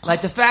 With,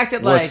 like the fact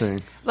that What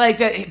thing? like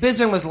that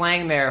Bisping was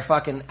laying there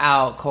fucking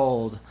out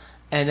cold,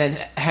 and then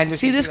Henderson.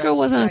 See, this girl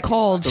wasn't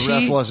cold. The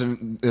ref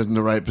wasn't in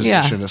the right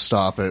position to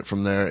stop it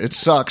from there. It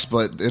sucks,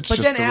 but it's But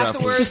just then the ref.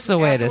 afterwards, It's just the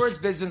way it is.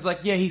 Bisping's like,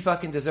 yeah, he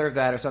fucking deserved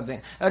that or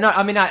something. No,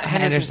 I mean, not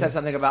Henderson said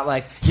something about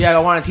like, yeah, I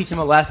want to teach him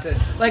a lesson.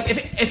 Like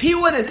if he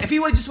would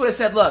just would have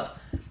said, look.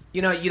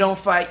 You know, you don't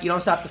fight. You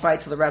don't stop the fight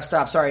till the ref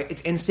stops. Sorry,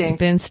 it's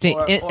instinct.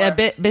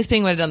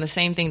 Bisping would have done the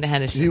same thing to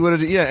Henderson. He would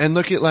have, yeah, and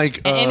look at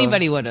like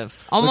Anybody would have.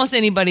 Almost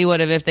anybody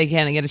would have if they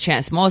can't get a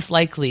chance. Most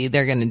likely,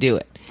 they're going to do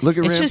it. Look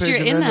at it's just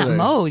Rampage you're in and that Vanderlei.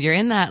 mode. You're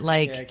in that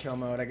like Yeah, kill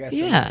mode, I guess.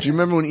 yeah. Do you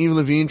remember when Eve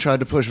Levine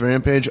tried to push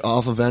Rampage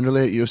off of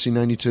Vanderlei at UFC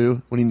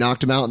 92 when he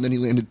knocked him out and then he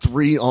landed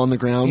 3 on the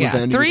ground? Yeah,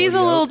 with Vandy three's was a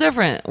already little out?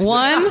 different.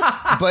 One,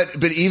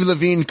 But Eve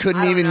Levine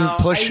couldn't I don't even know.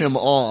 push him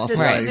off. There's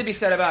like- something to be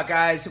said about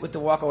guys with the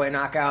walkaway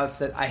knockouts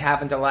that I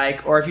happen to like.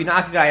 Or if you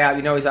knock a guy out,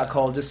 you know he's out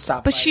cold. Just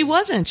stop. but fighting. she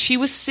wasn't. She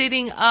was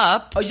sitting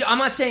up. Oh, I'm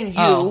not saying you.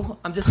 Oh.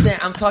 I'm just saying.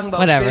 I'm talking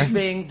about Whatever.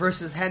 Bisping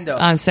versus Hendo.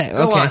 I'm saying-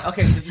 Go okay. on.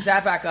 Okay, so she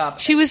sat back up.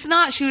 She was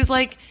not. She was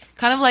like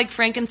kind of like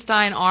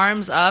Frankenstein,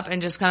 arms up,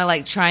 and just kind of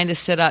like trying to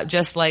sit up,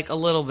 just like a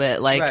little bit,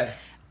 like. Right.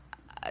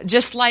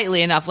 Just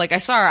slightly enough. Like I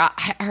saw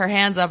her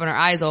hands up and her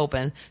eyes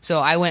open, so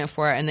I went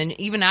for it. And then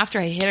even after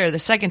I hit her the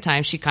second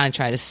time, she kind of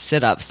tried to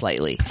sit up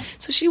slightly.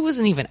 So she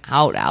wasn't even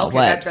out. Okay,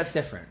 but that's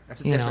different.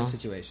 That's a you different know,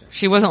 situation.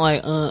 She wasn't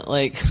like.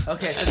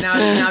 Okay, so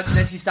now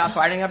then she stopped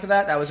fighting after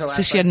that. That was her last.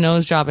 So she had a fight?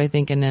 nose job, I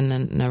think, and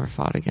then never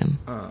fought again.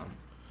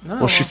 No,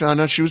 Well, she found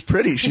out she was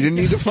pretty. She didn't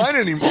need to fight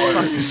anymore.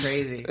 fucking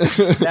crazy.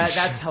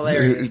 That's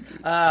hilarious.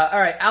 All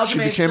right, Aljamain She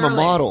became a Sterling.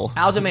 model.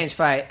 Aljamain's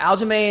fight.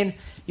 Aljamain,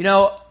 you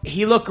know,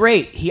 he looked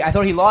great. I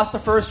thought he lost the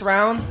first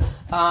round,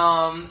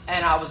 and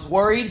I was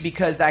worried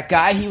because that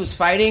guy he was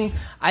fighting,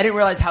 I didn't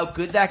realize how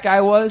good that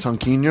guy was.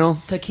 Tonquinho?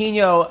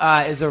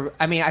 Taquinho is a.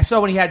 I mean, I saw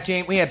when he had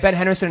Ben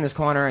Henderson in his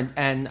corner,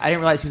 and I didn't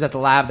realize he was at the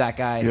lab. That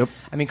guy. Yep.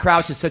 I mean,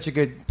 Crouch is such a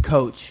good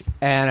coach,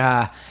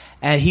 and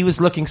he was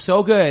looking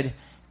so good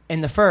in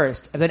the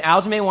first, and then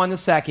Aljamain won the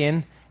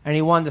second, and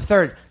he won the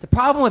third. The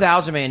problem with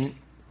Aljamain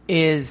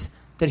is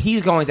that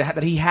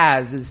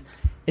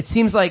it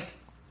seems like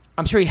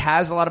I'm sure he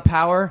has a lot of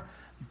power,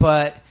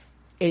 but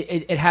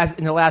it has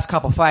in the last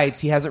couple fights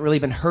he hasn't really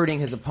been hurting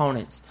his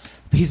opponents.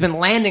 He's been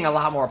landing a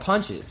lot more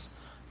punches,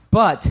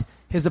 but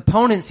his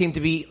opponents seem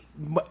to be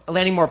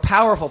landing more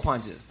powerful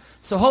punches.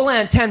 So he'll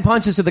land 10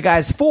 punches to the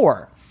guy's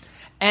 4,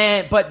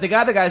 but the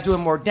other guy's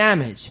doing more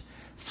damage.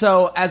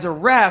 So as a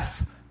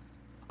ref,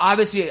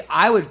 obviously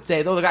I would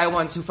say though the guy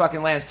who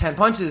fucking lands 10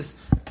 punches,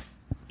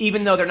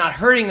 even though they're not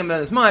hurting him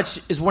as much,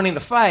 is winning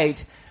the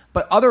fight.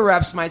 But other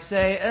refs might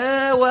say,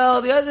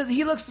 well,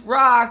 he looks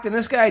rocked, and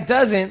this guy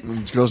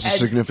doesn't. It goes to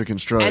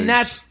significant strides. And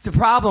that's the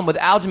problem with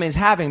Aljamain's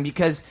having,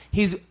 because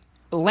he's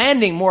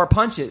landing more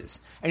punches,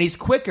 and he's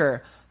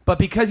quicker, but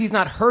because he's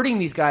not hurting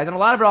these guys, and a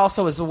lot of it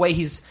also is the way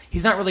he's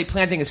not really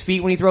planting his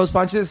feet when he throws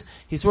punches.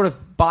 He's sort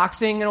of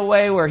boxing in a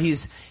way where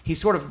he's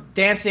sort of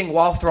dancing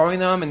while throwing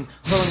them and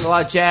throwing a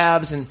lot of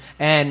jabs, and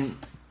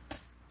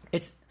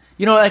it's,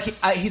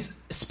 his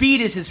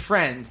speed is his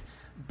friend,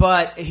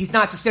 but he's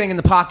not just sitting in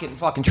the pocket and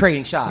fucking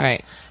trading shots.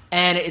 Right.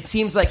 And it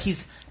seems like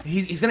he's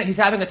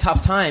having a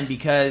tough time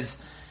because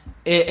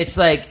it's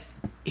like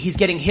he's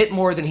getting hit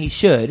more than he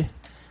should.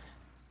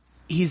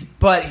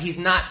 But he's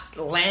not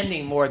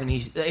landing more than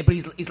but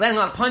he's landing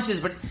a lot of punches,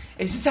 but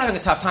he's just having a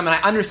tough time. And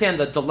I understand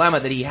the dilemma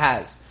that he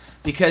has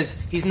because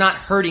he's not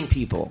hurting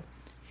people.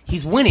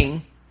 He's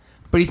winning,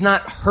 but he's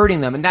not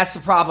hurting them, and that's the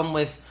problem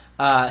with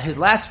his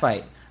last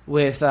fight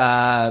with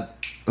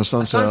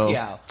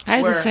Asunciao. I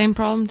had the same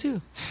problem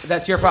too.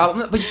 That's your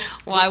problem. But,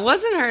 well, I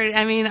wasn't hurt.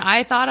 I mean,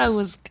 I thought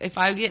if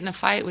I get in a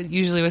fight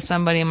usually with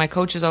somebody, and my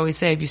coaches always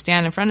say, if you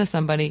stand in front of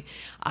somebody,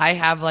 I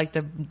have like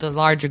the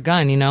larger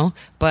gun,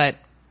 but.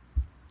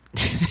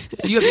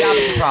 So you have the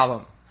opposite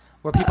problem,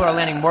 where people are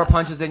landing more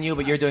punches than you,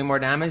 but you're doing more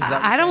damage? Is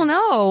that what I don't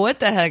know what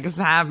the heck is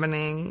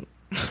happening.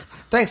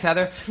 Thanks,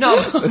 Heather. No.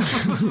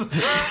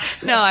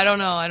 No, I don't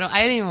know.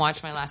 I didn't even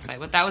watch my last fight,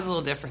 but that was a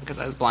little different because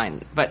I was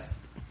blind. But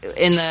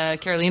in the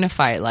Carolina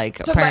fight, like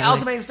talk about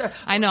Aljamain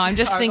stuff. I know. I'm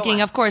just thinking,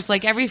 of course,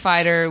 like every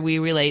fighter, we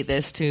relate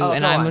this to,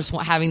 and I was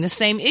having the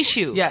same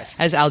issue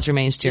as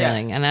Aljamain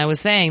Sterling. Yeah. And I was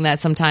saying that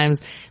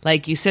sometimes,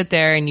 like, you sit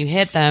there and you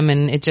hit them,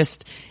 and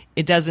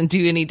it doesn't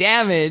do any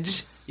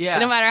damage. Yeah.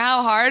 No matter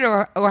how hard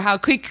or how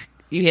quick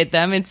you hit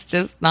them, it's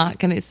just not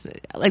going to...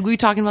 Like, we were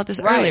talking about this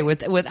earlier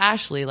with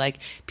Ashley. Like,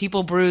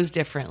 people bruise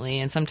differently,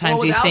 and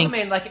sometimes you think...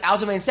 Aljamain, like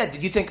Aljamain said,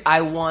 did you think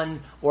I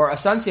won or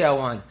Asunciao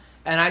won?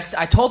 And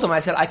I told him, I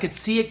said, I could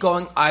see it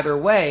going either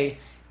way.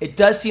 It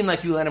does seem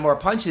like you landed more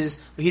punches,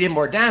 but he did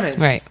more damage.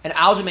 Right. And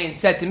Aljamain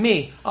said to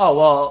me, oh,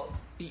 well...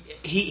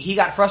 He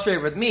got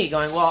frustrated with me,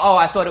 going, well,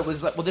 I thought it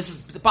was... Well, this is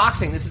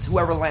boxing. This is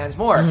whoever lands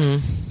more.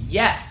 Mm-hmm.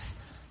 Yes,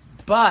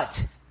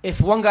 but... If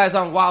one guy's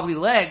on wobbly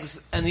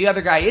legs and the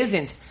other guy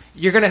isn't,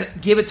 you're going to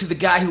give it to the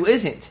guy who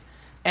isn't.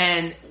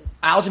 And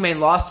Aljamain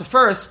lost the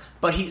first,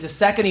 but the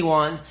second he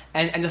won,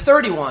 and the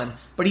third he won.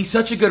 But he's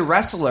such a good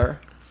wrestler.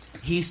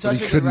 He's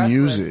such a good wrestler. He couldn't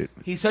use it.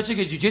 He's such a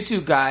good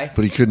jiu-jitsu guy.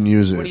 But he couldn't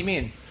use it. What do you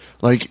mean?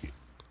 Like...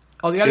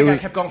 Oh, the other guy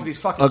kept going for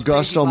these fucking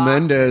Augusto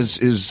Mendez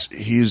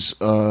he's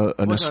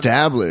an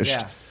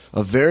established,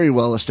 a very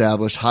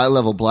well-established,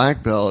 high-level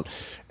black belt.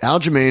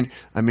 Aljamain,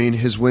 I mean,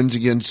 his wins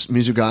against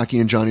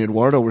Mizugaki and Johnny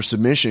Eduardo were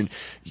submission.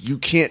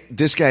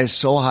 This guy is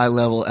so high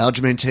level.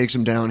 Aljamain takes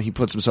him down. He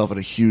puts himself at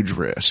a huge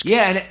risk.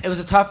 Yeah, and it was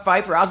a tough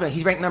fight for Aljamain.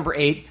 He ranked number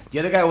 8. The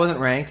other guy wasn't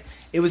ranked.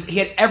 He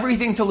had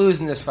everything to lose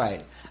in this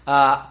fight.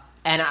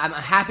 And I'm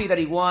happy that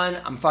he won.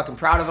 I'm fucking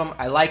proud of him.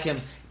 I like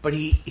him. But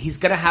he's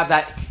going to have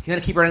that. He's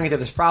going to keep running into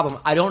this problem.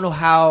 I don't know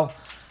how.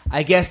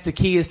 I guess the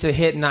key is to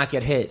hit and not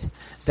get hit.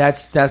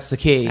 That's the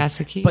key. That's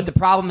the key. But the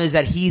problem is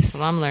that That's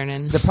what I'm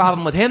learning. The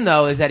problem with him,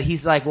 though, is that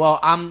he's like, well,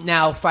 I'm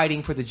now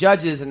fighting for the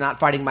judges and not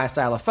fighting my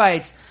style of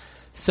fights.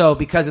 So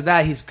because of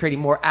that, he's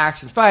creating more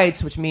action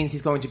fights, which means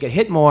he's going to get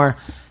hit more,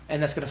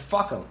 and that's going to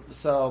fuck him.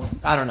 So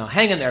I don't know.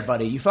 Hang in there,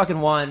 buddy. You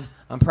fucking won.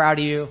 I'm proud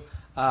of you.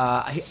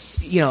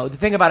 The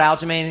thing about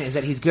Aljamain is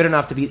that he's good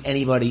enough to beat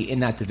anybody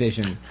in that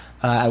division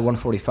at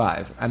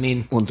 145. I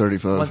mean,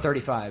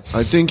 135.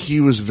 I think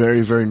he was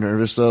very, very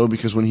nervous though,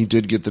 because when he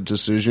did get the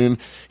decision,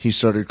 he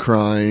started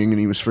crying and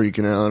he was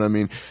freaking out. I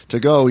mean, to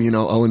go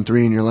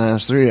 0-3 in your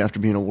last 3 after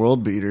being a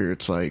world beater,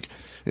 it's like.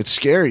 It's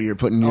scary. You're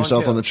putting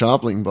yourself on the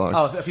chopping block.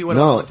 Oh, if he would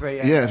have gone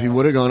 0-3. Yeah, if he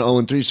would have gone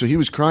 0-3. So he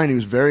was crying. He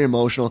was very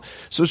emotional.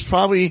 So it's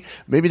probably,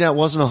 maybe that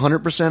wasn't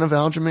 100% of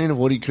Aljamain of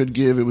what he could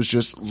give. It was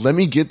just, let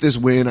me get this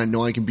win. I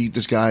know I can beat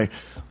this guy.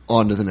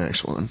 On to the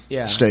next one.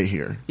 Yeah. Stay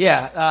here.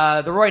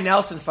 Yeah. The Roy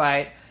Nelson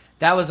fight,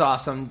 that was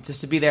awesome.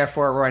 Just to be there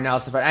for a Roy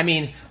Nelson fight. I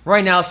mean,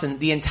 Roy Nelson,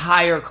 the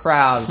entire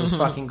crowd was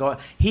fucking going.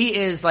 He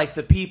is like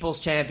the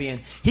people's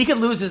champion. He could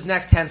lose his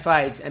next 10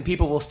 fights and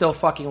people will still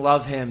fucking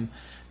love him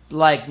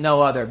like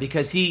no other,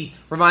 because he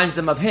reminds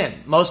them of him.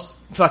 Most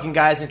fucking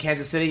guys in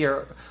Kansas City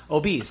are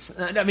obese.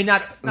 I mean,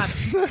 not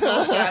most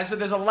guys, but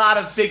there's a lot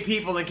of big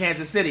people in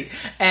Kansas City,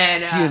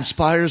 and he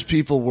inspires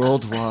people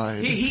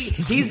worldwide.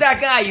 He's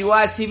that guy. You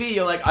watch TV,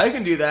 you're like, I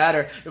can do that,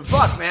 or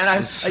fuck,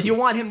 man, you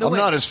want him to win.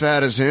 I'm not as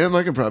fat as him.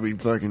 I could probably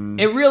fucking.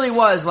 It really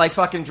was like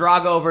fucking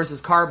Drago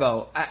versus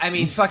Carbo. I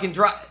mean, fucking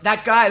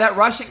that guy, that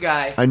Russian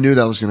guy. I knew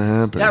that was going to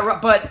happen.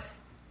 But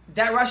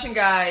that Russian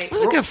guy. It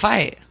was a good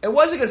fight. It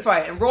was a good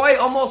fight, and Roy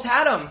almost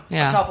had him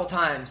Yeah. a couple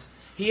times.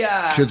 He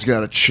Kid's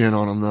got a chin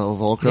on him though,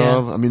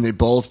 Volkov. Yeah. I mean, they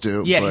both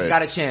do. yeah, but he's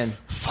got a chin.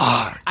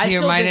 Fuck. I He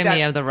still reminded think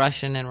me that- of the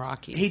Russian in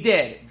Rocky. He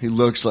did. He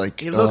looks like,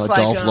 He looks like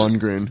Dolph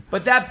Lundgren.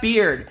 But that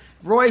beard,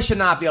 Roy should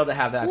not be able to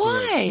have that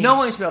Why? beard. No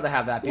one should be able to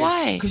have that beard.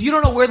 Why? Because you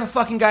don't know where the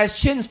fucking guy's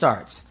chin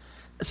starts.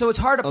 So it's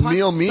hard to punch.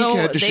 Emil Meek so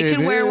had to they shave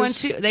could wear his. one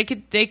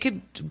too. They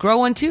could grow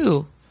one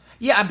too.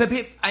 Yeah, but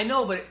I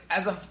know, but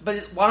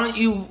why don't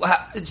you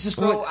just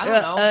grow? I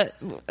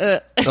don't know.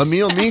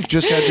 Emil Meek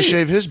just had to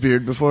shave his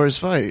beard before his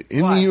fight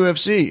in Why? the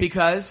UFC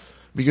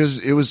Because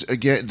it was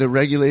again the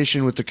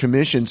regulation with the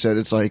commission said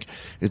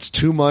it's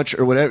too much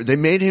or whatever. They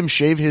made him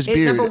shave his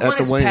beard number one, at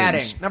the it's weigh-ins.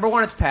 padding. Number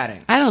one, it's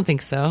padding. I don't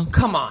think so.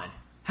 Come on,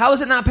 how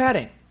is it not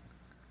padding?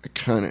 It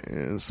kind of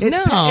is. It's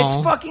No.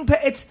 it's fucking.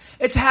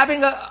 It's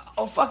having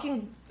a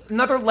fucking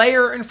another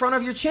layer in front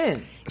of your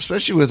chin,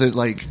 Especially with it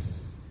like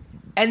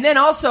and then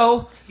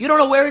also you don't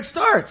know where it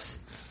starts.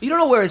 You don't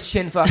know where his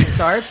chin fucking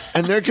starts.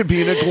 and there could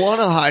be an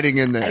iguana hiding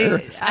in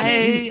there.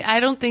 I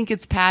don't think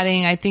it's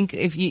padding. I think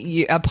if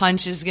a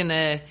punch is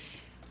gonna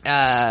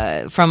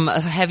from a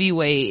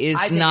heavyweight is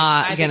I think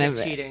not it's, gonna. I think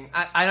it's cheating.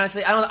 I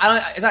honestly, I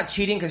don't. It's not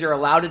cheating because you're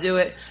allowed to do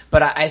it,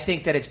 but I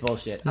think that it's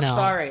bullshit. I'm No,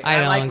 sorry. I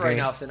don't like Roy agree.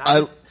 Nelson. I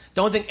just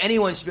don't think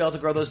anyone should be able to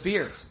grow those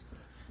beards.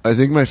 I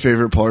think my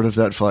favorite part of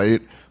that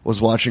fight was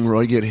watching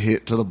Roy get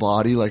hit to the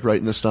body, like right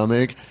in the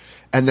stomach,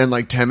 and then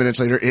like 10 minutes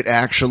later, it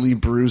actually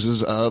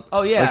bruises up.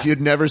 Oh, yeah. like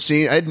I'd never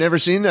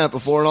seen that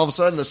before, and all of a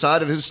sudden, the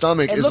side of his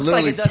stomach It is looks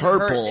literally like it doesn't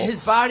purple. hurt. His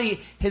body,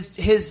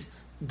 his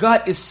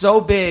gut is so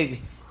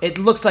big, it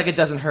looks like it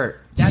doesn't hurt.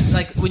 That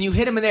like when you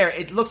hit him in there,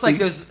 it looks like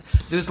there's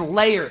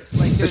layers.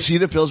 Like Is there's, he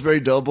the Pillsbury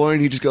Doughboy,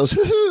 and he just goes,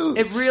 "Hoo-hoo."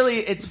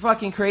 it's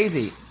fucking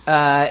crazy.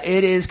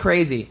 It is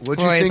crazy.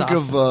 What'd you Roy is think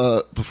awesome.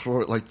 of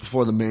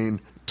before the main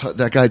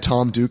that guy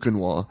Tom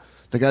Duquesnoy,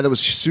 the guy that was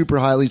super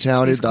highly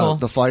touted, He's cool.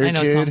 the fire I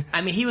know kid? Tom.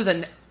 I mean, he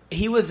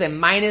was a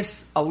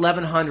minus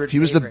 1100. He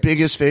was the favorite.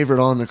 biggest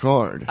favorite on the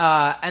card.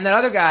 And that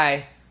other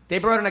guy, they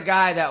brought in a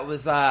guy that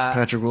was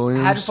Patrick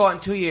Williams? hadn't fought in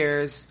 2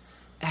 years,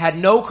 had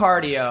no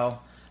cardio,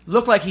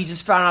 looked like he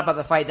just found out about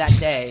the fight that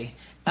day,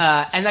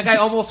 and that guy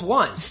almost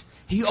won.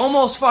 He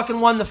almost fucking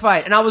won the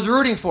fight, and I was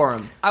rooting for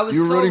him.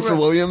 You were rooting for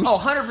Williams? Oh,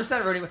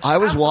 100% rooting. I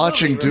was Absolutely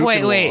watching rooting. Duke-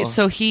 Wait. Duquesnoy.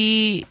 So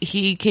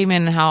he came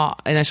in in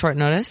a short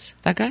notice?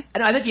 That guy?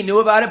 And I think he knew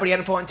about it, but he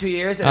hadn't fought in 2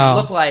 years, and Oh. it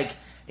looked like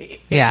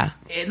Yeah.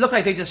 it looked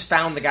like they just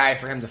found the guy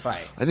for him to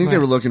fight. I think they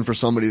were looking for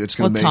somebody that's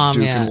going to Well, make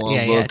Tom, yeah, Duquesnoy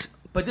yeah, yeah. look.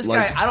 But this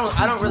like guy,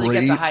 I don't really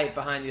get the great. hype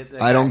behind the I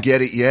guy. don't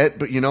get it yet,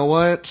 but you know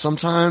what?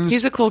 Sometimes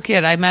He's a cool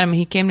kid. I met him.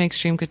 He came to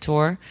Extreme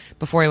Couture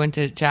before he went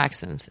to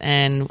Jackson's,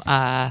 and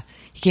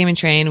he came and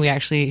trained. We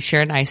actually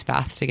shared an ice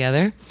bath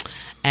together.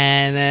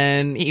 And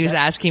then he was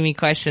asking me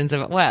questions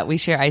about what we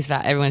share ice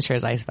bath. Everyone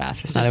shares ice bath.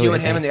 It's not Just a you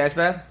weird and him thing. in the ice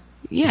bath?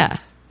 Yeah.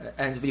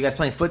 And were you guys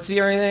playing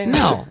footsie or anything?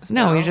 No,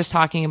 we were just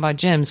talking about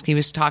gyms. He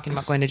was talking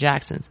about going to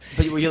Jackson's.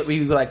 But were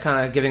you like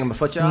kind of giving him a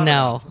foot job?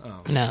 No,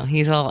 Oh. no, he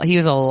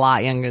was a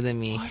lot younger than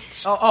me.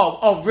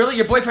 Oh, really?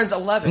 Your boyfriend's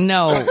 11?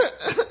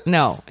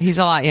 No, he's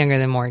a lot younger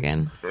than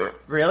Morgan.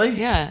 Really?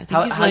 Yeah, I think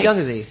How, he's how like- young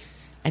is he?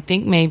 I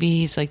think maybe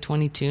he's like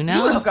 22 You would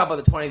now. hook up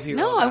with a 22-year-old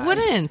No, I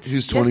wouldn't. he's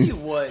Yes, 20. you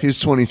would. He's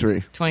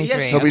 23. 23.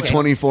 Yes, He'll be Okay.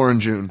 24 in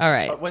June. All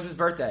right. When's his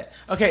birthday?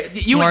 Okay,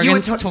 you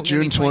Morgan's and tw-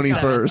 June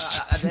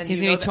 21st. He's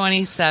gonna be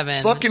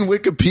 27. Fucking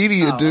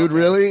Wikipedia, Oh, dude. okay.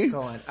 Really?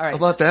 Go on. All right. How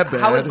about that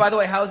bad? By the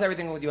way, how is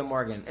everything with you and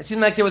Morgan? It seemed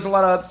like there was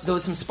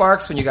some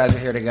sparks when you guys were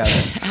here together.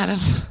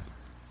 Adam.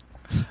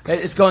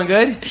 It's going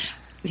good?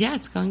 Yeah,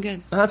 it's going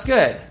good. Oh, that's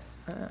good.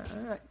 All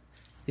right.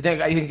 You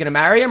think you're gonna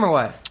marry him or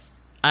what?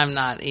 I'm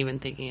not even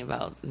thinking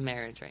about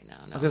marriage right now.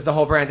 No. Because the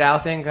whole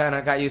Brandau thing kind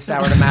of got you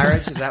sour to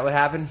marriage. Is that what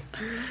happened?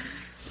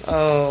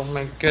 Oh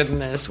my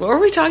goodness, what were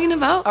we talking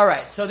about? All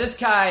right. So this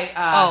guy.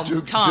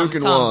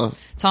 Tom.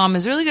 Tom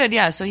is really good.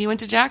 Yeah. So he went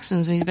to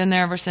Jackson's and he's been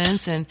there ever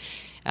since. And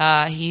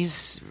I've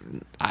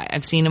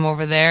seen him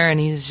over there, and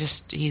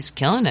he's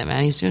killing it,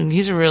 man.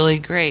 He's a really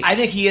great. I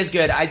think he is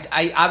good.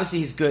 I obviously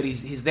he's good.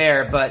 He's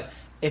there, but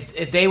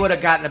if they would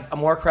have gotten a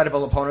more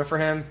credible opponent for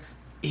him,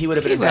 he would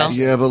have been He a better. will.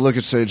 Yeah, but look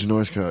at Sage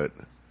Northcutt.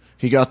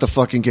 He got the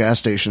fucking gas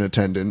station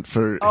attendant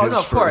for Oh his no,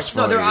 of course. first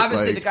No, they're fight.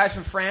 obviously Like, the guys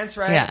from France,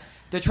 right? Yeah.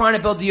 They're trying to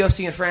build the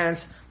UFC in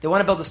France. They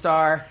want to build a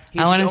star.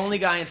 He's I the wanna only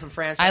guy in from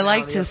France. Right I now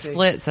liked in the his UFC.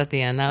 splits at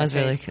the end. That was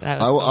Okay. really. That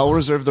was I'll cool.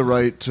 reserve the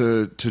right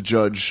to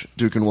judge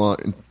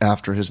Duquesnoy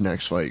after his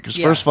next fight because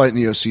Yeah. first fight in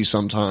the UFC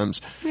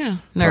sometimes. Yeah,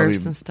 nerves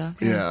probably- and stuff.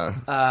 Yeah.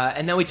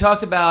 And then we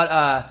talked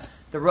about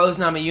the Rose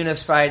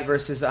Namajunas fight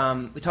versus.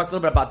 We talked a little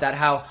bit about that.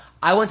 How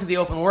I went to the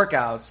open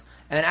workouts,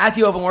 and at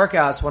the open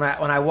workouts when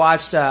I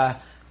watched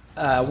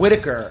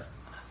Whitaker,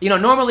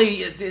 normally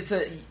it's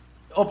a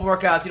open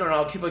workouts. You don't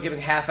know, people are giving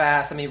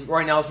half-ass. I mean,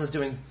 Roy Nelson's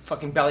doing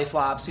fucking belly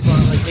flops. People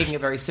aren't really taking it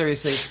very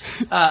seriously.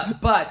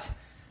 But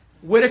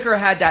Whitaker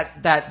had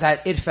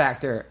that it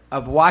factor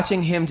of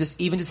watching him just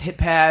hit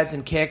pads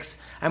and kicks.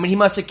 I mean, he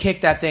must have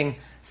kicked that thing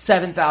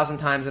 7,000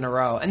 times in a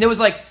row. And it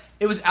was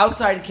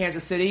outside in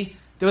Kansas City.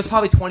 There was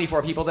probably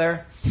 24 people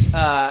there.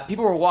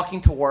 People were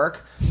walking to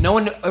work.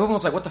 Everyone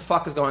was like, "What the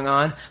fuck is going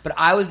on?" But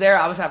I was there.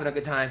 I was having a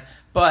good time.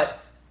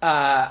 But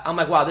I'm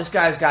like, "Wow, this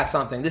guy's got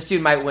something. This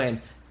dude might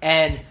win."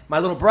 And my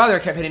little brother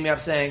kept hitting me up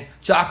saying,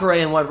 Jacare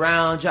in 1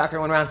 round, Jacare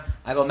in 1 round.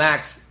 I go,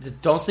 Max,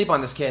 don't sleep on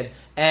this kid.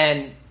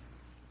 And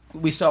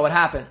we saw what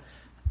happened.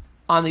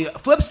 On the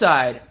flip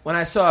side, when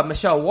I saw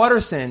Michelle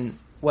Watterson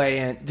weigh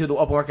in, do the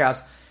open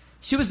workouts,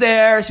 she was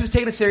there, she was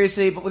taking it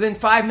seriously, but within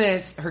 5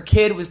 minutes, her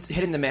kid was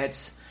hitting the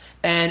mitts.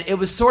 And it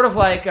was sort of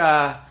like,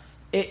 I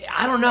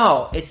don't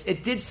know,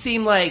 it did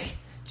seem like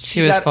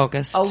she was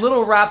focused. A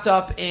little wrapped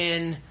up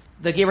in,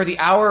 they gave her the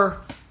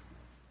hour...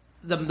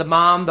 The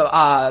mom,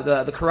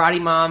 the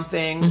karate mom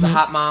thing, the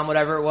hot mom,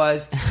 whatever it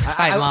was.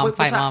 Fight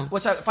mom,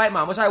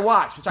 which I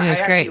watched, which I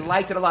actually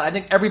liked it a lot. I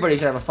think everybody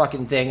should have a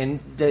fucking thing,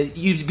 and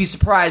you'd be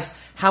surprised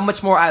how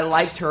much more I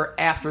liked her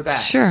after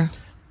that. Sure.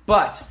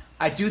 But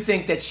I do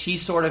think that she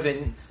sort of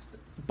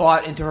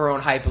bought into her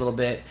own hype a little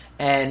bit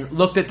and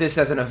looked at this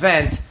as an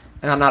event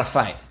and not a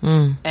fight.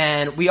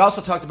 And we also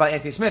talked about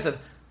Anthony Smith of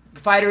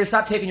fighters,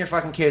 stop taking your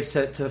fucking kids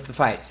to the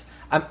fights.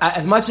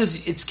 As much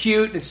as it's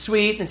cute, it's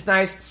sweet, it's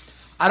nice,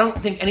 I don't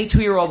think any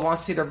 2-year-old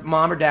wants to see their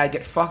mom or dad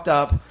get fucked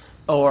up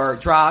or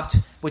dropped,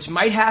 which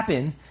might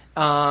happen,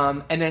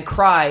 and then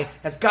cry.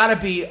 That's got to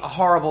be a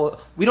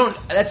horrible. We don't.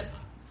 That's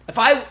if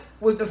my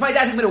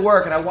dad took me to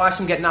work and I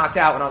watched him get knocked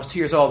out when I was 2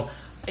 years old,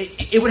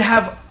 it would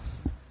have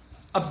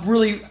a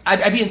really.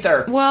 I'd be in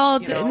therapy. Well,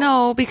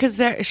 no,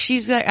 because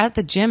she's at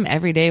the gym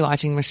every day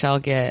watching Michelle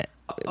get.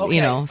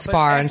 Okay,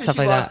 spar and stuff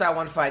like that. She lost that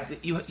one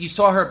fight. You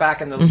saw her back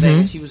in the thing,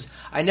 and she was.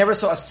 I never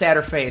saw a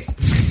sadder face.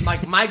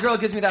 Like my girl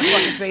gives me that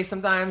fucking face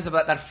sometimes,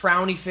 about that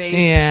frowny face.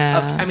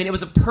 Yeah. It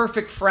was a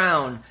perfect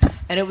frown,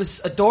 and it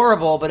was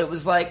adorable, but it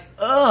was like,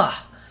 ugh.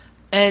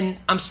 And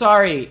I'm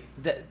sorry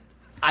that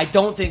I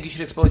don't think you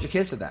should expose your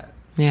kids to that.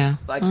 Yeah.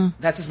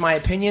 That's just my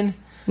opinion.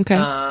 Okay.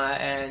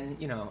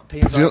 And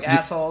opinions are like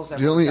assholes.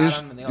 The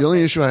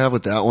only issue I have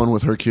with that one,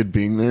 with her kid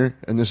being there,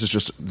 and this is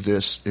just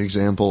this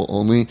example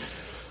only.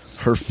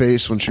 Her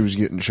face when she was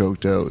getting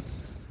choked out.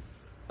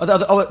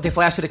 They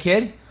flashed at a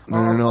kid?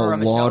 No,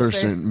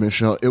 Watterson,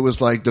 Michelle. It was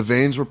like the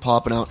veins were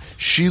popping out.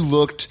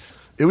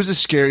 It was the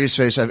scariest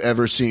face I've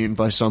ever seen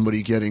by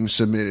somebody getting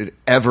submitted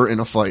ever in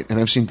a fight. And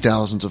I've seen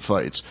thousands of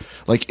fights.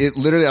 Like, it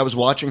literally, I was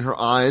watching her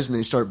eyes and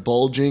they start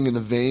bulging in the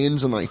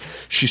veins and like,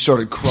 she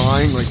started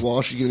crying like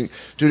while she getting,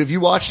 dude, if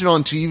you watched it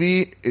on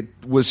TV, it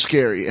was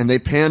scary. And they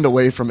panned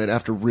away from it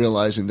after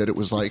realizing that it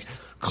was like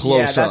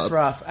close up. Yeah, that's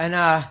rough.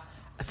 And,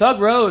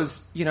 Thug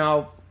Rose, she's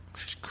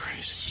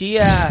crazy. She,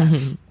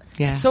 yeah,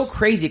 it's so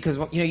crazy because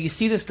you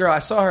see this girl. I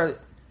saw her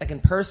like in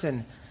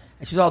person,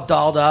 and she's all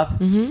dolled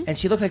up, and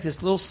she looked like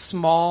this little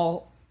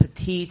small,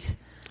 petite.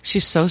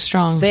 She's so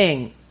strong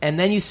thing, and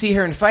then you see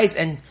her in fights,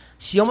 and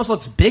she almost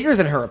looks bigger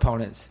than her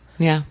opponents.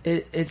 Yeah,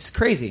 it's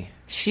crazy.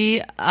 She,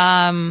 we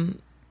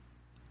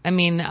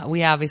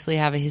obviously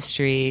have a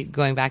history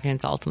going back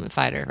into Ultimate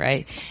Fighter,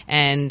 right?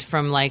 And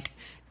from like.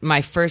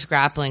 My first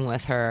grappling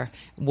with her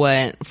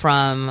went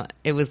from,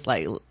 it was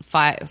like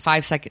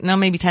 5 seconds, no,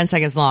 maybe 10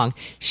 seconds long.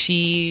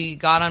 She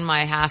got on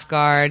my half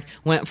guard,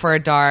 went for a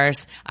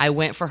Darce. I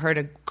went for her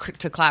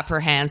to clap her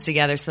hands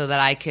together so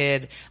that I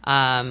could,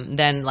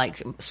 then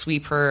like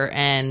sweep her.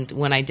 And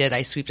when I did,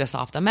 I sweeped us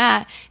off the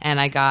mat and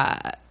I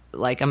got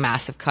like a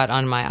massive cut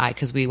on my eye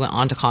because we went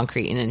onto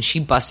concrete and then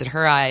she busted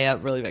her eye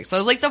up really big. So it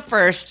was like the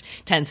first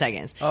 10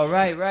 seconds. Oh,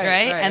 right.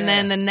 And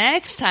then the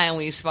next time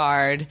we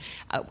sparred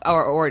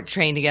or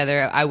trained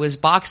together, I was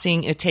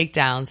boxing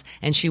takedowns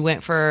and she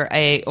went for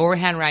a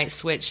overhand right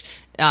switch,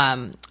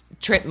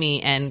 tripped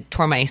me and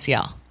tore my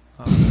ACL.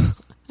 Oh.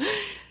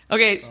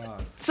 Okay.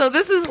 So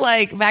this is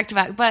like back to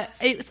back, but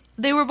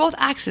they were both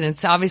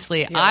accidents.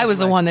 Obviously, I was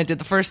the one that did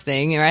the first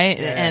thing, right?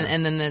 Yeah.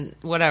 And then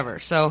whatever.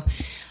 So,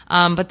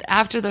 but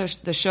after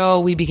the show,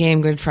 we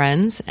became good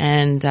friends,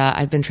 and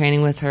I've been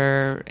training with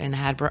her and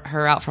had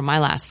her out for my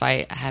last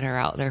fight. I had her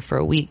out there for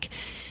a week,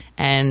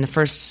 and the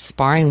first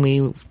sparring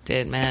we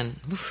did, man,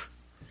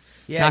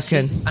 yeah, not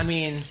good. I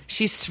mean,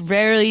 she's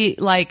rarely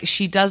like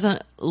she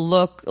doesn't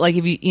look like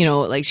if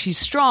like she's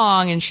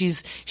strong and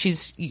she's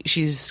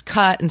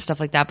cut and stuff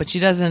like that, but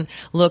she doesn't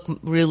look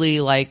really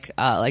like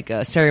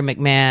a Sarah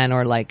McMahon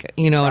or like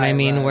what I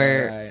mean.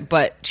 Right.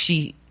 But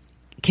she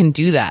can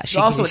do that. She's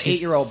also an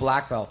 8-year-old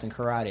black belt in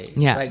karate.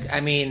 Yeah. Like, I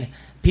mean,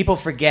 people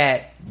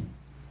forget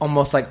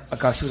almost like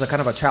she was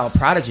kind of a child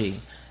prodigy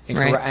in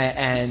right.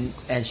 karate,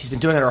 and she's been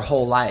doing it her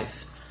whole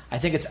life. I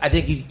think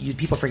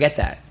people forget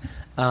that.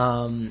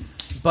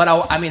 But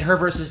I mean, her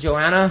versus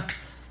Joanna,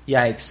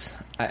 yikes.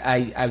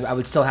 I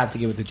would still have to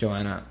give it to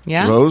Joanna.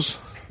 Yeah. Rose?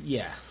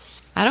 Yeah.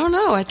 I don't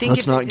know. I think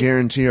let's not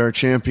guarantee our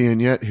champion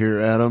yet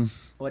here, Adam.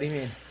 What do you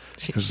mean?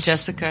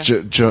 Jessica.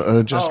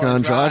 Jessica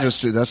Andrade,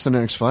 that's the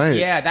next fight.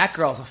 Yeah, that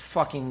girl's a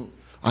fucking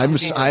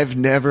I've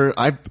never.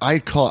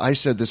 I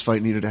said this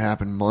fight needed to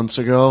happen months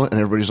ago, and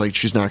everybody's like,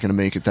 she's not going to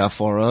make it that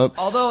far up.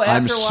 Although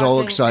I'm so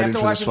excited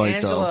for this fight,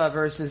 Angela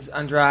versus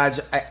Andrade,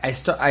 I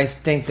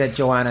think that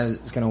Joanna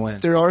is going to win.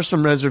 There are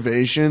some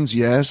reservations,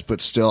 yes,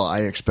 but still,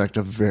 I expect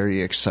a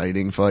very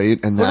exciting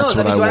fight, and that's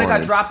what I wanted. Joanna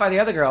got dropped by the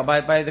other girl,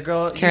 by the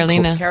girl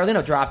Carolina.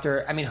 Carolina dropped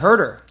her. I mean, hurt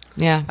her.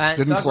 Yeah.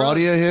 Didn't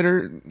Claudia hit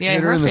her? Yeah,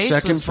 hit her her in the face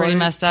second was pretty fight?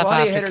 messed up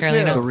Claudia hit after her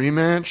too. Carolina. The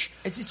rematch.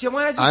 It's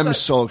Joanna. I'm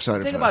so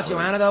excited. The thing for about that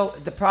fight. Joanna, though,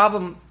 the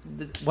problem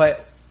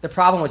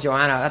with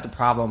Joanna, not the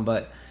problem,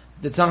 but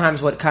that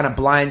sometimes what kind of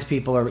blinds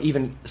people or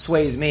even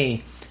sways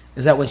me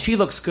is that when she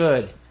looks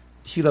good,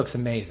 she looks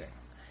amazing.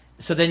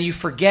 So then you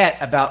forget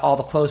about all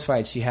the close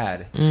fights she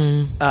had.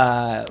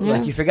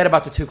 Like you forget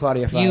about the two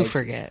Claudia fights. You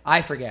forget.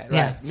 I forget. Right.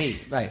 Yeah. Me.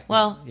 Right.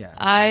 Well, yeah.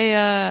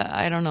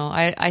 I don't know.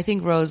 I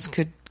think Rose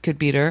could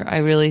beat her. I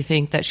really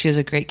think that she has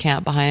a great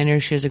camp behind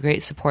her. She has a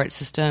great support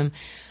system.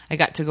 I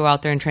got to go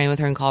out there and train with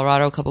her in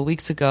Colorado a couple of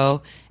weeks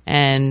ago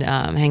and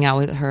hang out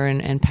with her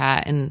and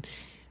Pat. And,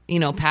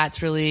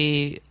 Pat's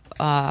really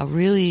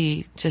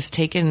just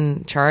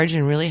taking charge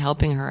and really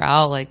helping her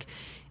out. Like,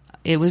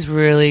 it was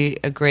really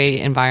a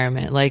great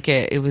environment. Like,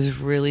 it was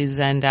really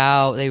zenned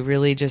out. They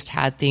really just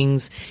had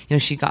things,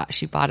 she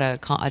bought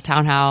a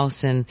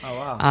townhouse and,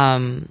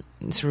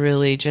 it's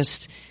really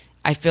just,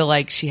 I feel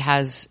like she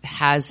has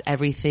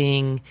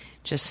everything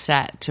just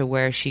set to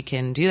where she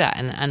can do that.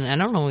 And I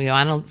don't know,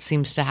 Joanna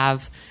seems to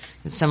have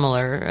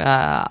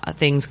similar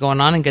things going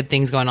on and good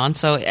things going on.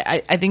 So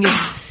I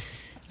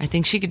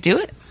think she could do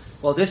it.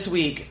 Well, this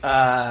week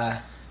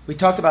we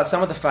talked about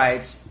some of the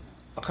fights.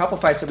 A couple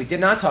fights that we did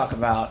not talk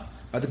about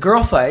are the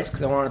girl fights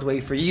because I wanted to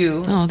wait for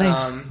you. Oh,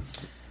 thanks.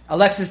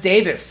 Alexis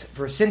Davis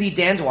versus Cindy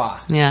Dandois.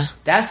 Yeah,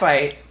 that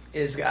fight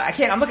is.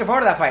 I'm looking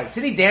forward to that fight.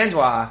 Cindy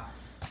Dandois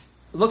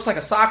looks like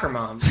a soccer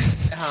mom.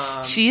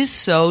 She's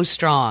so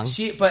strong.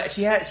 She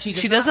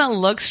doesn't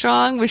look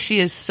strong, but she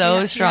is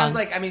so strong.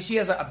 She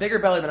has a bigger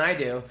belly than I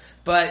do,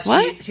 but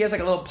she has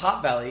like a little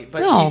pop belly.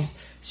 But no.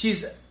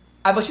 she's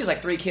I bet she has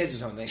like 3 kids or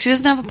something. She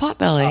doesn't have a pot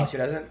belly. Oh, she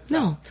doesn't?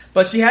 No.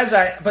 But she has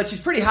that. But she's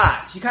pretty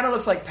hot. She kind of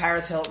looks like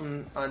Paris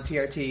Hilton on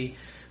TRT.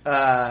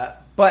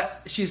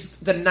 But she's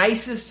the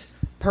nicest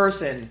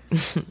person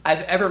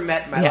I've ever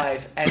met in my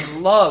life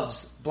and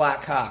loves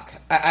black cock.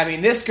 I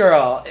mean, this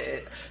girl,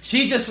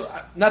 she just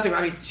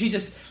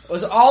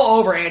was all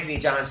over Anthony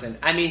Johnson.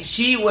 I mean,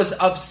 she was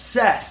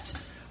obsessed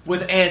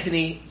with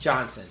Anthony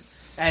Johnson.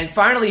 And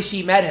finally,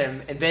 she met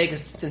him in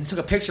Vegas and took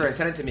a picture and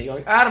sent it to me,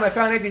 going, Adam, I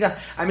found Anthony Johnson.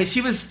 I mean,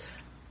 she's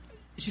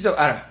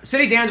I don't know.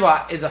 Cindy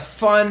Dandois is a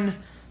fun,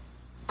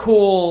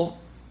 cool,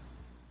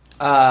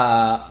 she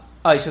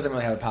doesn't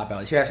really have a pot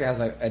belly. She actually has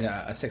like a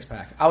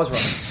 6-pack. I was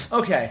wrong.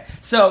 Okay.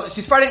 So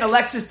she's fighting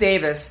Alexis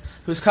Davis,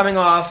 who's coming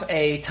off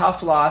a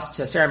tough loss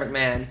to Sarah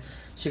McMahon.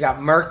 She got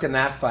murked in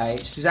that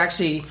fight. She's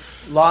actually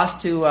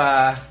lost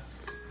to,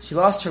 she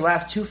lost her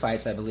last 2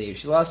 fights, I believe.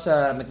 She lost to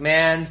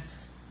McMahon,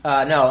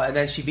 and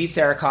then she beat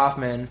Sarah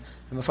Kaufman.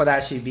 And before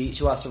that, she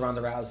lost to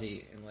Ronda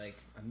Rousey in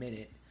like a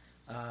minute.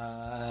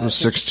 It was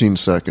 16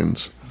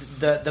 seconds.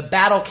 The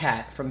Battle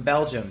Cat from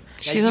Belgium.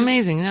 She's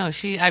amazing. No,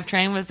 I've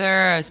trained with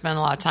her. I spent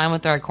a lot of time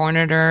with her. I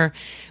cornered her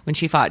when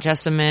she fought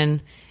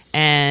Jessamyn,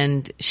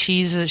 and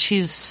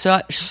she's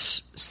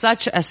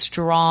such a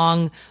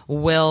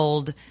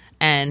strong-willed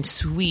and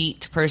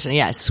sweet person.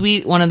 Yeah,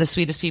 sweet. One of the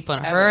sweetest people.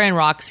 And her and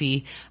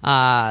Roxy,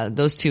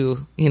 those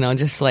two,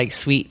 just like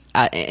sweet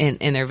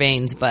in their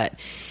veins. But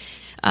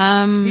she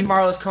beat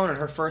Marlis Conan,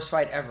 her first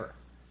fight ever.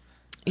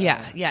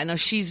 Yeah. No,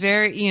 she's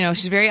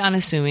very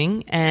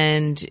unassuming,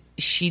 and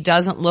she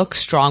doesn't look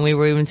strong. We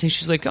were even saying,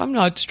 she's like, I'm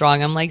not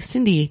strong. I'm like,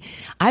 Cindy,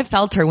 I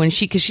felt her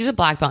because she's a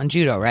black belt in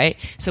judo, right?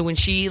 So when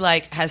she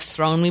like has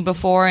thrown me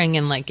before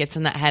and like gets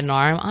in that head and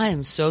arm, I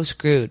am so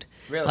screwed.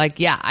 Really? Like,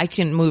 yeah, I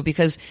couldn't move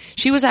because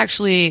she was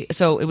actually,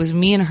 so it was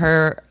me and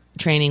her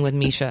training with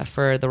Misha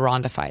for the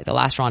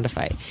last Ronda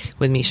fight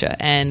with Misha.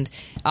 And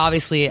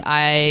obviously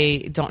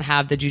I don't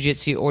have the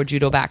jiu-jitsu or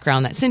judo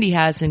background that Cindy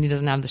has. Cindy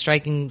doesn't have the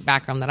striking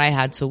background that I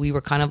had. So we were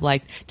kind of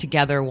like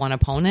together one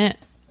opponent,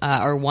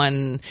 or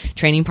one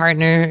training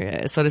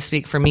partner, so to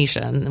speak, for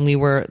Misha. And we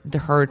were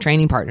her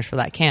training partners for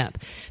that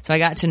camp. So I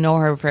got to know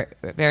her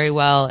very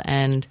well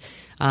and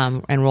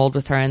rolled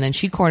with her. And then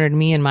she cornered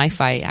me in my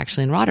fight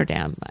actually in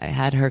Rotterdam. I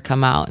had her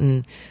come out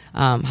and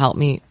help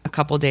me a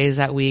couple days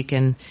that week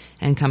and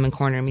come and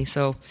corner me.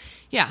 So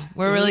yeah,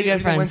 we're really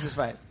good friends. Who wins this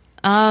fight?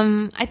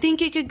 I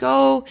think it could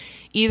go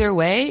either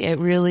way. It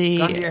really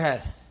gun to your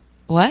head.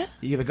 What?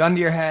 You give a gun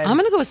to your head. I'm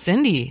gonna go with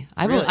Cindy.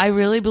 Really? I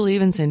really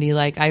believe in Cindy.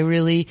 Like I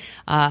really,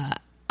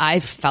 I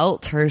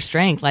felt her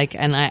strength. Like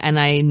and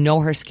I know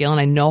her skill and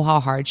I know how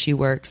hard she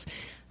works.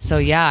 So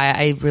yeah,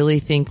 I really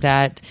think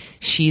that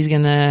she's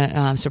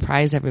gonna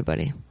surprise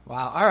everybody.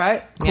 Wow. All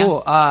right.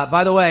 Cool. Yeah.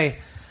 By the way,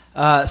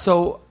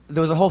 so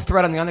there was a whole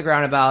thread on the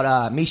Underground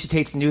about Misha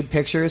Tate's nude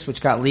pictures,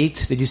 which got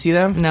leaked. Did you see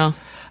them? No.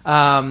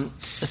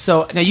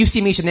 So now you've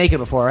seen Misha naked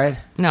before, right?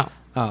 No.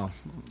 Oh,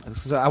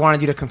 so I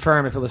wanted you to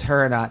confirm if it was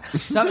her or not.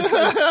 Show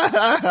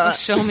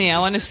me. I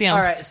want to see him. All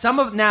right.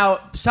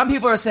 Some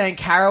people are saying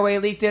Caraway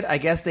leaked it. I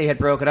guess they had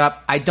broken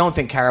up. I don't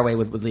think Caraway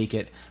would leak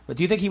it. But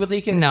do you think he would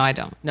leak it? No, I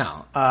don't.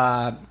 No.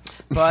 But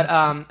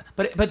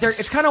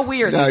it's kind of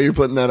weird. Now you're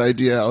putting that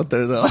idea out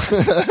there, though.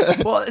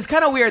 Well, it's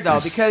kind of weird though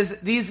because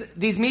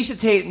these Misha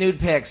Tate nude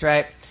pics,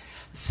 right?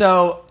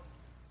 So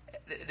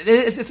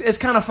it's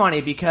kind of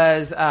funny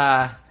because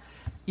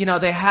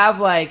they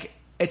have like.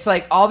 It's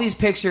like all these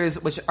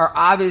pictures, which are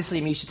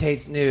obviously Misha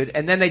Tate's nude,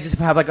 and then they just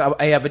have like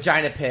a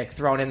vagina pic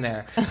thrown in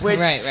there. Which,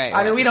 right.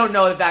 I mean, we don't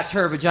know that that's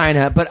her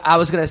vagina, but I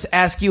was going to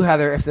ask you,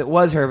 Heather, if it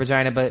was her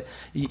vagina, but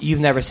you've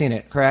never seen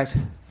it, correct?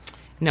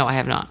 No, I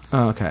have not.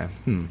 Oh, okay.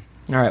 All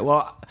right.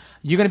 Well,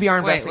 you're going to be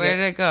our Wait, investigator. where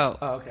did it go?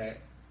 Oh, okay.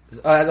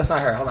 That's not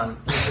her. Hold on.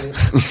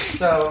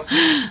 So,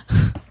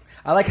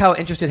 I like how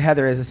interested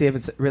Heather is to see if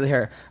it's really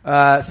her.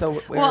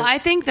 Well, I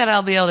think that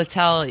I'll be able to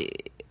tell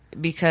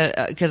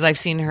because I've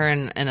seen her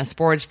in a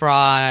sports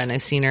bra and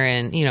I've seen her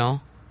in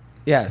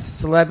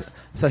Yes, celeb.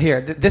 So here,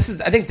 this is.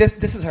 I think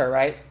this is her,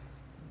 right?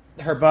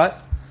 Her butt.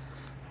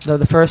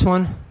 The first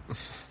one.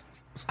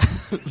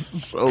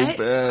 So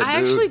bad. I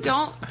dude. actually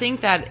don't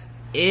think that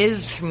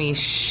is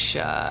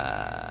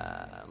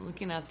Misha. I'm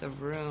looking at the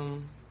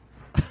room.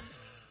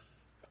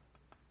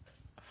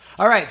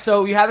 All right,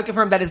 so you have it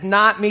confirmed that is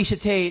not Misha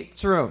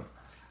Tate's room.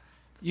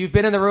 You've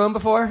been in the room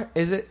before,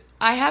 is it?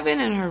 I have been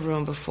in her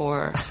room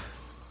before.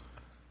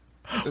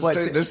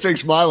 This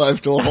takes my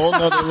life to a whole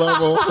nother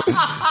level.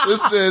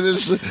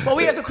 Well,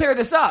 we have to clear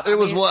this up.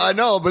 I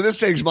know, but this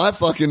takes my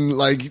fucking,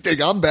 you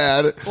think I'm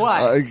bad.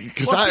 Why?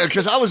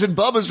 Because I was in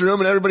Bubba's room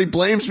and everybody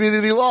blames me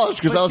that he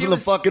lost because I was in the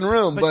fucking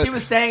room. But she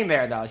was staying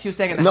there, though. She was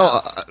staying in the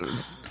house.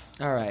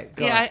 All right.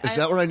 Go on. Is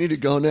that where I need to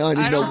go now? I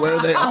need to know where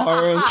they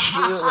are and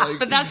shit.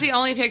 But that's the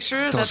only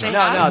picture that they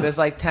have? No, there's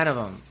like 10 of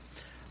them.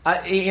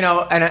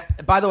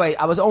 By the way,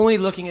 I was only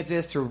looking at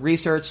this through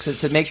research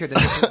to make sure that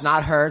this was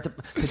not her, to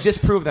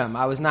disprove them.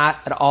 I was not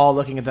at all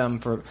looking at them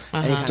for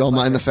any kind Don't of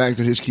mind the fact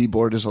that his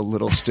keyboard is a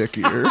little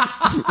stickier.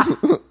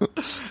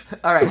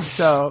 All right,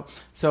 so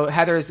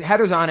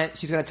Heather's on it.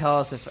 She's going to tell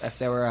us if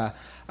there were. All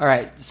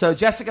right, so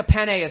Jessica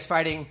Penne is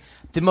fighting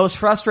the most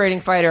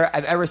frustrating fighter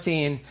I've ever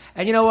seen,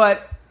 and you know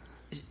what?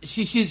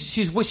 She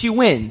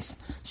wins.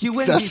 She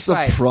wins. That's these the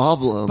fights,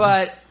 problem.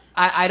 But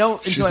I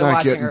don't She's enjoy not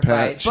watching getting her past-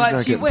 fight. she's But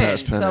not she getting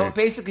past wins. Penne. So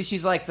basically,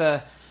 she's like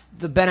the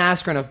Ben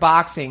Askren of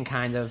boxing,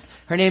 kind of.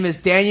 Her name is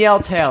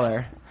Danielle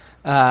Taylor.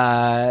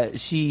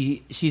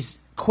 She's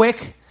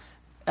quick.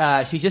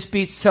 She just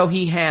beat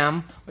Sohee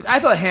Ham. I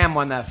thought Ham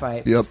won that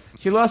fight. Yep.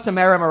 She lost to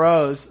Mara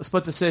Moroz, a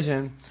split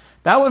decision.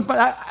 That fight,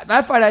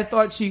 I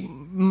thought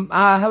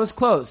that was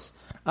close.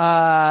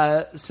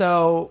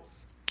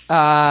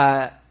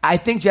 I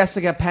think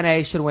Jessica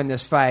Penne should win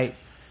this fight,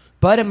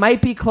 but it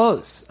might be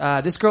close.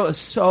 This girl is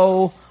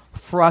so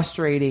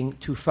frustrating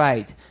to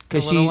fight The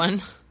little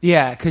one?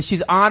 Yeah, because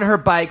she's on her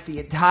bike the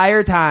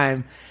entire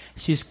time.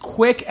 She's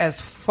quick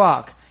as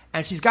fuck,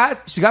 and she's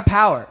got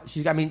power.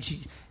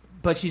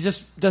 But she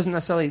just doesn't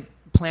necessarily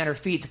plant her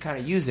feet to kind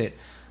of use it.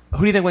 Who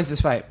do you think wins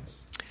this fight?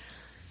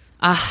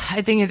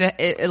 I think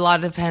a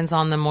lot depends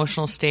on the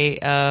emotional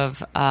state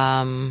of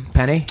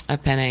Penny?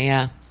 Of Penny,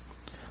 yeah.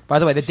 By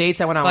the way, the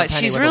dates I went on But with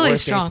Penny she's were really the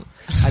worst strong.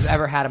 dates I've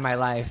ever had in my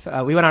life.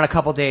 We went on a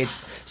couple dates.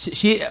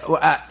 She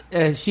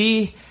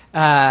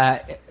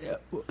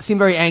seemed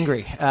very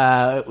angry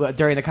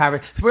during the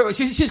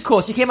conversation. She's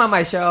cool. She came on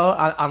my show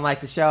on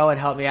the show and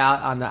helped me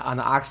out on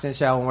the Oxygen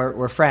show, and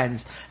we're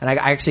friends. And I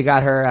actually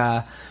got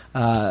her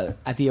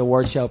at the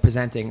award show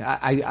presenting.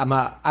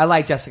 I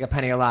like Jessica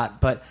Penne a lot,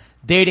 but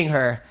dating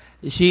her,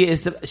 she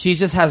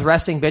just has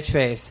resting bitch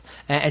face,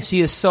 and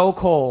she is so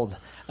cold.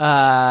 She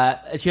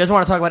doesn't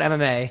want to talk about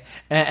MMA,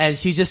 and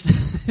she's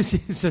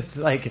just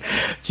like,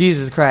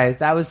 Jesus Christ.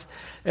 That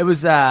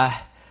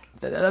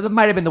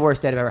might have been the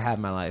worst date I've ever had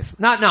in my life.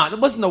 No, it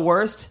wasn't the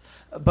worst,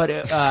 but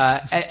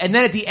and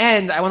then at the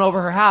end, I went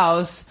over her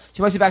house.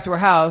 She went back to her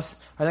house.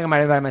 I think I might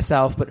have invited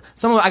myself, but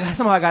somehow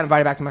I got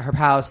invited back to her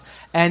house,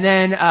 and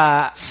then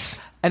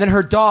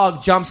her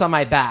dog jumps on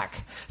my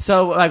back.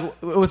 So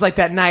it was like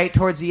that night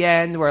towards the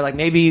end where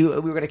maybe we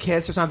were gonna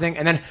kiss or something,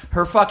 and then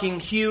her fucking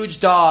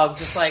huge dog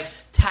just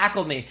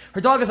tackled me. Her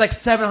dog is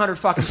 700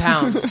 fucking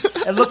pounds.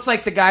 It looks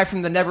like the guy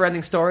from the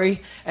Neverending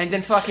Story, and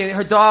then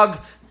her dog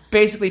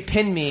basically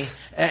pinned me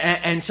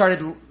and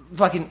started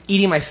fucking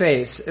eating my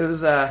face. It was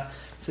that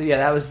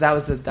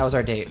was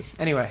our date.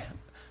 Anyway,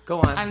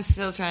 go on. I'm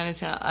still trying to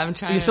tell.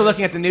 You're still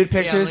looking at the nude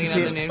pictures? Yeah, I'm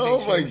looking at the nude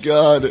Oh my pictures.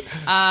 god,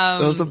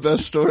 that was the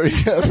best story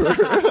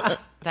ever.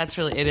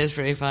 It is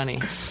pretty funny.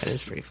 It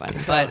is pretty funny.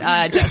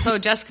 But so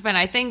Jessica Penne,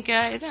 I think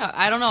I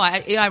don't know.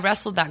 I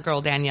wrestled that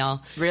girl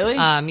Danielle. Really?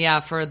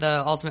 Yeah, for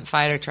the Ultimate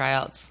Fighter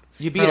tryouts.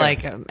 You beat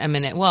for her? a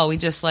minute. Well, we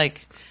just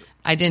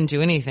I didn't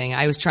do anything.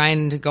 I was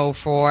trying to go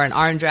for an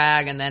arm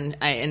drag, and then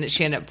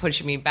she ended up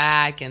pushing me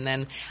back, and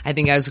then I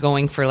think I was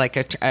going for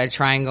a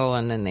triangle,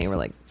 and then they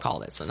were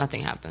called it, so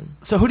nothing happened.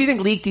 So who do you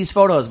think leaked these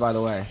photos, by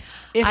the way?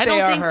 I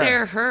don't think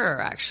they're her,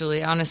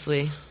 actually,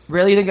 honestly.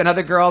 Really? You think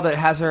another girl that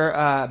has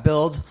her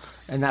build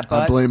And that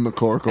butt. I blame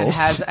McCorkle. And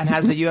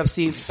has the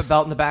UFC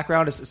belt in the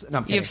background. No,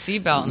 I'm kidding.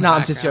 UFC belt. No,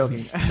 I'm just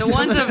joking. The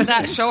ones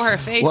that show her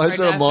face. Why are is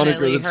there a moniker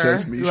definitely that her.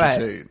 says Misha Right.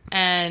 Tate?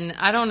 And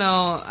I don't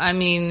know. I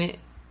mean,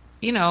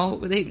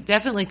 they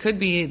definitely could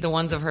be the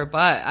ones of her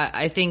butt.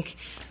 I think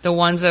the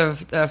ones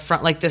of the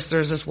front, like this.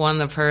 There's this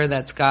one of her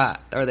that's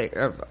got, or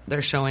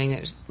they're showing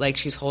it, like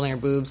she's holding her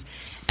boobs,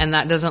 and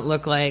that doesn't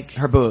look like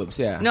Her boobs,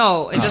 yeah.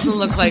 No, it doesn't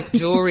look like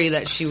jewelry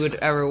that she would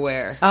ever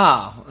wear.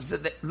 Oh,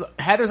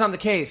 Heather's on the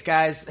case,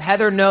 guys.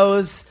 Heather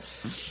knows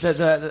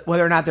the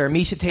whether or not they're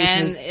Misha Tate.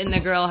 And the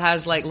girl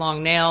has like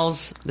long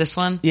nails. This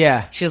one,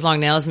 Yeah. she has long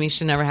nails.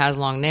 Misha never has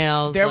long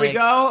nails. There we Like,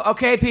 go.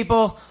 Okay,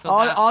 people, So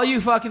all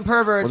you fucking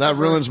perverts. Well, that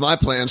ruins my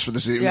plans for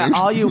this evening. Yeah,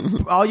 all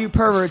you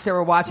perverts that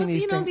were watching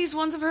these things. these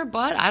ones of her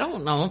butt. I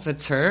don't know if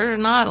it's her or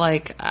not.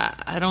 Like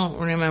I don't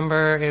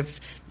remember if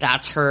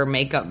that's her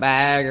makeup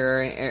bag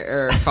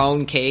or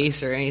phone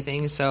case or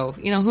anything. So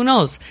who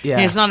knows? Yeah. I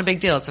mean, it's not a big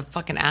deal. It's a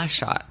fucking ass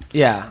shot.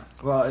 Yeah.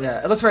 Well,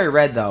 yeah. It looks very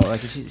red though.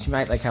 Like she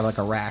might like have like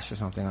a rash or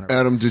something on her.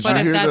 Adam, did you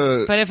But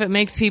hear but if it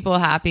makes people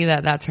happy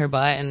that that's her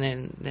butt, and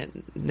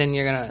then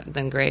you're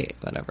then great,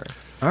 whatever.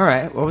 All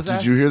right. What was that?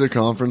 Did you hear the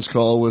conference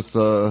call with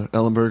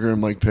Ellenberger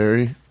and Mike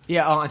Perry?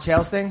 Yeah. Oh, on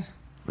Chael's thing.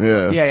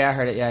 Yeah. Yeah. I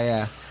heard it.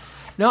 Yeah.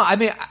 No, I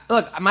mean,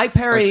 look, Mike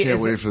Perry. I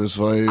can't wait for this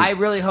fight. I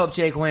really hope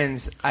Jake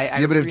wins.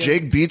 But if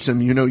Jake beats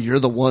him, you're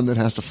the one that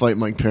has to fight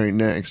Mike Perry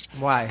next.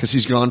 Why? Because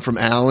he's gone from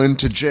Allen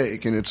to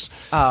Jake, and it's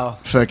Oh.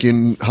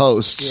 fucking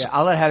hosts. Yeah,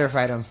 I'll let Heather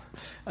fight him.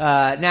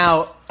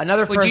 Now,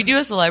 another Would you do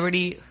a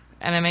celebrity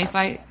MMA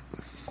fight?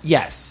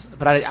 Yes,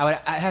 but I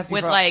have to be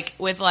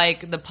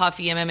With the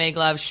puffy MMA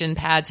gloves, shin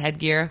pads,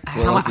 headgear?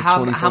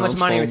 how much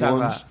money are we talking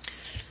about?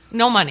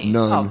 No money.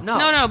 None. Oh,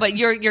 no. No, but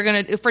you're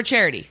gonna for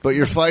charity. But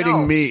you're fighting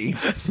No. me.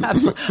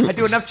 I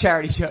do enough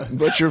charity shows.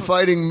 But you're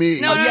fighting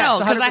me. No, yes,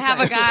 because I have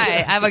a 100%. guy.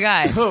 I have a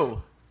guy.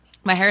 Who?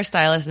 My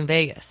hairstylist in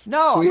Vegas.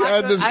 No, We I'm not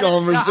had doing- this I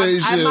don't- no,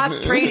 conversation. I'm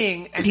not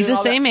training. and He's doing the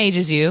all that. same age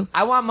as you.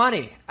 I want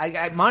money. I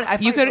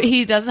You fight could. for-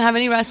 He doesn't have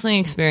any wrestling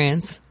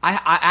experience.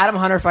 Adam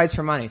Hunter fights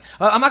for money.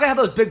 I'm not gonna have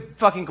those big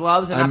fucking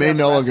gloves. And I not be may able to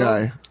know a wrestle.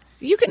 guy.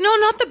 You could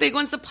not the big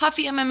ones, the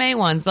puffy MMA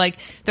ones. Like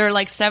they're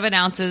like 7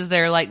 ounces.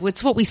 They're like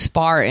it's what we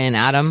spar in,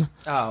 Adam.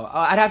 Oh,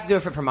 I'd have to do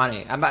it for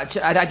money. I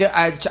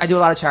do a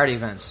lot of charity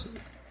events.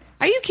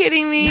 Are you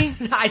kidding me?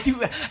 I do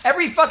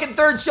every fucking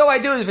third show I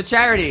do is for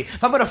charity.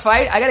 If I'm gonna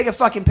fight, I gotta get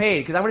fucking paid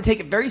because I'm gonna take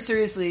it very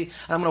seriously.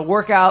 And I'm gonna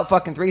work out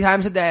fucking 3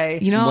 times a day.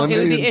 You know, Monday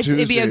it'd be and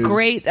it'd be a Tuesdays.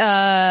 great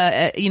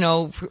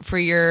for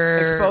your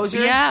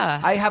Exposure.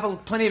 Yeah, I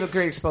have plenty of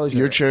great exposure.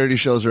 Your charity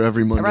shows are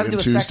every I'd Monday rather do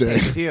and a sex tape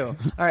Tuesday. with you.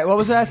 All right, what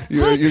was that?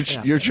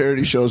 Your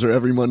charity shows are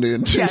every Monday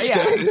and Yeah,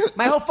 Tuesday. yeah.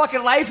 My whole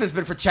fucking life has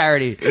been for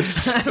charity.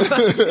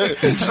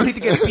 I don't need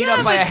to get beat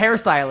up by a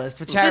hairstylist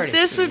for charity. but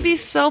this would be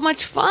so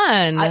much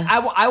fun.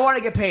 I want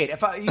to get paid.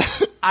 If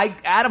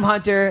Adam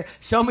Hunter,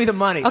 show me the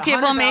money. Okay,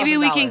 well maybe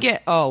we can $100,000.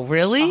 get. Oh,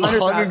 really?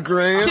 100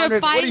 grand? To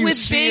What fight are you,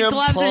 with big CM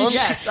gloves and Punk?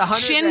 Yes, 100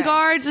 shin grand.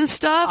 guards and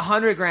stuff.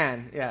 $100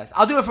 grand. Yes,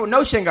 I'll do it for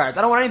no shin guards.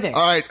 I don't want anything.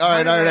 All right.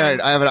 100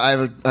 grand. I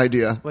have an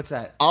idea. What's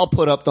that? I'll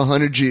put up the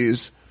 100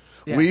 G's.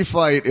 Yeah. We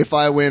fight. If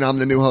I win, I'm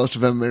the new host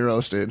of MMA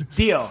Roasted.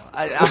 Deal.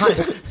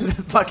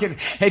 Fucking.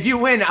 If you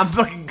win, I'm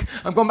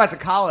going back to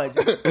college.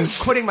 I'm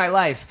quitting my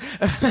life.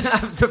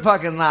 I'm so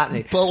fucking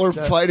Latin. But we're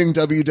fighting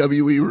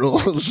WWE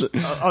rules.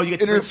 Oh, you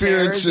get to bring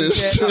chairs and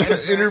interferences. shit?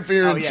 Oh,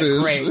 Interferences.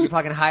 yeah, great. You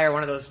fucking hire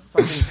one of those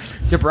fucking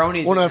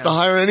jabronis. Won't have to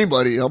hire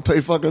anybody. I'll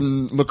pay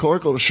fucking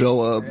McCorkle to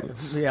show up.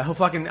 Yeah, he'll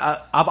fucking.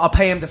 I'll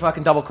pay him to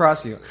fucking double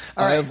cross you.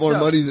 All I right, have more so-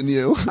 money than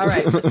you. All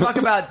right, let's talk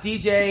about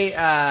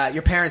DJ.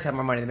 Your parents have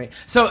more money than me.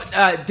 So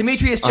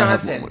Demetrius I have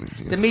Johnson. more money,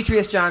 yeah.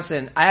 Demetrius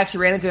Johnson. I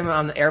actually ran into him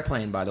on the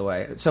airplane. By the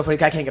way, it's so funny.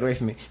 Guy can't get away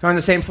from me. We're on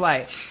the same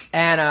flight,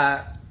 and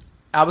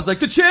I was like,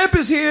 "The champ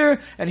is here,"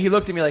 and he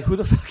looked at me like, "Who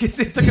the fuck is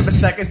he?" It took him a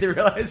second to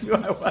realize who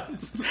I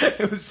was.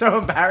 It was so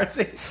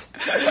embarrassing.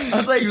 I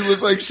was like, You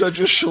look like such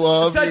a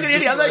schlub. such You're an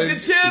idiot. I just was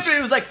like, the champ. And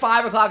it was like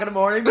 5 o'clock in the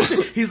morning.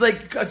 He's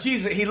like, oh,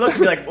 Jesus. He looked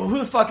at me like, well, who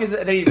the fuck is it?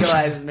 And then he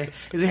realizes me.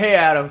 He's like, hey,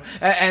 Adam.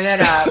 And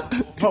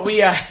then, but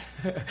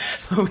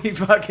we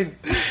fucking.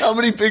 How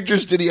many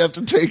pictures did he have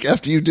to take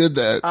after you did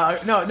that?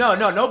 No,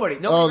 nobody.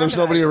 Oh, there's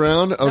nobody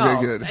around? Okay,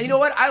 No. good. And you know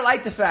what? I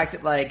like the fact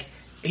that like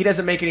he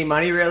doesn't make any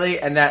money really,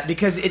 and that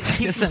because it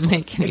keeps Doesn't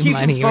make any it keeps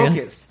money, him really.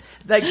 focused.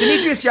 Like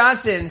Demetrius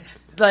Johnson.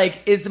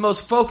 Like is the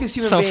most focused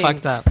human So being.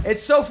 fucked up.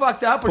 It's so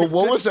fucked up. But it's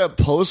what good. was that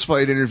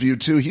post-fight interview,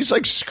 too? He's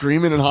like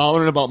screaming and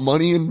hollering about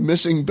money and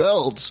missing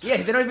belts. Yeah,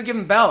 they don't even give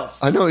him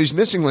belts. I know, he's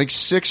missing like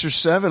 6 or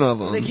 7 of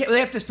them. They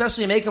have to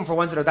especially make them for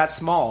ones that are that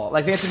small.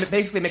 Like they have to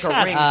basically make a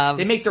Shut ring. up.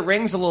 They make the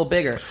rings a little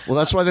bigger. Well,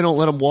 that's why they don't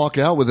let him walk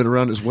out with it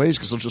around his waist,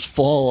 because he'll just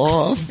fall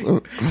off.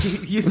 He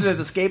uses it as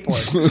a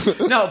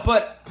skateboard. No,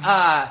 but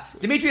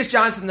Demetrius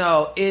Johnson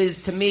though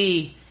is to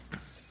me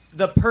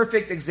the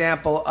perfect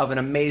example of an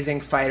amazing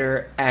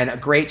fighter and a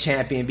great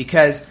champion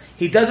because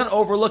he doesn't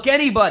overlook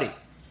anybody.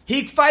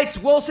 He fights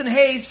Wilson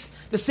Hayes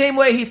the same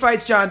way he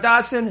fights John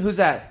Dodson. Who's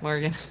that?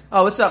 Morgan.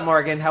 Oh, what's up,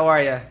 Morgan? How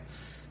are you?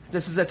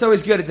 It's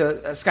always good to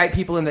Skype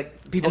people in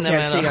that people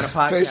can't see on a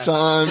podcast.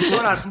 FaceTime. What's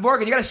going on?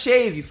 Morgan, you got to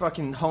shave, you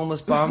fucking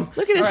homeless bum.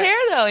 Look at his hair,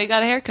 though. He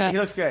got a haircut. He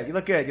looks good. You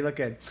look good. You look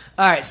good.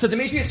 All right, so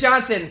Demetrious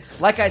Johnson,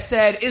 like I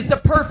said, is the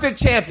perfect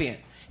champion.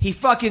 He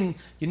fucking,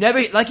 you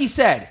never, like he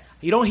said,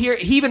 you don't hear,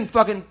 he even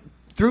fucking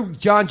threw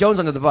John Jones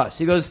under the bus.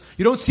 He goes,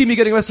 you don't see me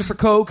getting arrested for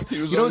coke.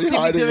 You don't see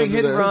me doing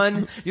hit and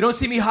run. You don't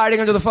see me hiding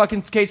under the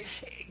fucking cage.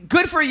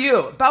 Good for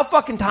you. About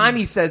fucking time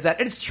he says that.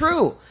 And it's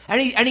true.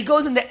 And he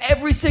goes into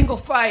every single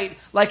fight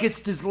like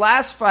it's his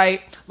last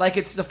fight, like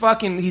it's the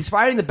fucking, he's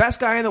fighting the best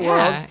guy in the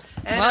world.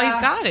 And, well, he's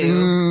got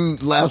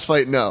to. Last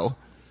fight, no.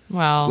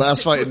 Well,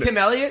 last fight, Tim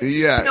Elliott.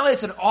 Yeah, Tim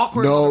Elliott's an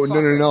awkward.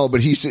 No.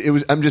 But he said it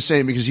was. I'm just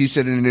saying because he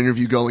said in an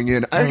interview going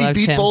in, I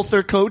already beat both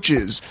their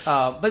coaches.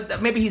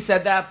 But maybe he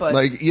said that. But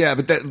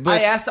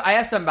I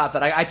asked him about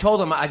that. I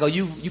told him, I go,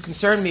 you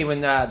concerned me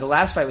when the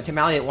last fight with Tim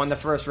Elliott won the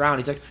first round.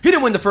 He's like, he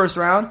didn't win the first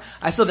round.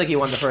 I still think he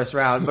won the first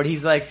round, but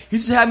he's like, he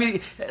just had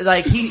me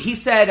like he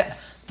said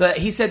that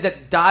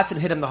Dotson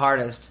hit him the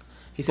hardest.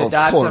 He said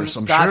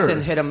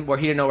Dotson hit him where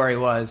he didn't know where he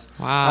was.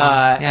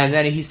 Wow. And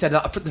then he said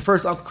the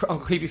first Uncle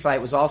Creepy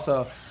fight was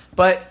also.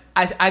 But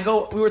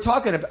we were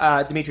talking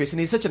to Demetrius, and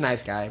he's such a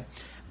nice guy.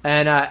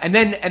 And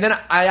then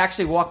I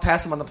actually walked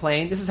past him on the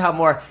plane. This is how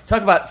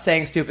talk about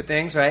saying stupid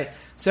things, right?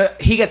 So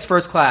he gets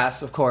first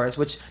class, of course,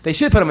 which they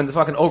should put him in the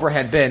fucking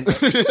overhead bin. But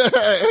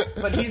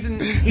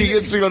he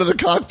gets to go to the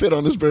cockpit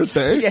on his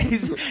birthday. Yeah,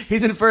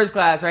 he's in first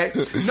class, right?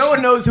 No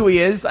one knows who he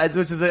is,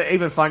 which is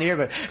even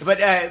funnier.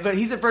 But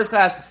he's in first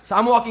class. So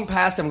I'm walking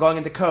past him, going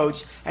into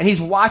coach, and he's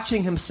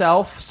watching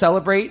himself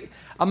celebrate.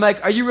 I'm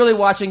like, "Are you really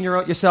watching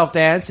yourself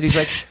dance?" And he's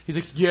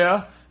like,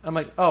 "Yeah." I'm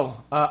like, "Oh,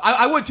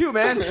 I would too,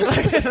 man." He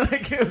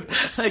doesn't.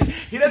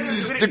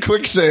 The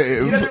quick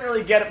save. He doesn't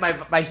really get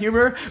my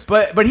humor,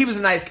 but he was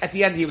nice. At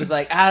the end, he was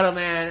like, "Adam,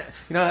 man,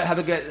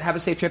 have a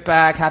safe trip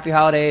back, happy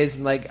holidays."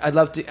 And like, I'd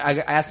love to. I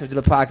asked him to do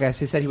the podcast.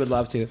 He said he would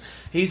love to.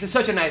 He's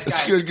such a nice guy.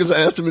 It's good because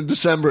I asked him in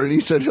December, and he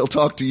said he'll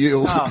talk to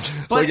you.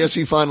 So I guess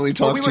he finally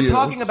talked to you. We were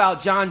talking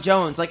about John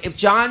Jones. Like, if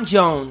John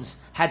Jones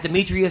had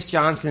Demetrious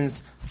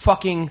Johnson's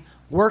fucking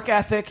work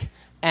ethic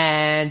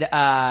and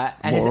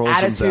his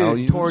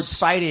attitude towards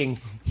fighting,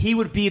 he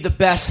would be the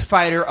best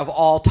fighter of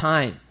all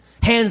time,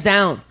 hands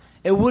down.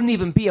 It wouldn't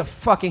even be a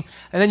fucking.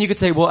 And then you could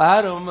say, well,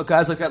 Adam,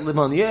 guys like that live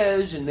on the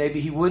edge, and maybe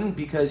he wouldn't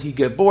because he'd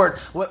get bored.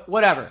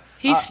 Whatever.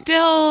 He's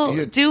still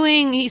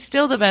He's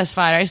still the best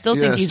fighter. I still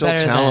think he's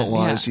better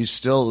talent-wise. He's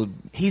still.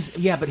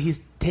 But he's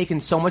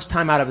taken so much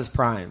time out of his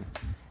prime.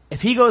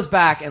 If he goes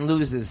back and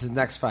loses his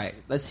next fight,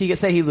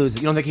 say he loses.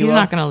 You don't think he will? He's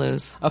not going to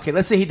lose. Okay,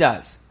 let's say he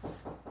does.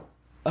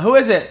 Who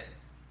is it?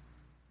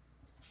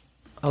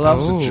 Hello? It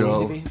was a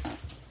Joe.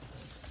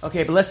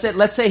 Okay, but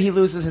let's say he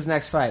loses his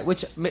next fight,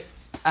 which,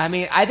 I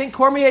mean, I think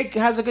Cormier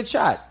has a good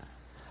shot.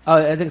 Oh,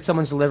 I think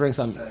someone's delivering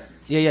something.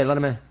 Yeah, let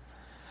him in.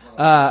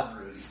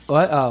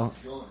 What?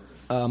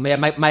 Oh, man,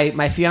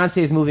 my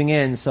fiance is moving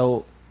in,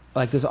 so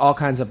like there's all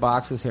kinds of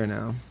boxes here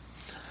now.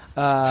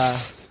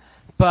 I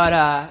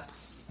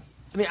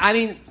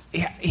mean,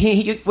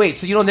 he wait.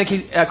 So you don't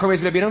think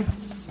Cormier's gonna beat him?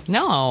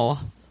 No.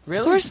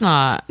 Really? Of course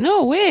not.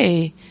 No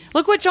way.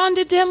 Look what John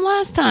did to him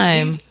last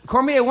time.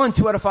 Cormier won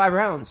 2 out of 5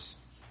 rounds.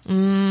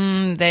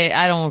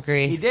 I don't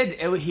agree. He did.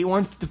 He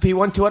won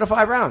 2 out of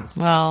 5 rounds.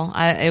 Well,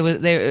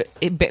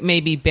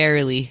 maybe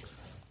barely.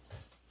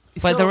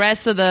 But the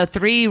rest of the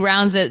 3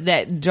 rounds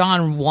that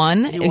John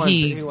won,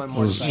 he won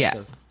more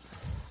decisive.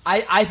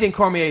 Yeah. I think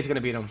Cormier is going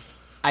to beat him.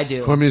 I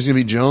do. Cormier's going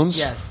to beat Jones?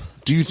 Yes.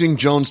 Do you think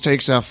Jones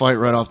takes that fight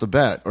right off the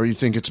bat, or you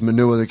think it's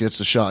Manua that gets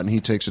the shot and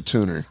he takes a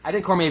tuner? I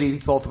think Cormier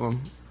beats both of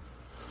them.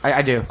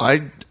 I do.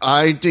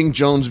 I think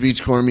Jones beats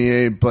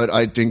Cormier, but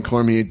I think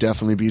Cormier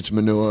definitely beats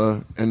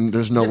Manua, and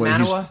there's no way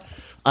Manua?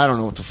 I don't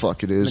know what the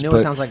fuck it is.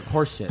 Manua sounds like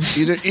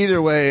horseshit.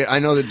 Either way, I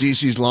know that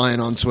DC's lying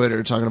on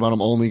Twitter talking about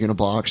I'm only going to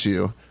box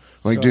you.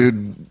 Like, sure.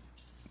 Dude,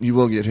 you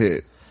will get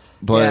hit.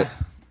 But yeah.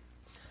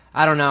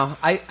 I don't know.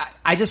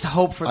 I just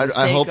hope for the sake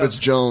I hope it's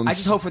Jones. I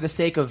just hope for the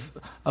sake of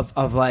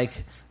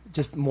like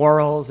just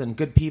morals and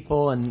good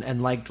people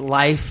and like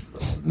life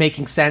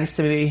making sense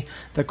to me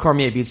that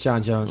Cormier beats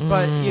John Jones.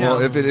 But well,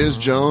 if it is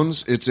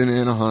Jones, it's in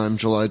Anaheim,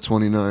 July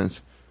 29th.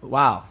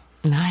 Wow.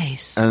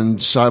 Nice. And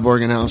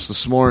Cyborg announced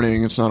this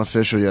morning, it's not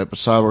official yet, but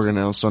Cyborg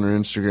announced on her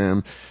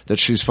Instagram that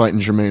she's fighting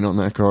Jermaine on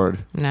that card.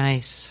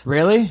 Nice.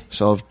 Really?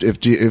 So if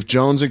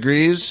Jones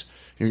agrees,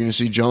 you're going to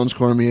see Jones,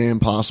 Cormier, and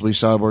possibly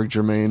Cyborg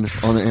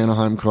Jermaine on the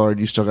Anaheim card.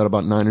 You still got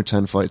about 9 or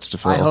 10 fights to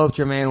fill. I hope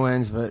Jermaine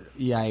wins, but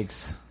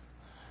yikes.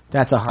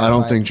 That's a hard I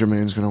don't fight. think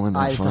Jermaine's going to win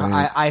that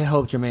fight. I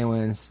hope Jermaine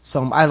wins.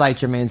 So I like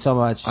Jermaine so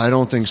much. I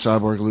don't think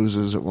Cyborg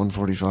loses at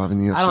 145 in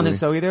the UFC. I don't think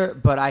so either,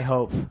 but I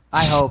hope.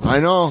 I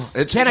know.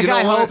 Can a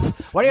guy hope?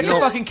 Why do you have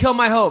to fucking kill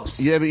my hopes?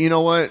 Yeah, but you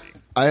know what?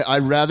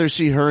 I'd rather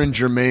see her and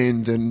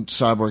Jermaine than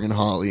Cyborg and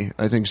Holly.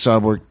 I think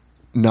Cyborg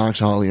knocks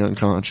Holly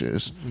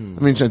unconscious. I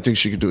mean, I think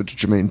she could do it to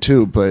Jermaine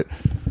too, but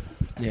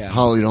yeah.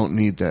 Holly don't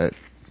need that.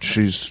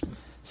 She's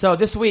So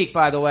this week,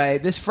 by the way,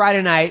 this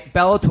Friday night,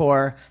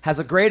 Bellator has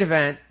a great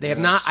event. They have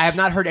not. I have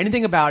not heard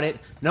anything about it.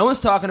 No one's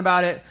talking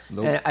about it.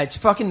 Nope. It's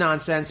fucking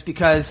nonsense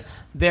because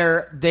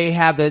they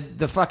have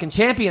the fucking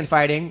champion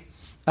fighting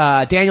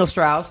Daniel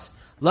Strauss.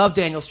 Love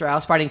Daniel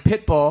Strauss fighting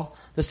Pitbull,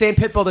 the same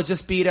Pitbull that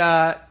just beat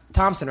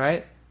Thompson,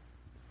 right?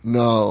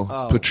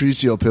 No,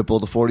 Patricio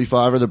Pitbull, the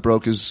 45er that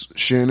broke his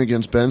shin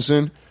against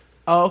Benson.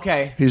 Oh,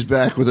 okay. He's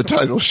back with a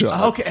title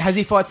shot. Okay, has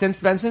he fought since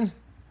Benson?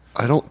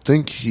 I don't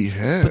think he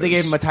has. But they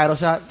gave him a title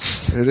shot.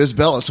 It is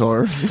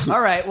Bellator. All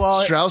right.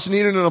 Well, Strauss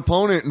needed an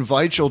opponent, and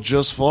Weichel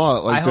just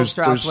fought. Like, I hope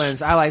Strauss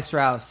wins. I like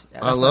Strauss.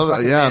 That's I love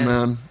it. Yeah,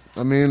 man.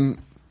 I mean,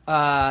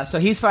 so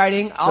he's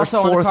fighting. Also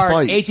on the fourth card,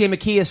 fight. AJ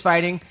McKee is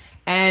fighting.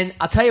 And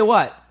I'll tell you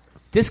what,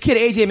 this kid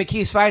AJ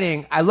McKee is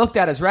fighting. I looked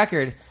at his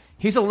record.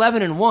 He's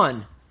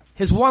 11-1.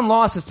 His one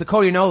loss is to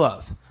Cody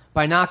Nolov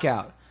by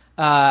knockout.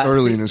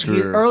 Early in his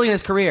career. Early in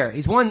his career.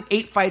 He's won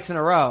 8 fights in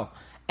a row.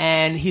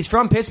 And he's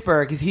from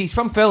Pittsburgh. He's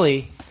from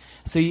Philly.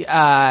 So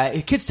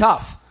the kid's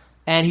tough.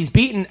 And he's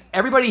beaten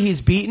everybody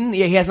he's beaten.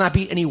 Yeah, he has not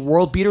beat any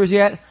world beaters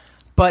yet.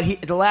 But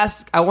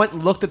I went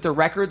and looked at the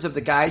records of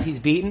the guys he's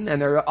beaten, and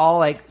they're all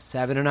like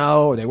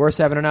 7-0, or they were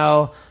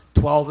 7-0,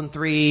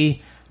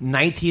 12-3,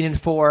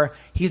 19-4.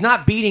 He's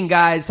not beating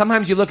guys.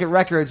 Sometimes you look at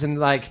records and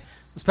like,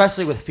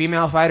 especially with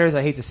female fighters,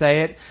 I hate to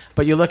say it,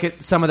 but you look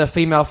at some of the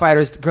female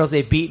fighters, the girls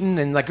they've beaten,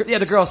 and like, yeah,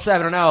 the girl's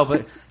 7-0,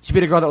 but she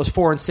beat a girl that was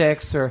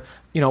 4-6, or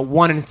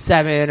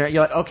 1-7, or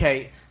you're like,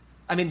 okay.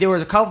 I mean, there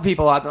was a couple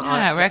people out there.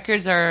 Yeah,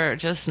 records are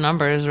just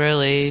numbers,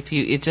 really.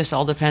 It just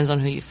all depends on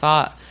who you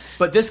fought.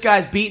 But this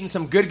guy's beaten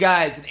some good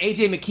guys, and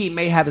AJ McKee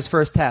may have his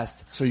first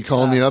test. so you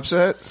calling the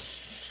upset?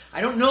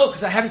 I don't know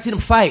because I haven't seen him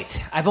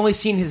fight. I've only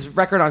seen his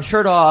record on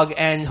Sherdog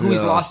and who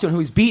he's lost to and who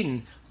he's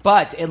beaten.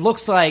 But it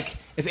looks like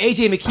if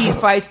AJ McKee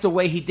fights the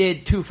way he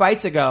did 2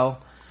 fights ago,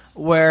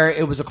 where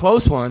it was a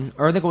close one,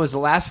 or I think it was the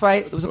last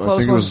fight, it was a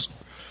close one.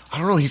 I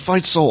don't know. He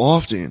fights so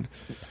often.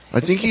 I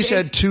think he's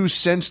had 2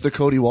 since the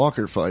Cody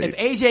Walker fight. If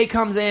AJ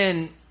comes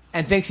in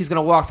and thinks he's going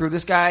to walk through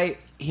this guy,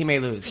 he may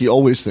lose. He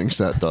always thinks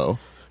that, though.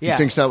 Yeah. He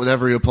thinks that with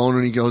every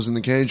opponent he goes in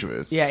the cage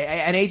with. Yeah,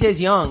 and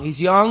AJ's young.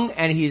 He's young,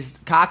 and he's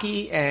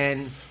cocky,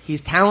 and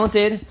he's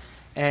talented.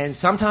 And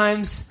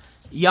sometimes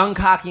young,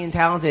 cocky, and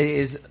talented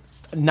is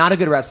not a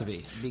good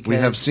recipe. Because, We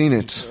have seen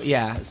it.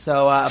 Yeah.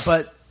 So,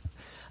 but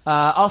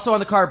also on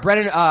the card,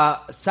 Brennan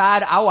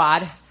Saad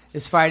Awad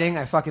is fighting.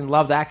 I fucking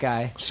love that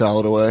guy.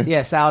 Salad away.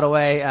 Yeah, Salad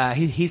away.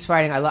 He's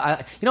fighting. I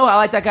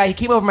like that guy. He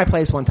came over my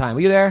place one time.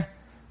 Were you there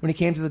when he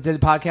came to the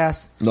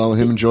podcast? No,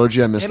 him and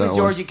Georgie. I missed that one. Him and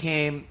Georgie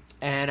came,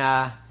 and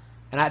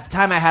at the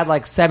time I had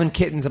like 7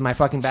 kittens in my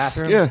fucking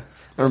bathroom. Yeah,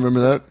 I remember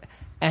that.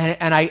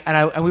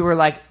 And we were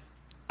like,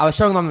 I was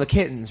showing them the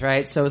kittens,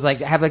 right? So it was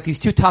like I have like these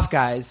 2 tough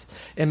guys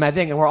in my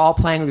thing, and we're all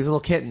playing with these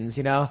little kittens,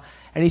 And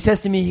he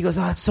says to me, he goes,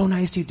 "Oh, it's so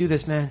nice you do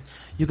this, man.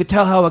 You could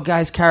tell how a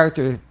guy's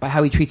character by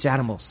how he treats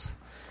animals."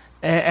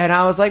 And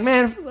I was like,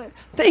 "Man,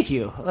 thank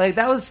you." Like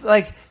that was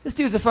like this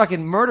dude's a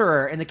fucking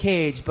murderer in the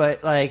cage,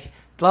 but like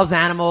loves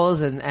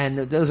animals, and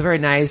it was very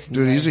nice.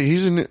 Dude,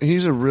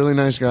 he's a really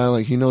nice guy.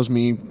 Like he knows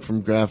me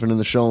from graphing and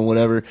the show and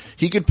whatever.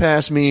 He could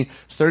pass me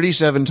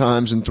 37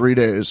 times in 3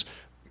 days,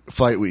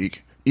 fight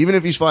week. Even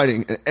if he's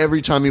fighting,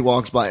 every time he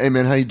walks by, "Hey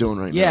man, how you doing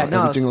right now?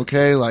 No, everything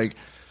okay?" Like,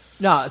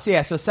 no,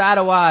 so Saad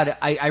Awad,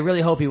 I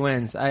really hope he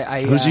wins.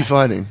 Who's he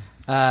fighting?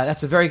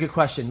 That's a very good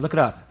question. Look it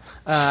up.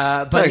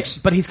 Thanks.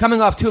 But he's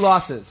coming off 2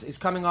 losses.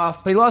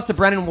 But he lost to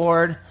Brennan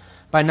Ward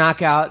by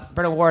knockout.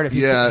 Brennan Ward, if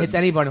he hits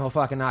anybody, he'll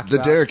fucking knock you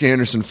out. The Derek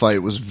Anderson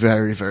fight was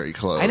very, very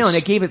close. I know, and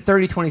they gave it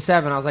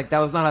 30-27. I was like, that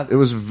was not a... It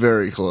was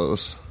very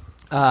close.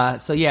 So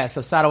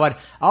Saad Awad.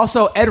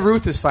 Also, Ed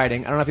Ruth is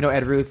fighting. I don't know if you know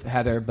Ed Ruth,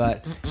 Heather,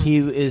 but he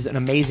is an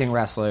amazing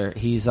wrestler.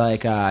 He's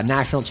like a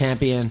national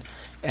champion.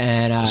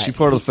 And is he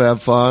part of the Fab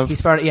Five?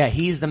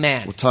 He's the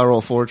man. With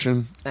Tyrell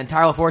Fortune. And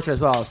Tyrell Fortune as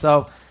well.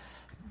 So,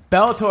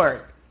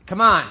 Bellator,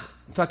 come on.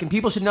 Fucking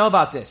people should know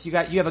about this. You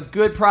have a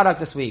good product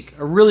this week.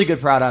 A really good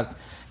product.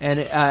 And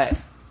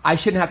I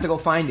shouldn't have to go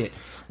find it.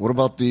 What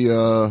about the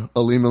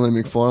Alima Lay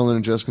McFarlane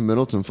and Jessica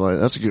Middleton fight?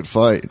 That's a good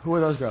fight. Who are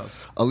those girls?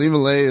 Alima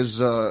Lay is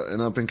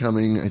an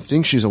up-and-coming, I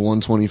think she's a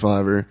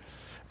 125er,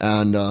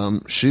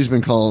 and she's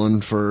been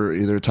calling for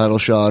either a title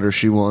shot or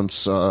she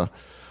wants, I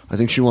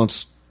think she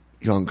wants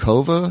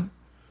Yonkova.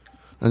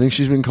 I think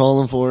she's been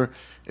calling for.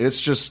 It's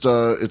just,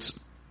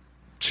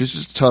 she's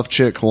just a tough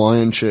chick,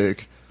 Hawaiian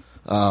chick,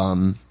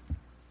 out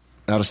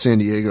of San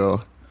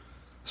Diego.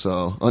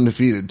 So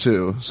undefeated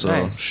too. So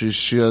nice.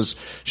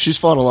 she's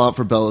fought a lot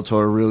for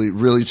Bellator. Really,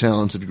 really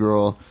talented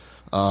girl.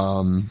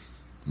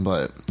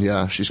 But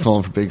yeah, she's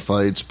calling for big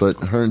fights. But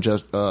her and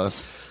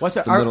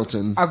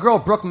Middleton. Our girl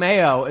Brooke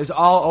Mayo is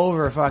all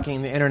over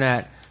fucking the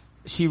internet.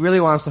 She really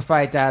wants to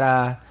fight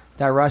that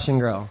Russian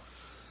girl.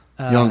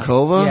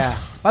 Yonkova? Yeah.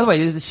 By the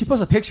way, she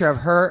posted a picture of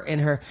her in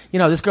her.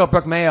 This girl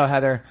Brooke Mayo,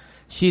 Heather.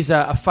 She's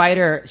a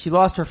fighter. She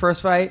lost her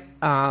first fight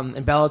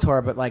in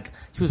Bellator, but like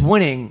she was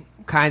winning.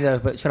 Kind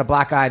of, but she had a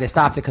black eye. They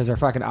stopped it because her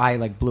fucking eye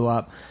like blew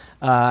up.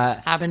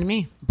 Happened to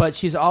me. But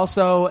she's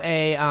also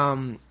a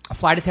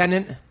flight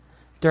attendant,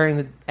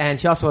 and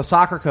she also was a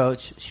soccer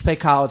coach. She played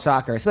college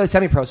soccer, so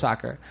semi-pro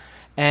soccer,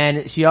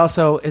 and she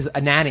also is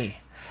a nanny.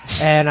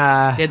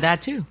 And did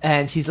that too.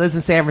 And she lives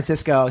in San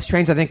Francisco. She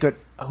trains, I think, at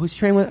who's she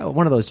training with?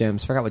 One of those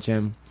gyms. Forgot what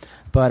gym.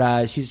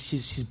 But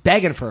she's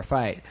begging for a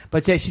fight.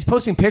 But she's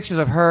posting pictures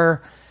of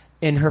her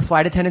in her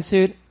flight attendant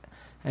suit.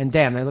 And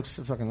damn, that looks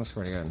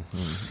pretty good.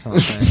 That's all I'm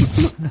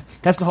saying.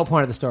 That's the whole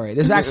point of the story.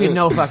 There's actually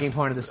no fucking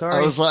point of the story.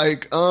 I was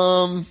like,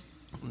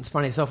 It's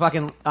funny. So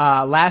fucking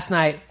last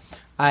night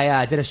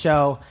I did a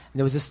show and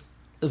there was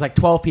like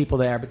 12 people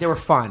there, but they were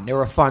fun. They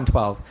were a fun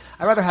 12.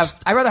 I'd rather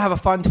have a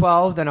fun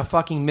 12 than a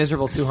fucking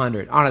miserable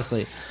 200.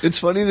 Honestly, it's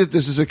funny that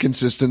this is a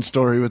consistent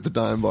story with the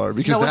Dime Bar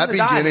because no, that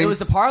beginning it was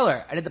the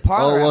parlor. I did the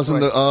parlor. Oh, it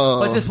wasn't the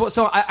But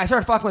so I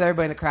started fucking with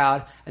everybody in the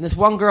crowd, and this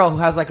one girl who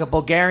has like a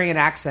Bulgarian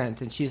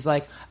accent, and she's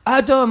like,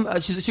 Adam.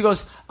 She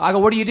goes, I go,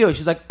 what do you do?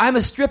 She's like, I'm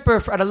a stripper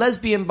at a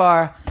lesbian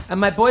bar, and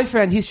my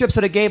boyfriend he strips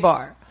at a gay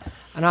bar.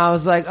 And I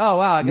was like, oh,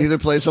 wow. Neither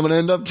place I'm going to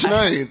end up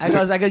tonight.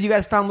 I go, you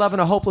guys found love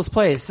in a hopeless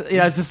place. You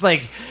know, it's just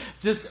like,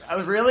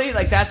 really?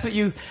 Like, that's what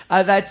you,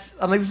 I'm like,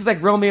 this is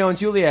like Romeo and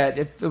Juliet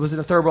if it was in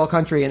a third world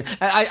country. And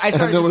I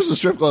started. And there was a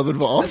strip club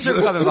involved.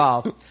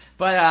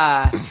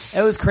 But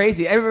it was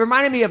crazy. It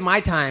reminded me of my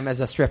time as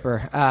a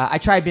stripper. I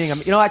tried being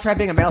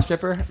a male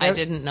stripper. I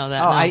didn't know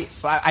that. Oh, no.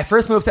 I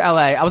first moved to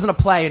LA. I was in a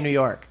play in New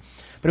York.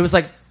 But it was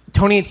like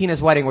Tony and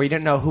Tina's wedding where you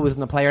didn't know who was in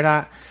the play or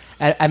not.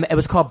 And it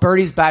was called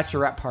Birdie's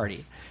Bachelorette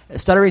Party.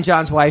 Stuttering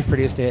John's wife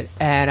produced it,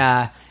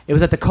 and it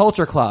was at the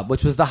Culture Club,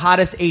 which was the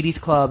hottest 80s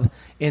club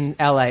in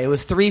LA. It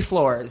was 3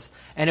 floors,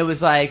 and it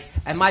was like,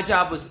 and my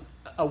job was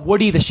a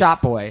Woody the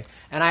Shop Boy,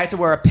 and I had to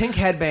wear a pink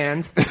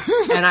headband,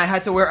 and I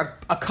had to wear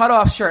a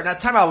cut-off shirt. And at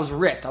the time, I was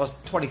ripped. I was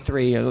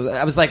 23.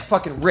 I was like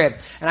fucking ripped,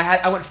 and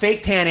I went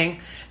fake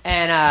tanning,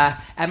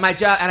 and my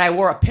job, and I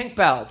wore a pink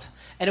belt.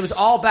 And it was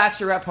all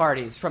bachelorette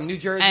parties from New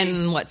Jersey.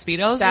 And what,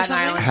 Speedos Staten or something?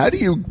 Island. How do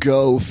you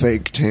go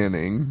fake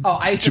tanning? Oh,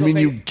 I used to Do you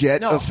mean fake, you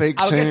get a fake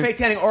tan? I would get fake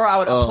tanning, or I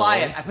would apply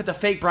it. I put the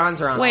fake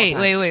bronzer on. Wait.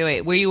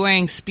 Were you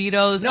wearing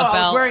Speedos? No, a belt?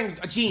 I was wearing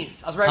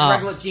jeans. I was wearing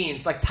regular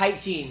jeans, like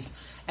tight jeans.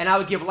 And I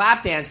would give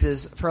lap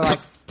dances for like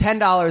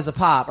 $10 a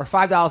pop or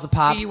 $5 a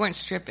pop. So you weren't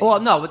stripping?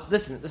 Well, no, but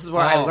listen, this is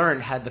where I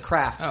learned had the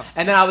craft. Oh.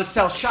 And then I would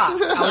sell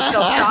shots. I would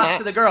sell shots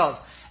to the girls.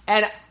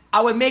 And I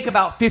would make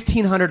about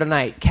 $1,500 a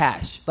night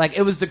cash. Like,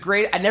 it was the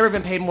great. I'd never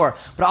been paid more,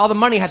 but all the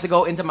money had to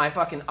go into my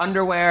fucking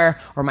underwear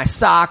or my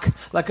sock,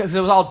 like, because it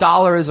was all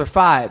dollars or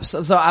fives.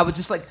 So I would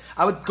just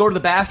I would go to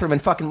the bathroom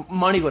and fucking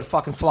money would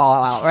fucking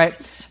fall out, right?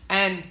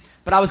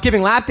 But I was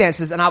giving lap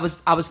dances and I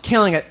was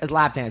killing it as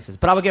lap dances.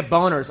 But I would get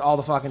boners all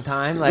the fucking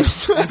time. Like,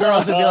 and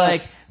girls would be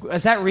like,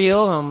 "Is that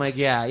real?" And I'm like,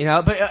 "Yeah," you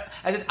know. But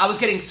I was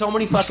getting so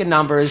many fucking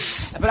numbers.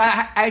 But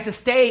I had to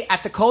stay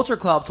at the Culture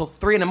Club till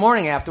 3 a.m.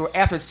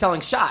 after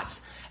selling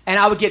shots. And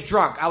I would get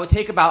drunk. I would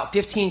take about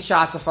 15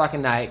 shots a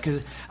fucking night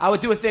because I would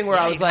do a thing where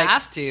I was you like,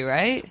 have to,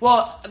 right?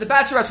 Well, the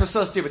bachelorettes were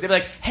so stupid. They'd be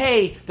like,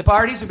 "Hey," the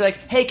parties would be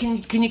like, "Hey,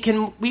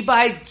 can we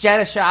buy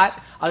Jen a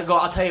shot?"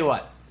 I'll tell you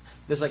what.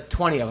 There's like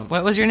 20 of them.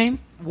 What was your name?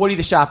 Woody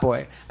the Shop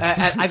Boy.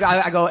 And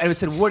I go, and it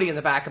said Woody in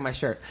the back of my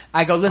shirt.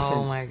 I go, listen.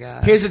 Oh my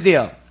God. Here's the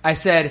deal. I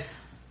said,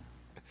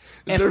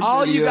 if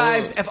all you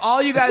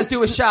guys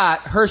do a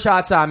shot, her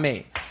shot's on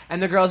me.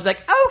 And the girls would be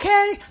like,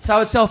 okay. So I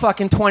would sell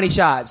fucking 20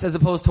 shots as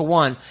opposed to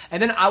one.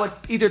 And then I would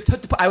either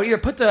put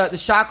the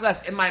shot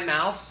glass in my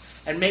mouth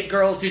and make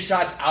girls do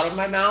shots out of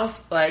my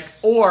mouth,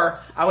 or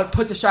I would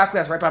put the shot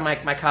glass right by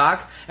my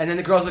cock, and then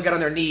the girls would get on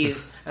their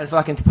knees and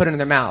fucking put it in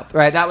their mouth.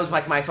 Right? That was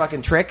like my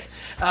fucking trick.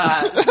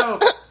 So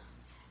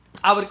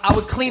I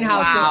would clean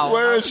house. Wow.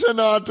 Where is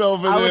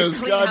Shanato for this?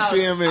 God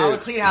damn it! I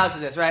would clean house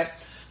of this, right?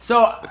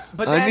 So,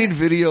 but then, I need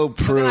video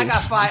proof. Then I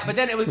got fired. But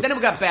then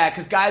it got bad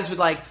because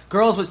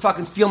girls would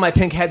fucking steal my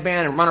pink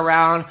headband and run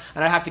around,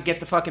 and I'd have to get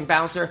the fucking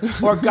bouncer,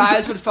 or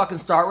guys would fucking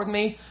start with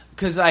me.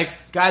 Because,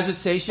 guys would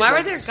say shit. Why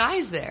were there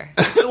guys there?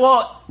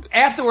 Well,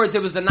 afterwards,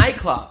 it was the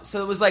nightclub.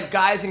 So it was,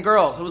 guys and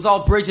girls. It was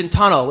all Bridge and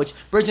Tunnel, which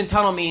Bridge and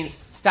Tunnel means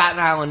Staten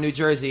Island, New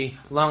Jersey,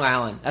 Long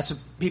Island. That's what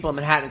people in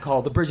Manhattan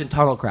call the Bridge and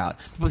Tunnel crowd.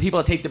 People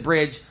that take the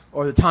bridge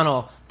or the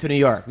tunnel to New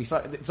York.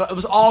 So it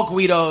was all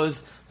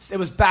Guidos. It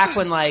was back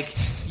when,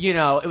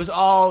 it was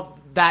all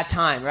that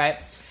time, right?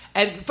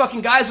 And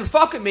fucking guys would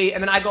fuck with me,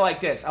 and then I'd go like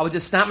this. I would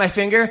just snap my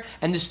finger,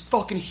 and this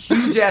fucking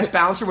huge-ass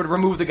bouncer would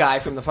remove the guy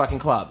from the fucking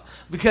club.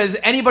 Because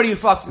anybody who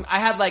fucked him, I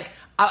had,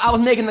 I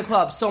was making the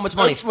club so much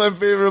money. That's my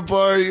favorite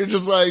part. You're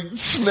just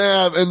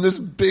snap, and this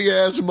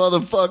big-ass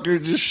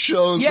motherfucker just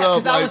shows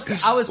up.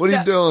 I was what are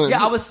you doing?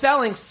 Yeah, I was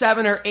selling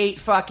 7 or 8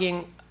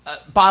 fucking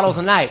bottles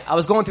a night. I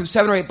was going through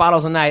 7 or 8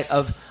 bottles a night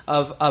of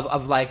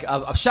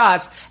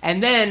shots,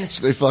 and then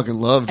so they fucking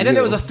loved you. And then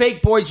there was a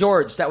fake boy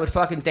George that would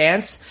fucking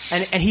dance,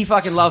 and he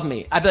fucking loved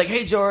me. I'd be like,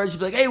 "Hey George," he'd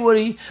be like, "Hey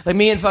Woody."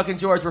 Me and fucking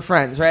George were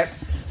friends, right?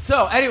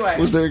 So anyway,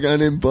 was there a guy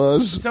named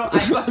Buzz? So I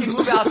fucking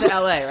moved out to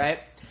LA, right?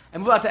 I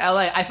moved out to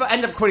LA. I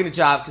ended up quitting the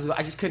job because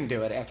I just couldn't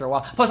do it after a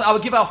while. Plus, I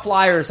would give out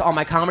flyers on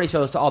my comedy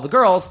shows to all the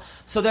girls.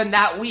 So then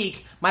that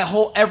week,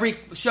 every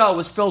show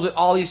was filled with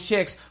all these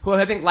chicks who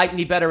I think liked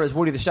me better as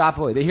Woody the Shop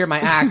Boy. They hear my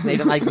act and they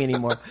didn't like me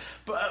anymore.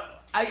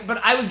 But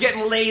I was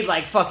getting laid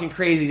like fucking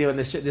crazy doing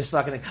this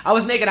fucking thing. I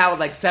was making out with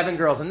like 7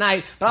 girls a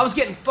night, but I was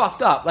getting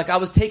fucked up. Like I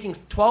was taking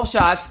 12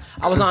 shots.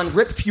 I was on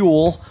Rip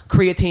Fuel,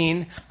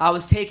 creatine. I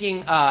was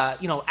taking,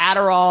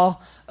 Adderall,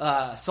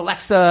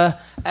 Celexa.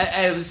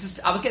 I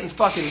was getting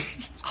fucking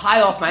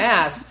high off my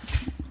ass.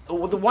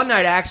 The one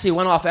night I actually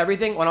went off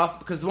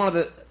because one of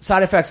the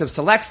side effects of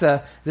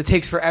Celexa that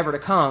takes forever to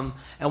come.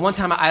 And one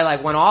time I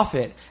went off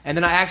it, and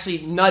then I actually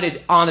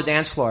nutted on the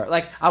dance floor.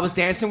 Like I was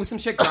dancing with some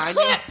shit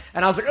grinding,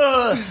 and I was like,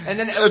 ugh. And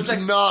then it was That's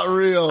like, not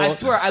real. I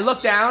swear, I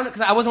looked down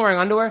because I wasn't wearing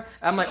underwear.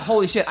 I'm like,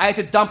 holy shit! I had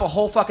to dump a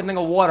whole fucking thing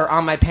of water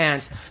on my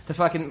pants to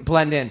fucking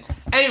blend in.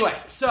 Anyway,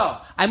 so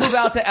I move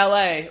out to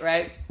L.A.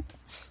 Right.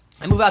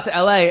 I move out to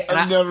L.A. and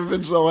I've never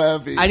been so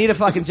happy. I need a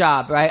fucking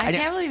job, right? I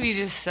can't believe you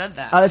just said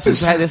that. This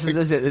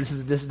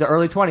is the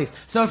early 20s.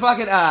 So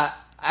fucking, I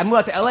moved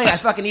out to LA. I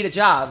fucking need a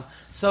job.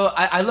 So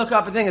I look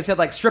up a thing that said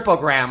like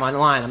Stripogram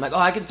online. I'm like,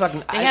 I can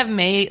fucking. They have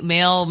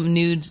male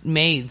nude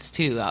maids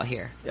too out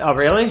here. Oh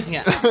really?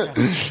 Yeah.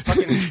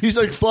 He's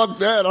like, fuck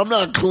that. I'm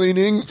not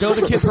cleaning. Joe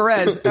the Kid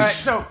Perez. All right.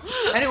 So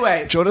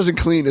anyway, Joe doesn't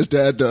clean. His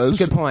dad does.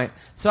 good point.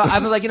 So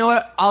I'm like, you know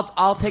what?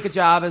 I'll take a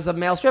job as a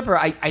male stripper.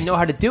 I know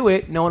how to do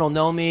it. No one will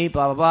know me.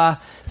 Blah blah blah.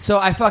 So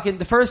I fucking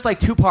the first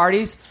like 2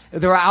 parties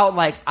they were out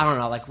like I don't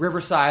know like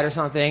Riverside or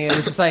something. It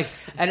was just like,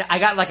 and I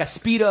got like a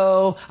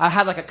Speedo. I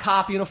had like a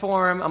cop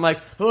uniform. I'm like,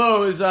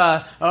 hello,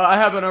 I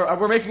have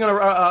we're making an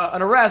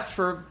arrest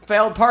for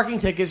failed parking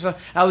tickets. So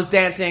I was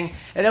dancing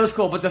and it was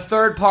cool. But the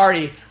third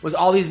party was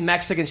all these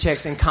Mexican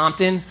chicks in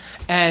Compton,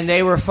 and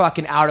they were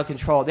fucking out of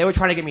control. They were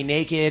trying to get me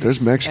naked. There's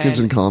Mexicans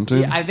in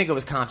Compton? Yeah, I think it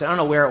was Compton. I don't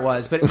know where it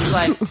was, but it was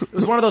like it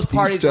was one of those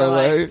parties where LA?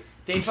 like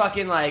they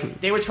fucking like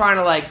they were trying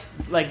to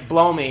like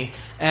blow me,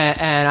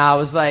 and I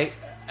was like.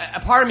 A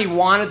part of me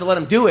wanted to let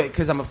them do it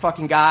because I'm a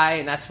fucking guy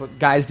and that's what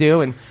guys do,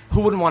 and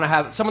who wouldn't want to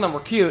have some of them were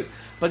cute,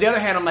 but the other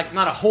hand I'm like I'm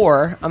not a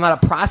whore, I'm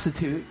not a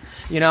prostitute,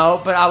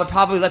 but I would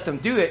probably let them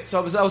do it.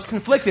 So I was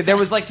conflicted. There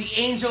was like the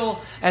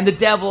angel and the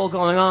devil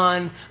going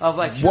on of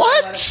like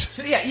what?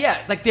 Yeah,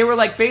 like they were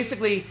like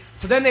basically.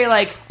 So then they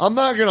like I'm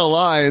not gonna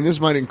lie, and this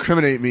might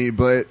incriminate me,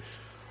 but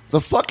the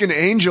fucking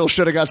angel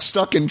should have got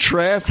stuck in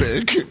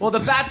traffic. Well, the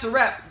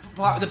Bachelorette.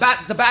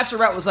 The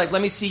Bachelorette was like,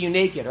 "Let me see you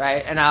naked,"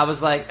 right? And I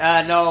was like,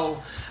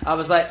 "No." I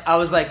was like,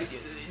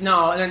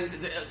 "No." And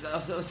then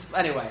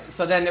anyway,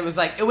 so then it was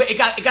like it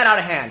got out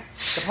of hand.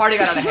 The party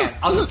got out of hand.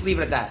 I'll just leave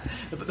it at that.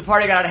 The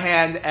party got out of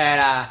hand,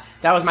 and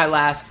that was my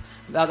last.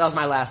 That was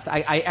my last.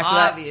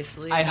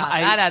 Obviously, not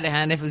that out of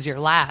hand if it was your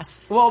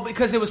last. Well,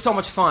 because it was so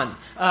much fun.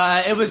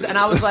 It was, and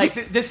I was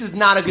like, "This is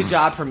not a good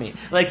job for me.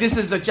 Like, this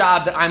is a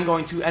job that I'm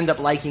going to end up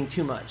liking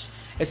too much."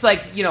 It's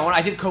like, when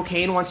I did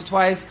cocaine once or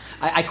twice,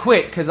 I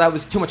quit because I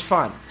was too much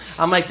fun.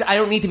 I'm like, I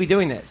don't need to be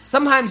doing this.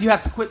 Sometimes you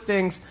have to quit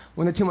things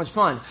when they're too much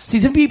fun.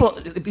 See, some people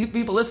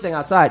listening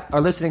outside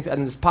are listening to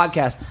this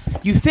podcast.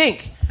 You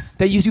think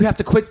that you have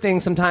to quit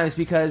things sometimes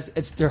because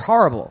they're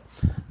horrible.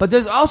 But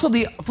there's also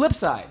the flip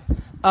side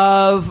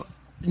of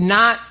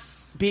not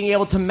being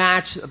able to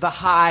match the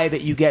high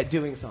that you get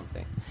doing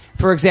something.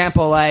 For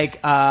example,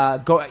 like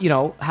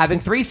having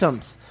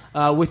threesomes.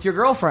 With your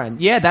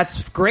girlfriend. Yeah,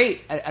 that's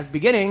great at the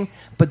beginning,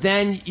 but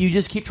then you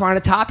just keep trying to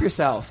top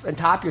yourself,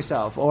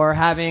 or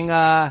having,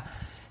 going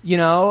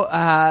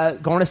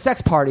to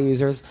sex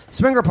parties or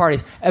swinger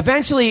parties.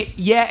 Eventually,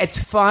 yeah, it's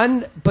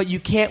fun, but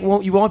you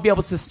won't be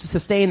able to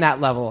sustain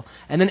that level,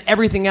 and then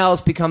everything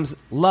else becomes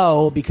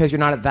low because you're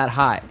not at that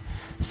high.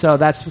 So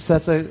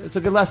it's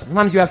a good lesson.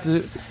 Sometimes you have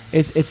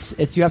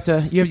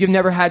to. You've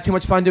never had too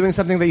much fun doing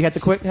something that you had to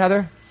quit,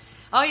 Heather?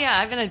 Oh yeah,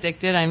 I've been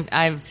addicted.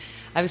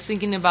 I was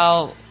thinking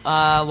about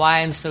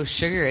why I'm so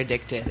sugar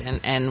addicted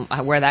and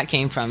where that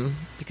came from,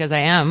 because I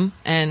am,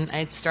 and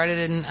it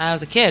started when I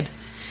was a kid.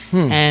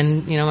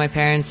 And my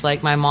parents,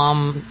 like my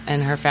mom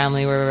and her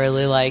family, were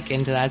really like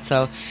into that.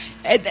 So,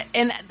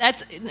 and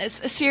it's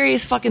a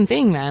serious fucking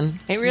thing, man.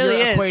 It So really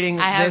you're is. equating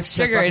I have this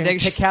to sugar fucking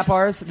addiction. Kit Kat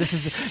bars.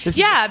 This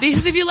Yeah,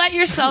 because if you let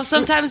yourself,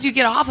 sometimes you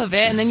get off of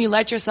it, and then you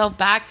let yourself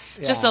back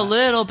just a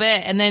little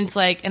bit, and then it's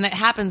like, and it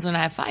happens when I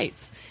have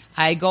fights.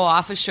 I go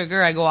off of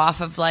sugar. I go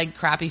off of like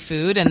crappy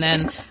food, and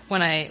then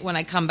when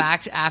I come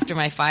back after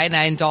my fight and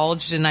I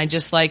indulge, and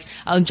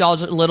I'll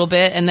indulge a little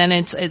bit, and then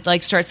it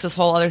like starts this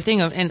whole other thing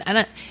of, and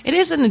it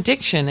is an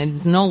addiction,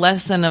 and no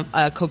less than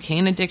a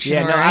cocaine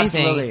addiction or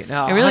anything. Absolutely.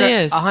 No, it really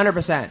is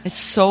 100%. It's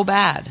so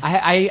bad.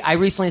 I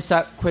recently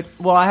quit.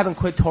 Well, I haven't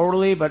quit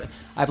totally, but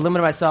I've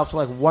limited myself to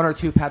like 1 or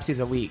 2 Pepsis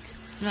a week.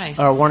 Nice.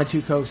 Or 1 or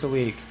 2 Cokes a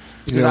week.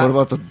 Yeah, what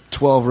about the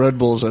 12 Red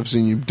Bulls I've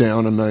seen you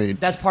down a night?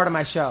 That's part of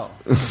my show.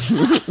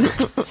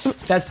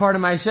 That's part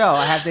of my show.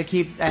 I have to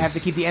keep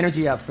the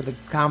energy up for the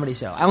comedy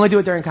show. I only do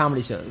it during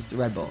comedy shows, the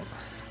Red Bull.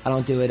 I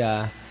don't do it.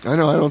 I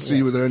know, I don't see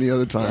you with it any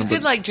other time. You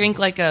could like drink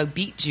like a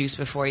beet juice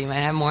before. You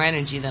might have more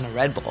energy than a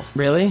Red Bull.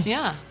 Really?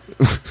 Yeah.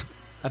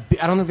 I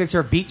don't think they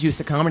serve beet juice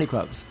at comedy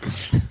clubs.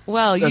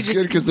 Well, you That's just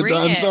good because the bring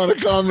Don's it. not a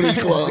comedy That's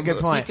a club. good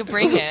point. You could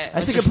bring it.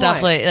 That's with a good the stuff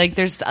point. Like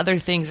there's other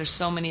things. There's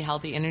so many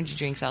healthy energy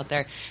drinks out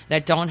there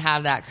that don't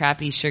have that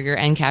crappy sugar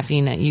and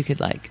caffeine that you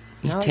could I like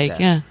take. that.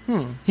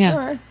 Yeah. Yeah. All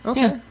right.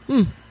 Okay.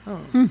 Yeah.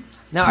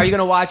 Now, are you going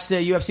to watch the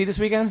UFC this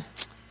weekend?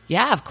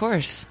 Yeah, of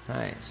course.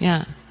 Nice.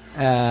 Yeah.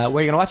 Where are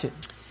you going to watch it?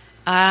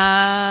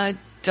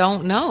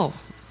 Don't know.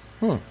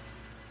 All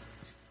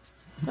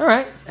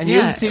right. And you,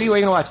 Yeah. TV, where are you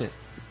going to watch it?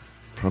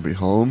 Probably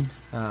home.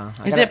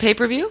 Is it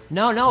pay-per-view?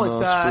 No, it's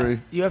free.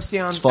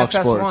 UFC on It's Fox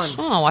FS1. Sports.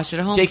 Oh, I'll watch it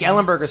at home. Jake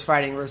Ellenberger's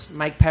fighting versus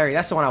Mike Perry.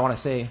 That's the one I want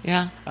to see.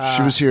 Yeah.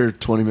 She was here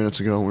 20 minutes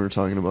ago and we were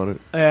talking about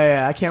it.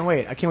 Yeah, I can't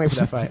wait. I can't wait for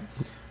that fight.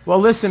 Well,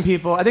 listen,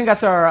 people. I think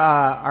that's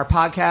our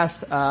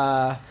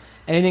podcast.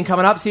 Anything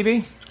coming up,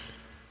 CB?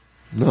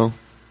 No.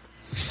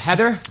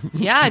 Heather?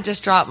 Yeah, I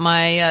just dropped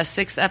my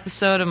 6th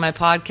episode of my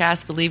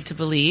podcast, Believe to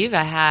Believe.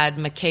 I had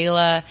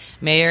Michaela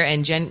Mayer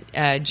and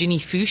Ginny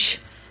Fuchs.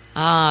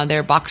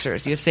 They're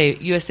boxers,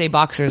 USA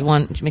boxers.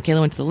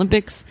 Michaela went to the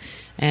Olympics,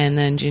 and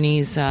then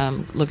Ginny's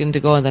looking to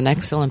go to the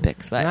next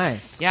Olympics. But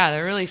Nice. Yeah,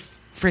 they're really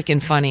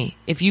freaking funny.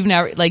 If you've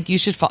never,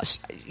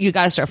 you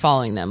got to start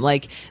following them.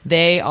 Like,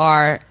 they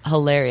are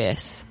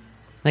hilarious.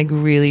 Like,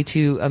 really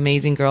two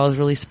amazing girls,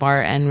 really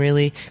smart and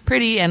really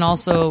pretty, and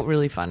also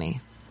really funny.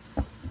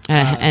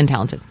 And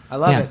talented. I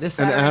love Yeah. it. This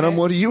And Saturday- Adam,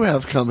 what do you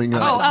have coming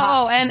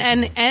up?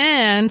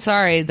 And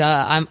sorry,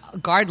 I'm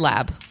Guard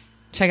Lab.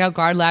 Check out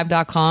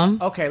guardlab.com.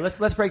 Okay,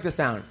 let's break this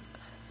down.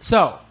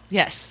 So,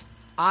 Yes.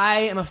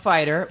 I am a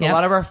fighter. Yep. A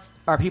lot of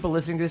our people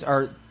listening to this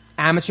are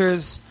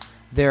amateurs.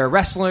 They're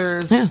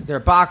wrestlers. Yeah. They're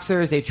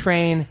boxers. They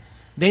train.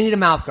 They need a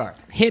mouth guard.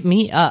 Hit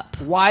me up.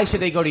 Why should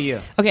they go to you?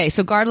 Okay,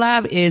 so Guard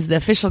Lab is the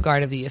official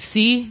guard of the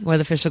UFC. We're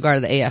the official guard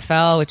of the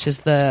AFL, which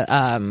is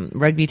the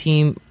rugby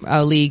team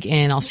league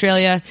in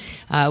Australia.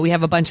 We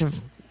have a bunch of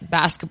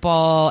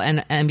basketball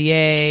and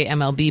NBA,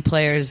 MLB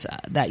players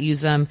that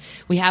use them.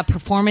 We have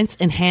performance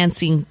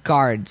enhancing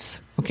guards.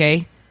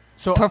 Okay.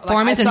 So,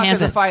 Performance like, I suck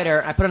as a enhancing.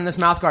 fighter. I put on this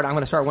mouth guard. I'm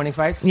going to start winning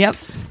fights. Yep.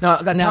 No.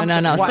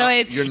 No.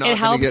 Why? So You're not it going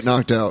helps. to get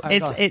knocked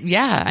out.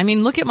 Yeah. I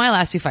mean, look at my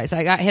last 2 fights.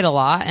 I got hit a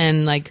lot,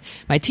 and like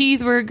my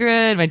teeth were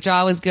good, my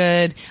jaw was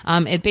good.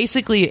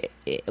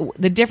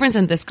 The difference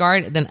in this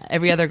guard than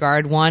every other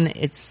guard, one,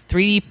 it's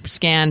 3D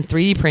scanned,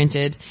 3D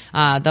printed.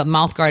 The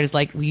mouth guard is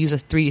like we use a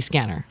 3D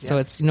scanner, so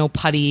it's no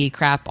putty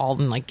crap, all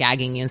in like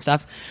gagging you and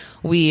stuff.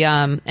 We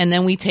and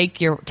then we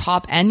take your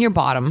top and your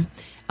bottom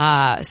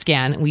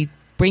scan. We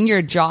bring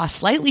your jaw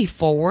slightly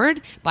forward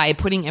by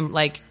putting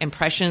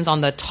impressions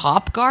on the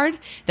top guard.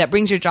 That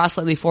brings your jaw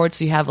slightly forward,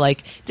 so you have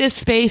like disc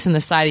space in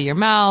the side of your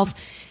mouth.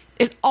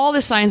 All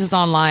the science is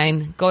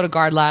online. Go to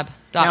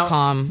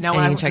guardlab.com Now,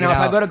 and you can check it if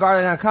out. I go to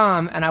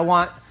guardlab.com and I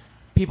want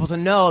people to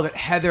know that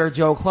Heather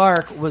Joe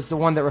Clark was the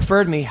one that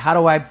referred me, how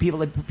do I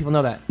people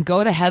know that?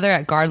 Go to Heather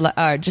at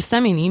Guardlab. Just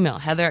send me an email,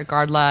 Heather at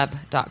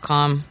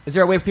guardlab.com. Is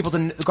there a way for people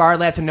to Guard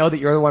Lab to know that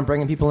you're the one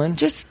bringing people in?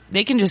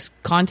 They can just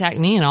contact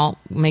me and I'll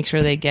make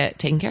sure they get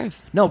taken care of.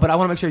 No, but I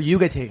want to make sure you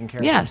get taken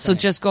care of. Yeah, so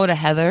just go to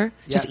Heather.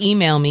 Just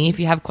email me if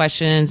you have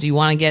questions. You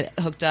want to get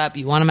hooked up.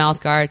 You want a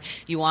mouth guard.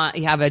 You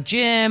have a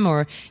gym,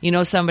 or you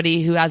know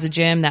somebody who has a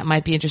gym that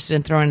might be interested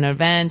in throwing an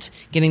event,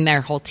 getting their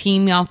whole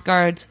team mouth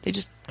guards. They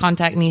just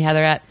contact me,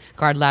 Heather at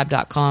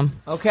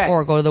guardlab.com. Okay.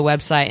 Or go to the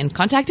website and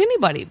contact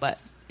anybody. But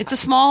it's a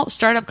small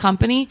startup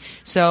company,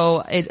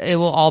 so it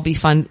will all be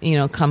fun.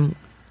 Come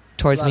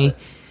towards me.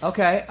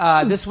 Okay,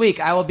 this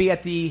week I will be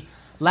at the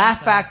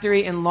Laugh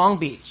Factory in Long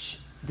Beach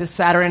this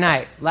Saturday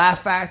night.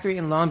 Laugh Factory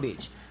in Long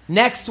Beach.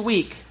 Next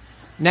week,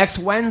 next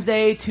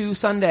Wednesday to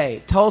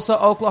Sunday, Tulsa,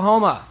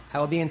 Oklahoma. I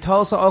will be in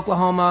Tulsa,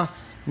 Oklahoma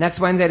next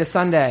Wednesday to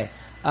Sunday.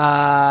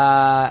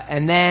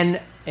 And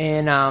then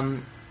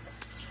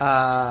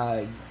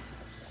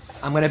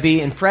I'm going to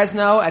be in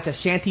Fresno at the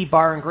Shanty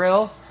Bar and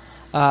Grill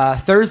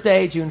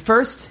Thursday, June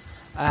 1st.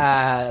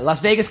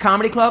 Las Vegas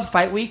Comedy Club,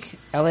 Fight Week.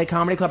 LA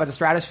Comedy Club at the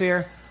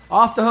Stratosphere.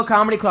 Off the Hook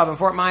Comedy Club in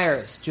Fort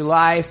Myers,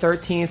 July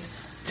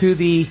 13th to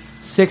the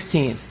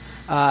 16th.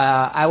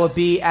 I will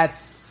be at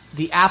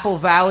the Apple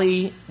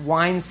Valley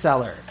Wine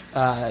Cellar,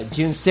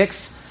 June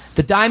 6th.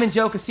 The Diamond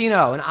Joe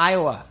Casino in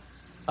Iowa,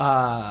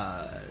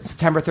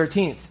 September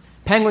 13th.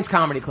 Penguins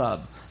Comedy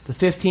Club, the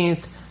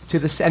 15th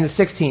and the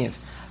 16th.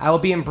 I will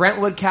be in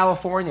Brentwood,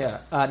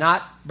 California.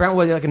 Not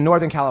Brentwood, like in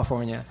Northern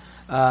California.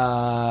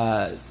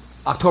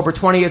 October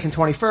 20th and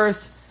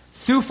 21st.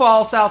 Sioux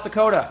Falls, South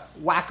Dakota.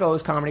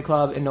 Wacko's Comedy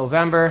Club in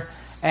November.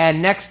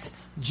 And next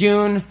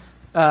June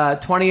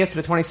 20th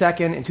to the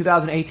 22nd in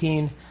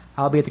 2018,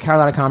 I'll be at the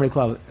Carolina Comedy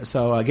Club.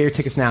 So get your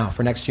tickets now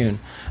for next June.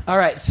 All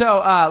right.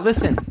 So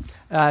listen,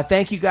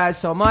 thank you guys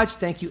so much.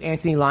 Thank you,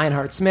 Anthony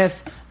Lionheart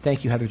Smith.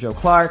 Thank you, Heather Joe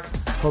Clark.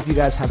 Hope you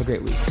guys have a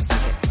great week.